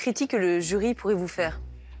sont les critiques que le jury pourrait vous faire?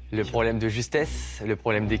 Le problème de justesse, le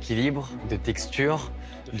problème d'équilibre, de texture,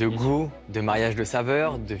 de goût, de mariage de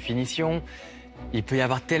saveurs, de finition. Il peut y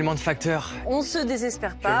avoir tellement de facteurs. On se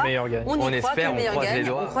désespère pas. Que le meilleur gagne. On y croit, espère, que le meilleur croise gagne. les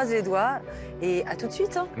doigts. On croise les doigts. Et à tout de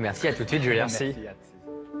suite. Hein. Merci, à tout de suite, Julien. Merci.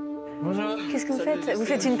 Bonjour. Qu'est-ce que vous faites? Vous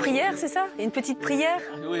faites une prière, c'est ça? Une petite prière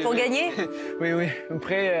pour gagner? Oui.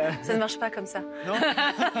 Après. Ça ne marche pas comme ça. Non.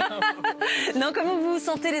 Non, comment vous vous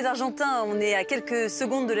sentez, les Argentins? On est à quelques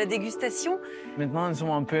secondes de la dégustation. Maintenant, nous sommes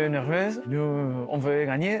un peu nerveuses. Nous, on veut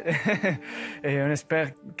gagner. Et on espère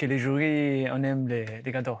que les jurys en aiment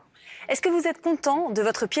les gâteaux. Est-ce que vous êtes content de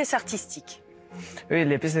votre pièce artistique? Oui,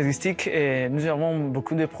 les pièces artistiques, nous avons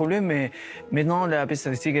beaucoup de problèmes, mais maintenant la pièce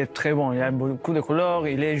artistique est très bonne. Il y a beaucoup de couleurs,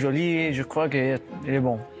 il est joli, je crois qu'il est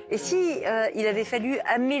bon. Et si il avait fallu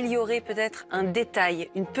améliorer peut-être un détail,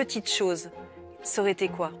 une petite chose, ça aurait été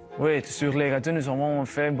quoi? Oui, sur les gâteaux, nous avons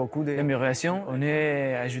fait beaucoup d'améliorations. On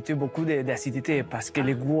a ajouté beaucoup d'acidité parce que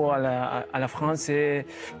le goût à la France, c'est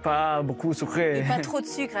pas beaucoup sucré. Et pas trop de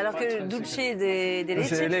sucre, alors que le dulce de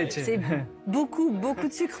leche, c'est beaucoup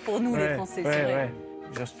de sucre pour nous, les Français. Ouais, c'est vrai. ouais.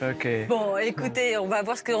 J'espère que... Bon, écoutez, on va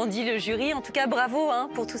voir ce qu'en dit le jury. En tout cas, bravo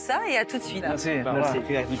pour tout ça et à tout de suite. Merci.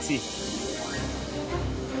 Merci.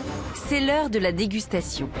 C'est l'heure de la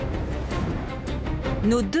dégustation.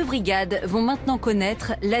 Nos deux brigades vont maintenant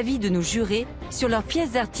connaître l'avis de nos jurés sur leurs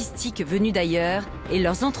pièces artistiques venues d'ailleurs et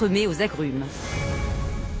leurs entremets aux agrumes.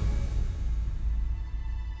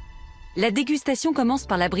 La dégustation commence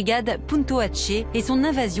par la brigade Punto Ache et son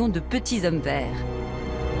invasion de petits hommes verts.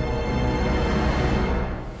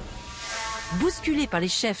 Bousculés par les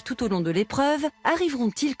chefs tout au long de l'épreuve,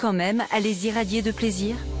 arriveront-ils quand même à les irradier de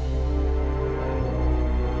plaisir ?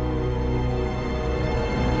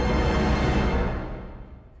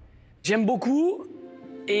 J'aime beaucoup,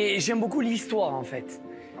 et j'aime beaucoup l'histoire en fait.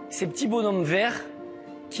 Ces petits bonhommes verts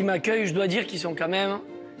qui m'accueillent, je dois dire qu'ils sont quand même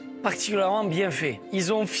particulièrement bien faits.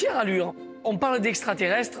 Ils ont fière allure. On parle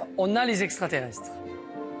d'extraterrestres, on a les extraterrestres.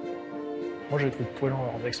 Moi, je les trouve poilants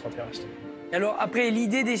alors d'extraterrestres. Alors après,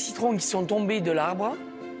 l'idée des citrons qui sont tombés de l'arbre,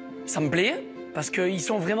 ça me plaît, parce qu'ils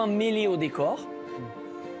sont vraiment mêlés au décor.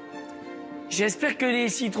 J'espère que les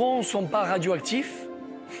citrons ne sont pas radioactifs.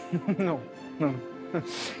 Non, non.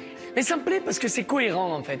 Mais ça me plaît parce que c'est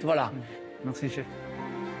cohérent en fait, voilà. Merci, chef.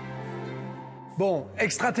 Bon,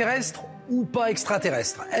 extraterrestre ou pas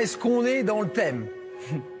extraterrestre, est-ce qu'on est dans le thème?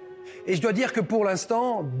 Et je dois dire que pour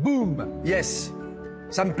l'instant, boum, yes,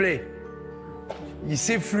 ça me plaît.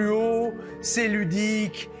 C'est fluo, c'est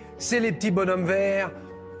ludique, c'est les petits bonhommes verts.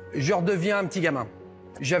 Je redeviens un petit gamin.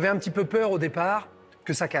 J'avais un petit peu peur au départ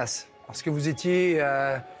que ça casse, parce que vous étiez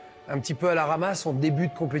un petit peu à la ramasse en début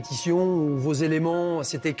de compétition, où vos éléments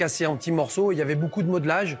s'étaient cassés en petits morceaux, il y avait beaucoup de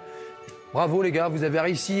modelage. Bravo les gars, vous avez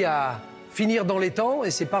réussi à finir dans les temps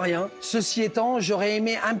et c'est pas rien. Ceci étant, j'aurais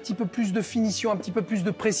aimé un petit peu plus de finition, un petit peu plus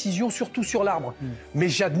de précision, surtout sur l'arbre. Mais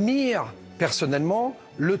j'admire personnellement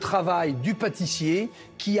le travail du pâtissier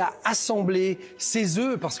qui a assemblé ces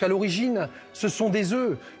œufs, parce qu'à l'origine, ce sont des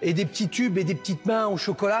œufs et des petits tubes et des petites mains au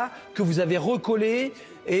chocolat que vous avez recollés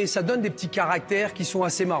et ça donne des petits caractères qui sont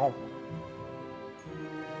assez marrants.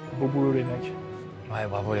 Beau boulot les mecs. Ouais,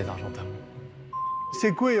 bravo les Argentins.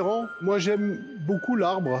 C'est cohérent. Moi, j'aime beaucoup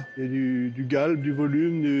l'arbre. Il y a du galbe, du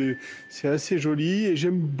volume, c'est assez joli. Et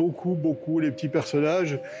j'aime beaucoup les petits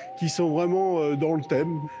personnages qui sont vraiment dans le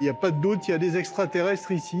thème. Il n'y a pas de doute, il y a des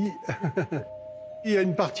extraterrestres ici. Il y a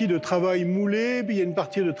une partie de travail moulé, puis il y a une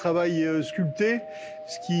partie de travail sculpté,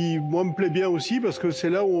 ce qui, moi, me plaît bien aussi, parce que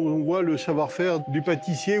c'est là où on voit le savoir-faire du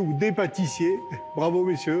pâtissier ou des pâtissiers. Bravo,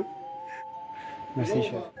 messieurs. Merci,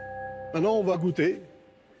 chef. Maintenant, on va goûter,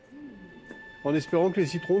 en espérant que les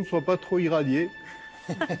citrons ne soient pas trop irradiés.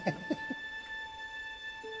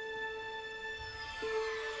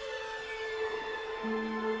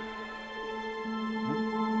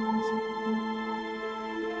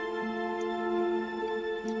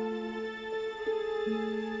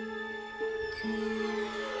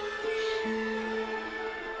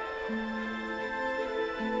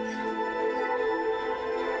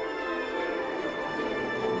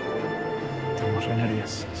 Estamos re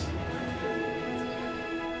nerviosos.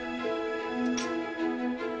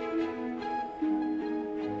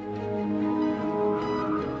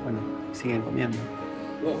 Bueno, siguen comiendo.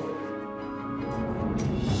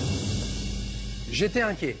 J'étais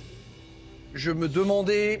inquiet. Je me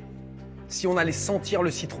demandais si on allait sentir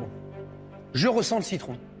le citron. Je ressens le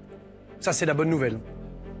citron. Ça, c'est la bonne nouvelle.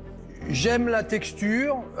 J'aime la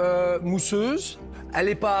texture mousseuse. Elle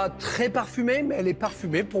n'est pas très parfumée, mais elle est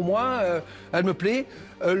parfumée. Pour moi, elle me plaît.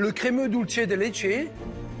 Le crémeux dulce de leche,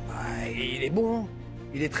 il est bon.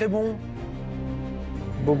 Il est très bon.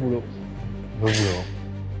 Beau boulot. Beau boulot.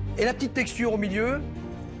 Et la petite texture au milieu,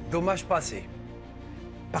 dommage pas assez.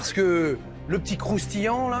 Parce que le petit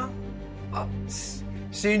croustillant, là,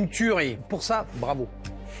 c'est une tuerie. Pour ça, bravo.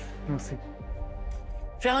 Merci.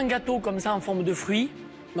 Faire un gâteau comme ça en forme de fruits,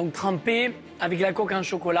 donc trempé avec la coque en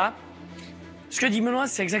chocolat. Ce que dit Benoît,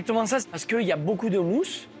 c'est exactement ça, parce qu'il y a beaucoup de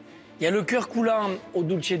mousse, il y a le cœur coulant au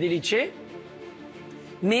dulce de leche,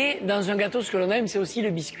 mais dans un gâteau, ce que l'on aime, c'est aussi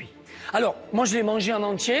le biscuit. Alors, moi, je l'ai mangé en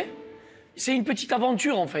entier. C'est une petite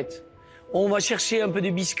aventure, en fait. On va chercher un peu de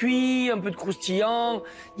biscuit, un peu de croustillant,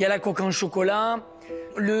 il y a la coque en chocolat,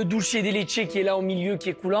 le dulce de leche qui est là au milieu, qui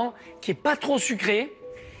est coulant, qui est pas trop sucré.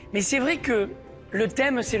 Mais c'est vrai que le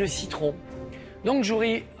thème, c'est le citron. Donc,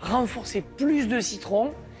 j'aurais renforcé plus de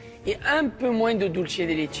citron et un peu moins de dulce de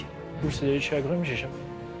leche. Dulce de leche agrumes, j'ai jamais.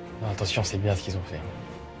 Non, attention, c'est bien ce qu'ils ont fait.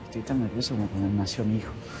 Estoy tan nervioso como cuando nació mi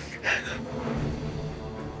hijo.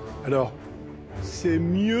 Alors, c'est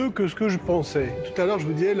mieux que ce que je pensais. Tout à l'heure, je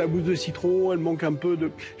vous disais, la mousse de citron, elle manque un peu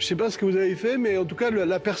de... Je sais pas ce que vous avez fait, mais en tout cas,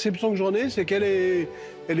 la perception que j'en ai, c'est qu'elle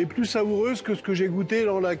est plus savoureuse que ce que j'ai goûté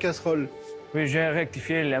dans la casserole. Oui, j'ai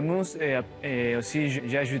rectifié la mousse et aussi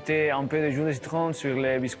j'ai ajouté un peu de jus de citron sur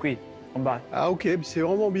les biscuits en bas. Ah ok, c'est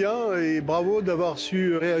vraiment bien et bravo d'avoir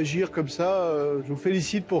su réagir comme ça. Je vous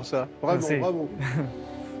félicite pour ça. Vraiment, Merci. bravo.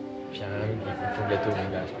 Puis un gâteau,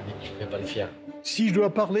 mon gars, je te dis que tu fais pas le fier. Si je dois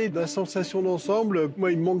parler de la sensation d'ensemble,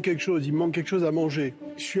 moi, il me manque quelque chose à manger.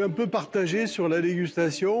 Je suis un peu partagé sur la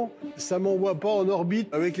dégustation. Ça m'envoie pas en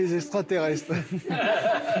orbite avec les extraterrestres.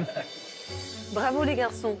 Bravo les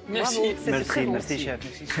garçons. Merci. Bravo, c'était très bon. Merci, chef.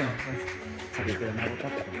 Merci, chef.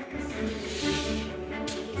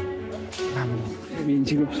 Vamos. Bien,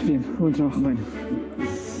 chicos, bien. Buen trabajo. Bueno.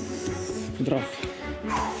 Buen trabajo.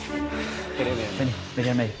 Vení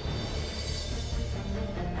al medio.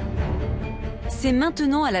 C'est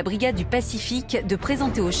maintenant à la brigade du Pacifique de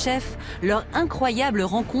présenter au chef leur incroyable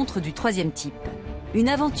rencontre du troisième type. Une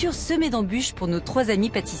aventure semée d'embûches pour nos 3 amis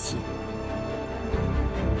pâtissiers.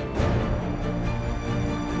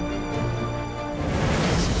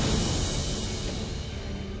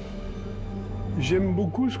 J'aime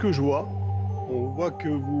beaucoup ce que je vois. On voit que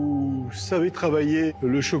vous savez travailler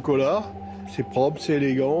le chocolat. C'est propre, c'est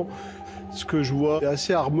élégant. Ce que je vois est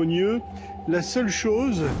assez harmonieux. La seule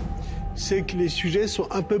chose, c'est que les sujets sont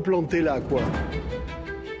un peu plantés là, quoi.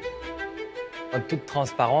 En toute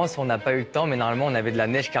transparence, on n'a pas eu le temps, mais normalement, on avait de la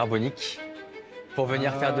neige carbonique pour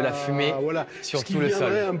venir faire de la fumée voilà. sur Ce qui tout le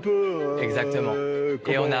sol. viendrait un peu, Exactement. Et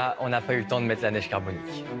comment- on n'a pas eu le temps de mettre la neige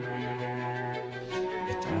carbonique.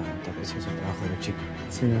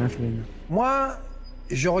 Moi,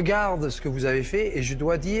 je regarde ce que vous avez fait et je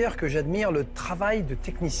dois dire que j'admire le travail de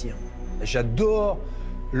technicien. J'adore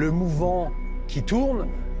le mouvement qui tourne.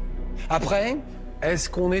 Après, est-ce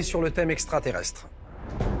qu'on est sur le thème extraterrestre?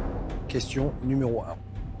 Question numéro 1.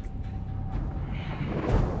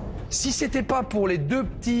 Si c'était pas pour les 2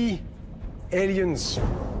 petits aliens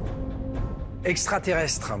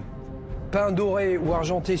extraterrestres, peints dorés ou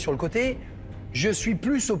argentés sur le côté, je suis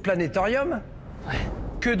plus au planétorium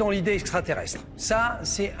que dans l'idée extraterrestre. Ça,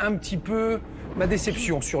 c'est un petit peu ma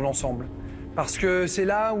déception sur l'ensemble. Parce que c'est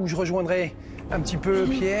là où je rejoindrai un petit peu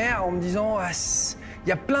Pierre en me disant ah, il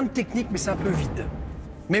y a plein de techniques, mais c'est un peu vide.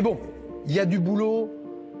 Mais bon, il y a du boulot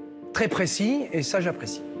très précis et ça,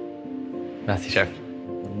 j'apprécie. Merci, chef.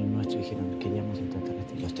 Los nuestros dijeron que queríamos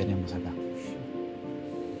extraterrestres. Los tenemos acá.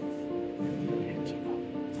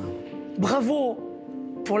 Bravo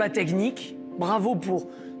pour la technique, bravo pour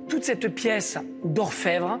toute cette pièce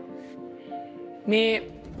d'orfèvre, mais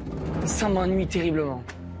ça m'ennuie terriblement.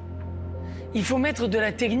 Il faut mettre de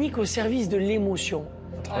la technique au service de l'émotion.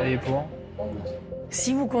 Travailler pour.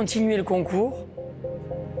 Si vous continuez le concours,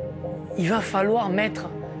 il va falloir mettre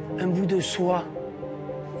un bout de soi.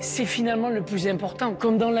 C'est finalement le plus important,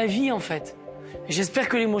 comme dans la vie en fait. J'espère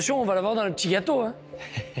que l'émotion, on va l'avoir dans le petit gâteau. Hein,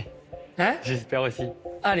 hein? J'espère aussi.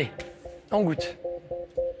 Allez, on goûte.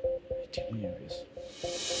 Estoy muy nervioso.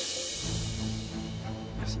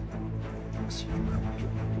 Merci. Merci.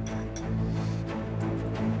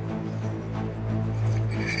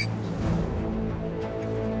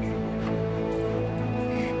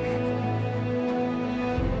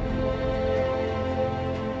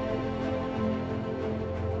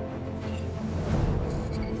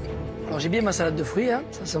 Alors j'ai bien ma salade de fruits, hein,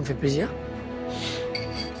 ça me fait plaisir.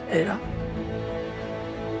 Elle est là.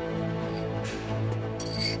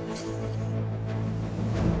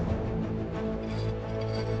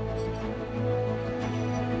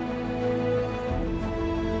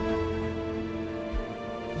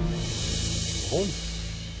 Bon,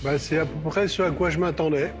 bah, c'est à peu près ce à quoi je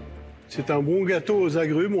m'attendais. C'est un bon gâteau aux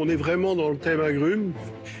agrumes, on est vraiment dans le thème agrumes.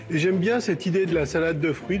 Et j'aime bien cette idée de la salade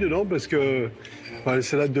de fruits dedans parce que... Enfin, la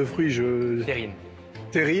salade de fruits, Terrine.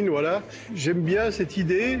 Terrine, voilà. J'aime bien cette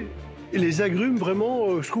idée. Et les agrumes,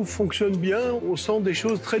 vraiment, je trouve, fonctionnent bien. On sent des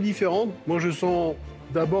choses très différentes. Moi, je sens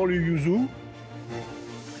d'abord le yuzu.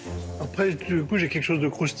 Après, du coup, j'ai quelque chose de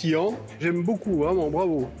croustillant. J'aime beaucoup, vraiment,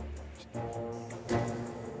 bravo.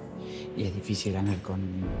 Y es difícil ganar con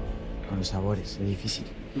los sabores, es difícil.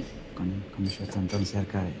 Con ellos están tan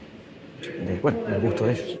cerca bueno, del gusto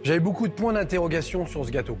de ellos. J'avais beaucoup de points d'interrogation sur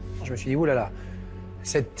ce gâteau. Je me suis dit, oulala,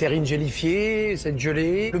 cette terrine gélifiée, cette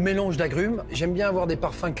gelée, le mélange d'agrumes. J'aime bien avoir des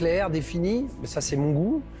parfums clairs, définis, mais ça, c'est mon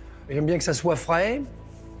goût. J'aime bien que ça soit frais.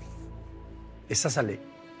 Et ça l'est.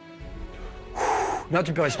 Là,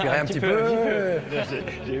 tu peux respirer un petit peu.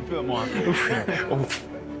 J'ai eu peur, moi.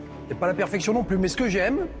 C'est pas la perfection non plus, mais ce que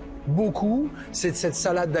j'aime beaucoup, c'est cette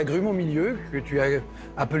salade d'agrumes au milieu, que tu as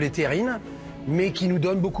appelée terrine, mais qui nous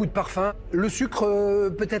donne beaucoup de parfum. Le sucre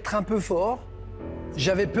peut être un peu fort.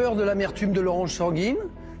 J'avais peur de l'amertume de l'orange sanguine.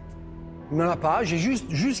 Il n'en a pas, j'ai juste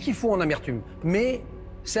ce qu'il faut en amertume. Mais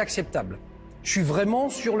c'est acceptable. Je suis vraiment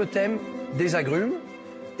sur le thème des agrumes.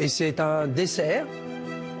 Et c'est un dessert,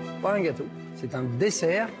 pas un gâteau, c'est un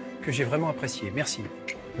dessert que j'ai vraiment apprécié. Merci.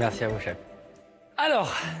 Merci à vous, chef.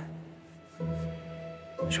 Alors,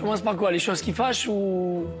 je commence par quoi? Les choses qui fâchent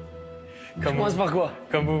ou... Je commence par quoi?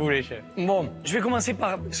 Comme vous voulez, chef. Bon, je vais commencer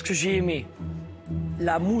par ce que j'ai aimé.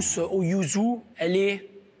 La mousse au yuzu, elle est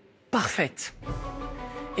parfaite.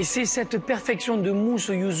 Et c'est cette perfection de mousse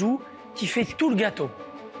au yuzu qui fait tout le gâteau.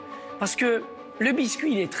 Parce que le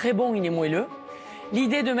biscuit, il est très bon, il est moelleux.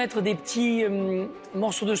 L'idée de mettre des petits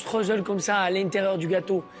morceaux de streusel comme ça à l'intérieur du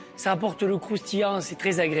gâteau, ça apporte le croustillant, c'est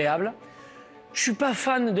très agréable. Je suis pas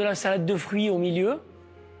fan de la salade de fruits au milieu,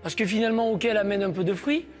 parce que finalement, ok, elle amène un peu de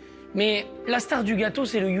fruits, mais la star du gâteau,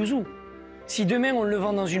 c'est le yuzu. Si demain on le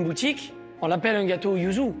vend dans une boutique, on l'appelle un gâteau au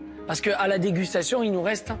yuzu, parce qu'à la dégustation, il nous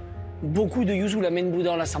reste beaucoup de yuzu. La main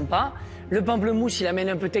boudin, on la sent pas. Le pamplemousse, il amène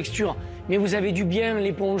un peu de texture, mais vous avez dû bien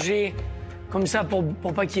l'éponger comme ça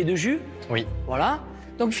pour pas qu'il y ait de jus. Oui. Voilà.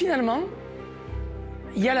 Donc finalement,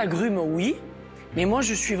 il y a l'agrume, oui, mais moi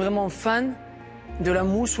je suis vraiment fan de la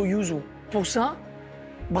mousse au yuzu. Pour ça,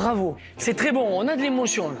 bravo. C'est très bon, on a de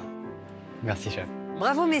l'émotion là. Merci, chef.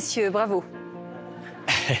 Bravo, messieurs, bravo.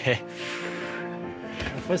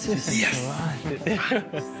 Yes.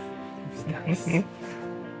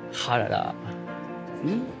 Ah là là.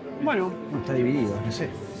 Bueno, está dividido, no sé.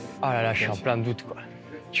 Ah là là, je suis en plein de doute, quoi.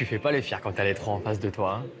 Tu fais pas les fiers quand t'as les trois en face de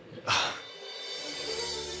toi, hein.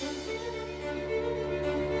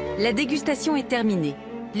 La dégustation est terminée.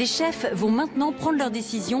 Les chefs vont maintenant prendre leur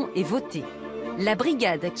décision et voter. La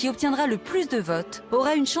brigade qui obtiendra le plus de votes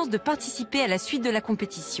aura une chance de participer à la suite de la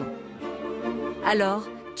compétition. Alors,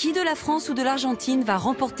 qui de la France ou de l'Argentine va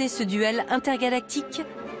remporter ce duel intergalactique?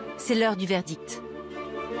 C'est l'heure du verdict.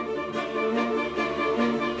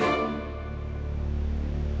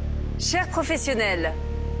 Chers professionnels,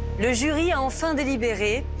 le jury a enfin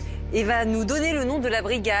délibéré et va nous donner le nom de la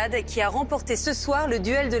brigade qui a remporté ce soir le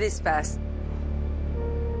duel de l'espace.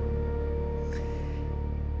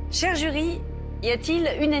 Cher jury, y a-t-il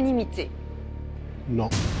unanimité? Non.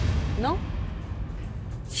 Non?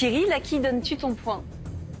 Cyril, à qui donnes-tu ton point?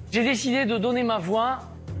 J'ai décidé de donner ma voix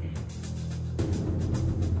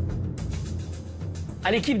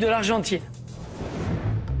à l'équipe de l'Argentine.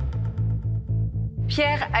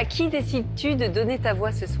 Pierre, à qui décides-tu de donner ta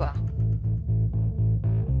voix ce soir?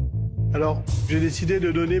 Alors, j'ai décidé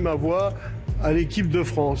de donner ma voix à l'équipe de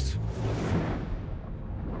France.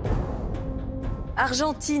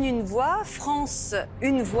 Argentine, une voix. France,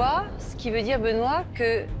 une voix. Ce qui veut dire, Benoît,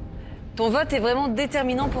 que ton vote est vraiment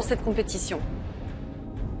déterminant pour cette compétition.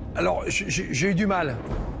 Alors, j'ai eu du mal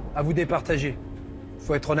à vous départager. Il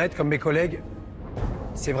faut être honnête, comme mes collègues,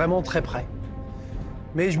 c'est vraiment très près.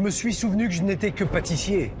 Mais je me suis souvenu que je n'étais que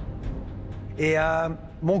pâtissier. Et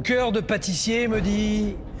mon cœur de pâtissier me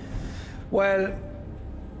dit... Ouais,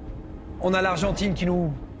 on a l'Argentine qui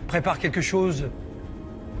nous prépare quelque chose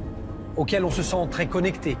auquel on se sent très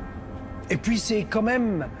connecté. Et puis c'est quand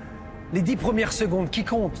même les 10 premières secondes qui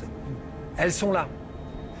comptent. Elles sont là.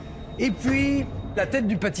 Et puis la tête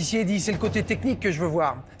du pâtissier dit c'est le côté technique que je veux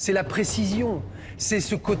voir. C'est la précision. C'est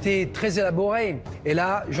ce côté très élaboré. Et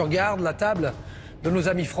là, je regarde la table de nos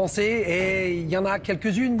amis français et il y en a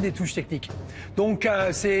quelques-unes des touches techniques. Donc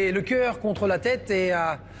c'est le cœur contre la tête et...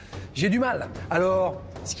 j'ai du mal. Alors,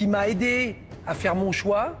 ce qui m'a aidé à faire mon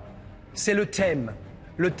choix, c'est le thème.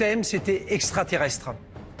 Le thème, c'était extraterrestre.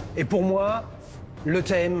 Et pour moi, le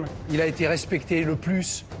thème, il a été respecté le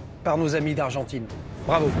plus par nos amis d'Argentine.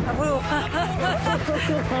 Bravo. Bravo.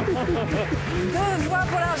 2 voix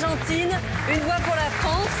pour l'Argentine, 1 voix pour la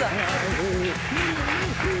France.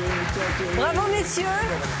 Bravo, messieurs.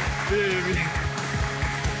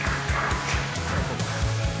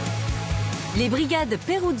 Les brigades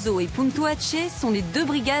Peruzzo et Puntuace sont les 2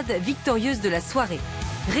 brigades victorieuses de la soirée.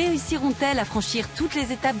 Réussiront-elles à franchir toutes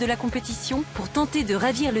les étapes de la compétition pour tenter de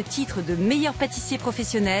ravir le titre de meilleur pâtissier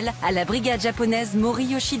professionnel à la brigade japonaise Mori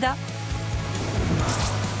Yoshida?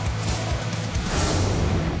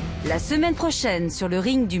 La semaine prochaine, sur le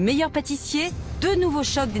ring du meilleur pâtissier, 2 nouveaux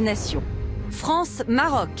chocs des nations.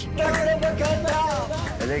 France-Maroc.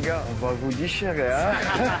 Les gars, on va vous déchirer, hein.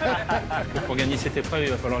 Pour gagner cette épreuve, il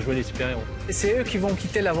va falloir jouer les super-héros. C'est eux qui vont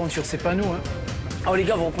quitter l'aventure, c'est pas nous, hein. Oh les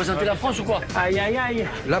gars, vous représentez la France ou quoi? Aïe, aïe, aïe.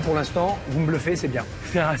 Là, pour l'instant, vous me bluffez, c'est bien.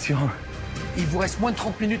 C'est rassurant. Il vous reste moins de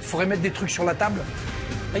 30 minutes, il faudrait mettre des trucs sur la table.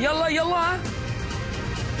 Yallah, yallah, hein.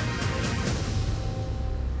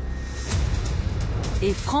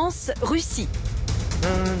 Et France-Russie.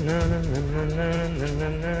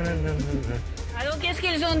 Alors, qu'est-ce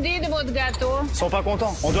qu'ils ont dit de votre gâteau? Ils sont pas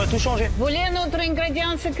contents, on doit tout changer. Vous voulez notre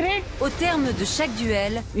ingrédient secret? Au terme de chaque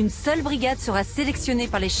duel, une seule brigade sera sélectionnée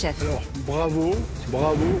par les chefs. Alors, bravo,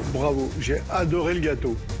 bravo, bravo. J'ai adoré le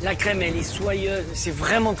gâteau. La crème, elle est soyeuse, c'est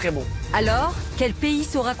vraiment très bon. Alors, quel pays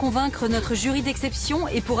saura convaincre notre jury d'exception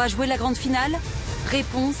et pourra jouer la grande finale?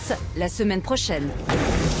 Réponse la semaine prochaine.